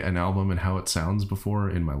by an album and how it sounds before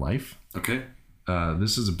in my life. Okay.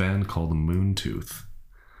 This is a band called Moontooth.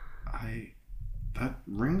 That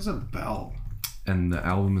rings a bell. And the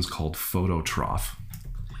album is called Phototroph.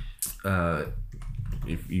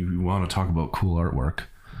 If you want to talk about cool artwork,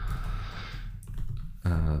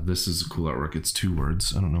 this is cool artwork. It's 2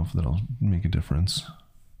 words. I don't know if that'll make a difference.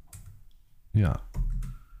 Yeah.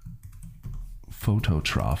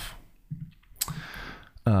 Phototroph.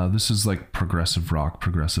 This is like progressive rock,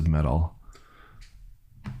 progressive metal.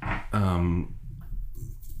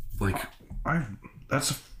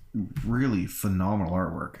 That's really phenomenal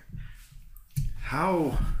artwork.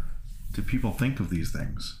 How do people think of these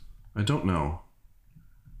things? I don't know.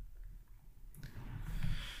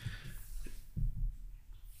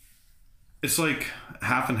 It's like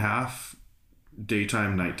half and half,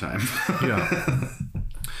 daytime, nighttime. Yeah.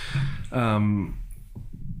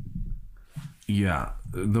 Yeah.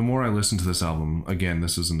 The more I listen to this album, again,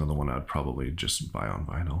 this is another one I'd probably just buy on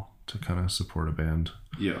vinyl to kind of support a band.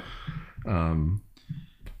 Yeah.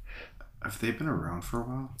 Have they been around for a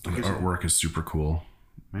while? The artwork is super cool.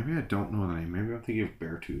 Maybe I don't know the name. Maybe I'm thinking of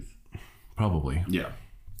Beartooth. Probably. Yeah.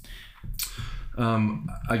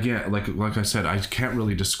 Again, like I said, I can't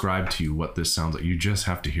really describe to you what this sounds like. You just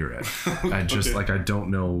have to hear it. I just I don't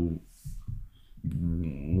know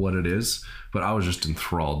what it is, but I was just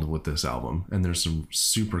enthralled with this album, and there's some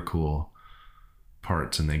super cool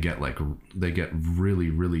parts, and they get really,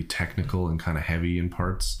 really technical and kind of heavy in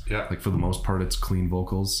parts. Yeah. Like for the most part, it's clean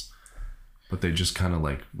vocals, but they just kind of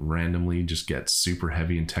like randomly just get super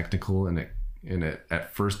heavy and technical, and it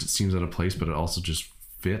at first it seems out of place, but it also just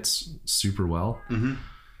fits super well. Mm-hmm.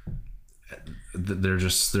 They're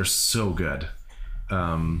so good.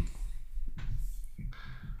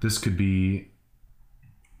 This could be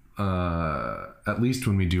at least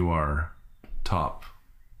when we do our top,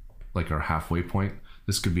 like our halfway point,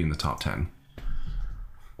 this could be in the top 10.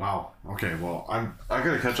 Wow. Okay. Well, I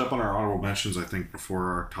gotta catch up on our honorable mentions, I think,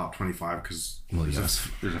 before our top 25, because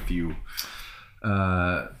there's a few.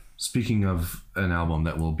 Speaking of an album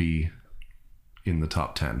that will be in the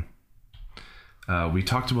top 10, we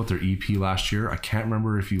talked about their EP last year. I can't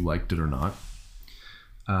remember if you liked it or not,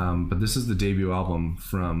 but this is the debut album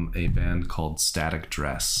from a band called Static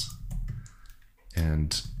Dress,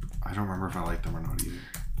 and I don't remember if I liked them or not either.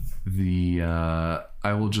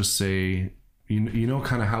 I will just say, you know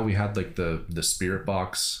kind of how we had like the Spirit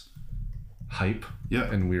Box hype,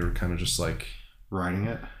 and we were kind of just like riding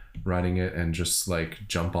it and just like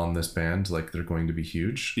jump on this band like they're going to be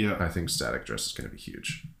huge. I think Static Dress is going to be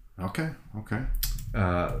huge. Okay.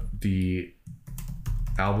 The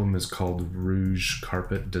album is called Rouge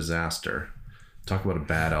Carpet Disaster. Talk about a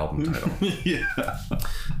bad album title.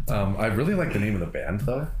 I really like the name of the band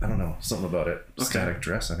though. I don't know, something about it. Static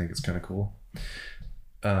Dress, I think it's kind of cool.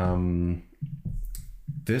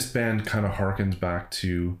 This band kind of harkens back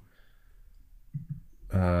to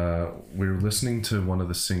we were listening to one of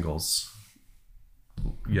the singles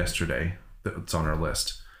yesterday that's on our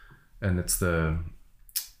list, and it's the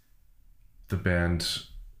band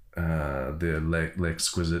the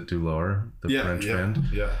L'Exquisite Douleur, the French band.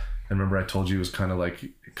 And remember I told you it was kind of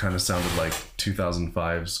sounded like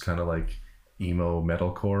 2005's kind of like emo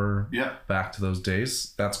metalcore back to those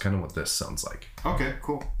days. That's kind of what this sounds like. Okay,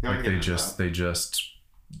 cool. Like they just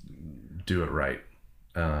do it right.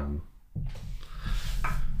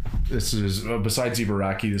 This is besides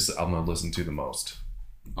Ibaraki, this album I've listened to the most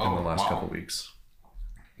in the last couple of weeks.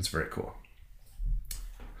 It's very cool.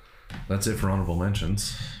 That's it for honorable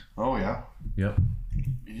mentions. Oh yeah. Yep.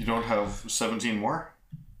 You don't have 17 more?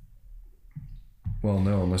 Well,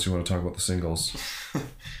 no, unless you want to talk about the singles.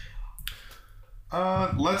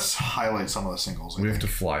 Let's highlight some of the singles. We have to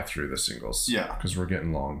fly through the singles. Yeah. Because we're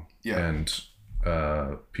getting long. Yeah. And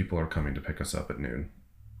people are coming to pick us up at noon.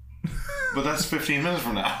 But that's 15 minutes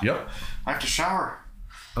from now. Yep. I have to shower.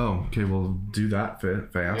 Oh, okay. We'll do that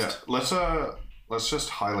fast. Yeah. Let's just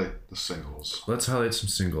highlight the singles. Let's highlight some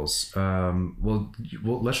singles. Well,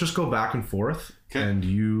 let's just go back and forth. Okay. And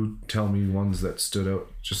you tell me ones that stood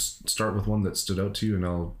out. Just start with one that stood out to you, and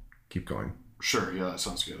I'll keep going. Sure. Yeah, that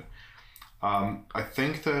sounds good. I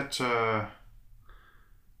think that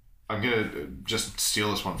I'm gonna just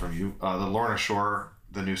steal this one from you. The Lorna Shore,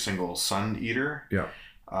 the new single "Sun Eater." Yeah.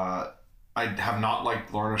 I have not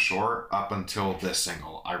liked Lorna Shore up until this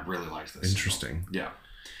single. I really liked this. Interesting. Single.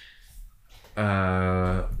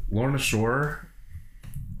 Yeah. Lorna Shore.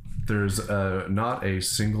 There's not a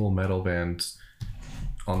single metal band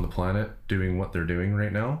on the planet doing what they're doing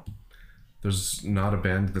right now. There's not a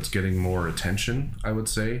band that's getting more attention, I would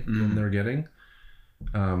say, than they're getting.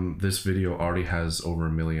 This video already has over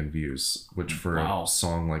 1 million views, which for a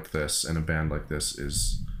song like this and a band like this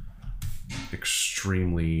is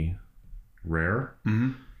extremely rare.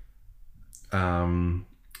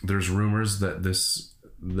 There's rumors that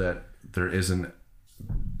there isn't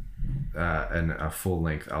a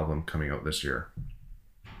full-length album coming out this year.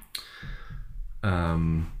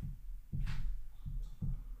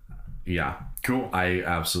 Yeah, cool.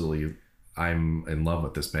 I'm in love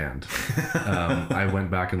with this band. I went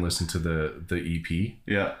back and listened to the EP.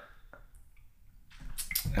 Yeah,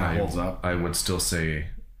 it holds up. I would still say,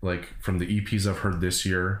 like, from the EPs I've heard this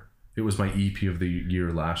year, it was my EP of the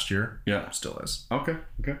year last year. Yeah, still is. Okay.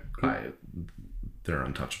 Cool. They're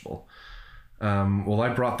untouchable. Well, I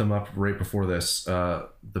brought them up right before this. The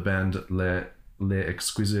band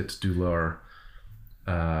L'Exquisite Douleur.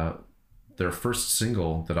 Their first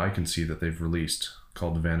single that I can see that they've released,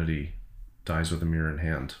 called Vanity, dies with a mirror in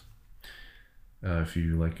hand. If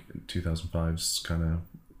you like 2005's kind of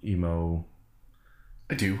emo,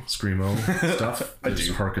 I do, screamo stuff, I it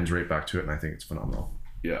do. Harkens right back to it, and I think it's phenomenal.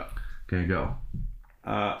 Yeah. Okay, go.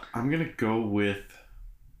 I'm gonna go with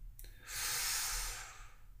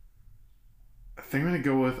think I'm gonna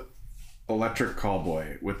go with Electric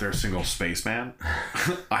Callboy with their single Spaceman.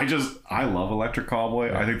 I love Electric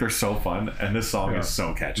Callboy. Yeah. I think they're so fun, and this song is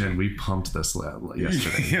so catchy. And we pumped this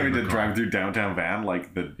yesterday. Yeah, we did drive through downtown van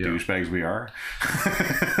like the douchebags we are.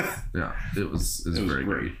 Yeah, it was very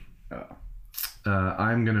great.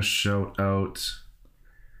 I'm gonna shout out.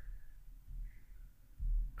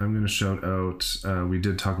 We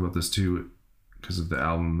did talk about this too, because of the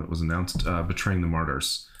album that was announced. Betraying the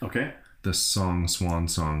Martyrs. Okay. This song, Swan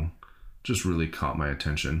Song, just really caught my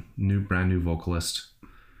attention. Brand new vocalist.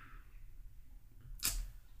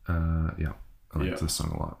 I like this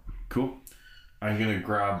song a lot. Cool. I'm gonna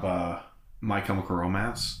grab My Chemical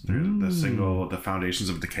Romance. The single, The Foundations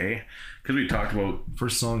of Decay, because we talked about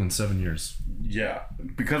first song in 7 years. Yeah,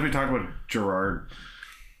 because we talked about Gerard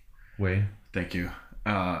Way. Thank you.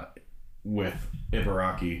 With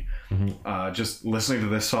Ibaraki. Just listening to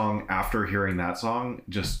this song after hearing that song,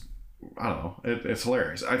 just I don't know, it's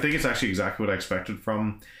hilarious. I think it's actually exactly what I expected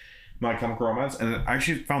from My Chemical Romance, and I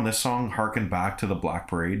actually found this song harken back to the Black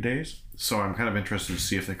Parade days, so I'm kind of interested to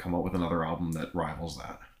see if they come up with another album that rivals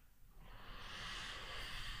that.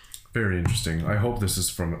 Very interesting. I hope this is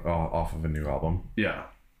from off of a new album. Yeah.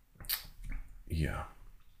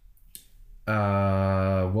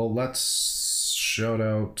 Well, let's shout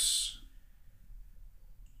out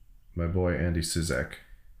my boy Andy Sizek.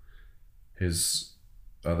 His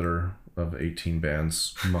other of 18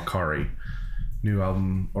 bands, Makari. New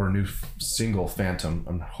album, or new single,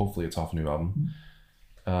 Phantom. Hopefully it's off a new album.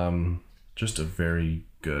 Just a very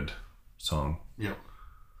good song. Yep.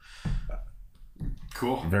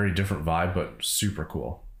 Cool. Very different vibe, but super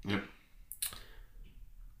cool. Yep.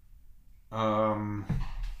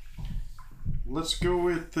 Let's go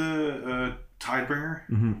with the Tidebringer.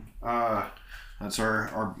 That's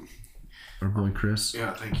our boy Chris.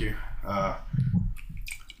 Yeah, thank you.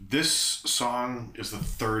 This song is the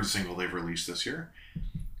third single they've released this year.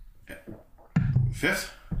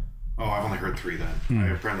 Fifth? Oh, I've only heard three then. I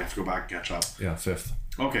apparently have to go back and catch up. Yeah, fifth.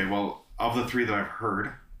 Okay, well, of the three that I've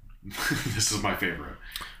heard, this is my favorite.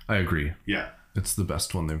 I agree. Yeah. It's the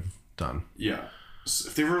best one they've done. Yeah. So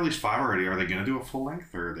if they've released 5 already, are they going to do a full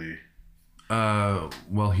length, or are they...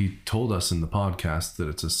 Well, he told us in the podcast that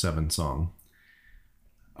it's a 7 song.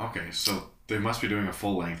 Okay, so they must be doing a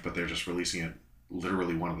full length, but they're just releasing it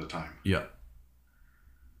literally one at a time. Yeah.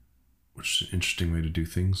 Which is an interesting way to do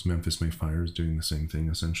things. Memphis May Fire is doing the same thing,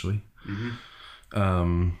 essentially.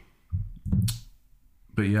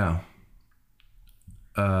 But yeah.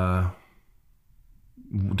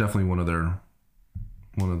 Definitely one of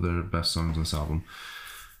their best songs on this album.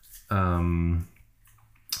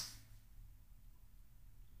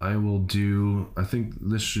 I think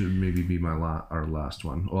this should maybe be our last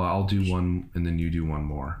one. Well, I'll do one and then you do one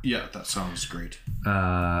more. Yeah, that sounds great.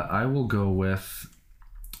 I will go with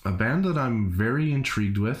a band that I'm very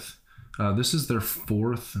intrigued with. This is their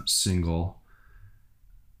 4th single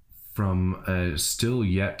from a still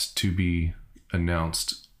yet to be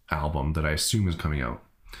announced album that I assume is coming out.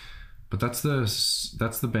 But that's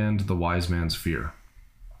the band The Wise Man's Fear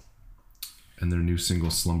and their new single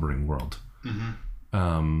Slumbering World.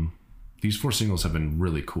 These 4 singles have been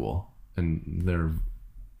really cool, and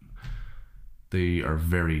they are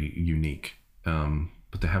very unique.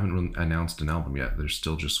 But they haven't really announced an album yet. There's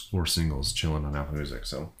still just 4 singles chilling on Apple Music.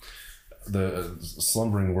 So the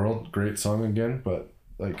Slumbering World, great song again, but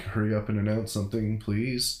like hurry up and announce something,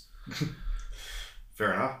 please.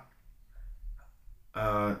 Fair enough.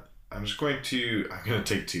 I'm going to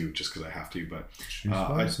take 2 just because I have to, but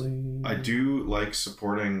I do like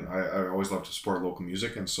supporting, I always love to support local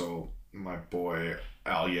music, and so my boy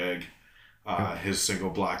Al Yeg, his single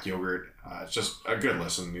Black Yogurt, it's just a good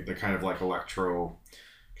listen. They're kind of like electro,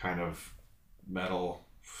 kind of metal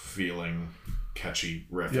feeling, catchy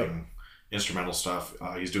riffing, instrumental stuff.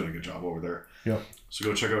 He's doing a good job over there. Yep. So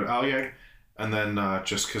go check out Al Yeg, and then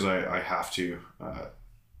just because I have to,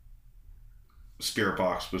 Spirit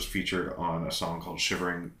Box was featured on a song called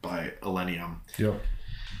Shivering by Elenium. Yep.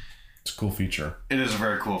 It's a cool feature. It is a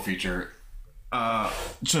very cool feature.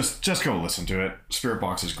 Just go listen to it. Spirit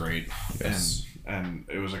Box is great. Yes. And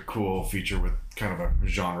it was a cool feature with kind of a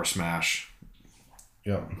genre smash.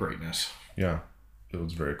 Yeah. Greatness. Yeah. It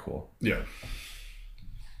was very cool. Yeah.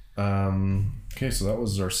 Okay, so that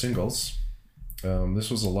was our singles. This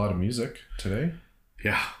was a lot of music today.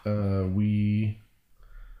 Yeah. We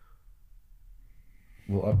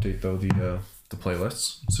will update though the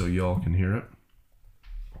playlists so y'all can hear it.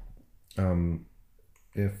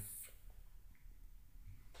 If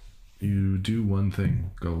you do one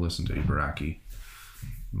thing, go listen to Ibaraki,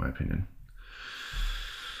 in my opinion.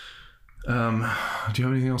 Do you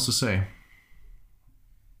have anything else to say?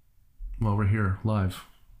 here live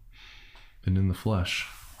and in the flesh?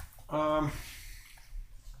 Go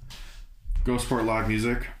support live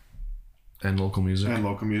music. And local music. And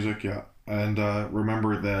local music, yeah. And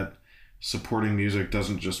remember that supporting music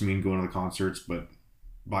doesn't just mean going to the concerts, but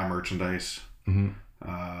buy merchandise,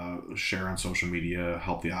 share on social media,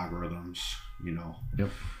 help the algorithms, you know. Yep.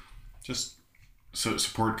 Just so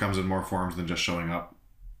support comes in more forms than just showing up,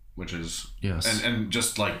 which is yes. And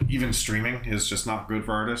just like even streaming is just not good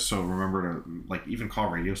for artists. So remember to like even call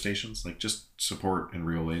radio stations, like just support in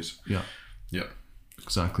real ways. Yeah. Yep.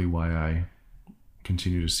 Exactly why I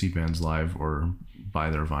continue to see bands live or buy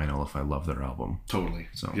their vinyl if I love their album. Totally.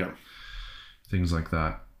 So yeah, things like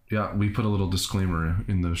that. Yeah, we put a little disclaimer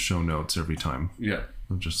in the show notes every time. Yeah.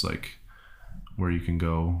 Just like where you can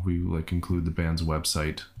go. We like include the band's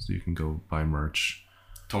website so you can go buy merch.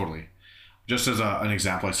 Totally. Just as an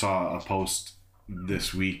example, I saw a post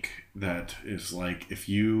this week that is like, if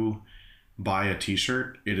you buy a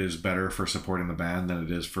t-shirt, it is better for supporting the band than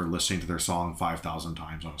it is for listening to their song 5,000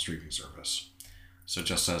 times on a streaming service. So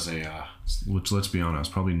just as a... which, let's be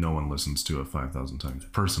honest, probably no one listens to it 5,000 times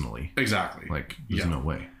personally. Exactly. Like, there's no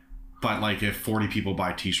way. But like if 40 people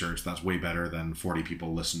buy t-shirts, that's way better than 40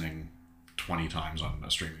 people listening 20 times on a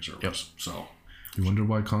streaming service. Yep. So you wonder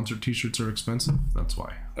why concert t-shirts are expensive? That's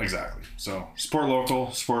why. Exactly. So support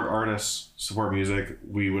local, support artists, support music.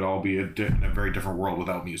 We would all be in a very different world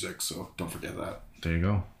without music. So don't forget that. There you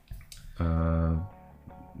go. I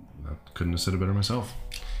couldn't have said it better myself.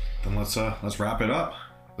 Then let's wrap it up.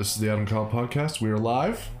 This is the Adam Kyle Podcast. We are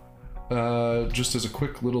live. Just as a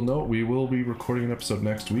quick little note, we will be recording an episode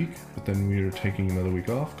next week, but then we are taking another week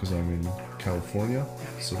off because I'm in California.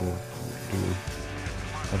 So we'll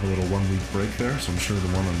have a little 1 week break there. So I'm sure the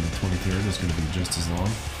one on the 23rd is going to be just as long,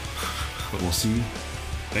 but we'll see.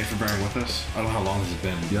 Thanks for bearing with us. I don't know how long has it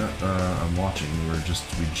been. Yeah, I'm watching. We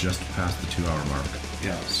just passed the 2 hour mark.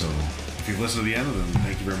 Yeah. So if you've listened to the end of them,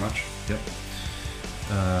 thank you very much. Yep.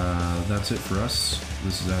 That's it for us.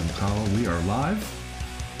 This is Adam Kyle. We are live.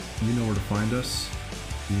 You know where to find us.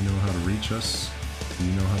 You know how to reach us.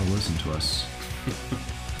 You know how to listen to us.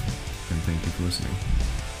 And thank you for listening.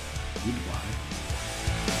 Goodbye.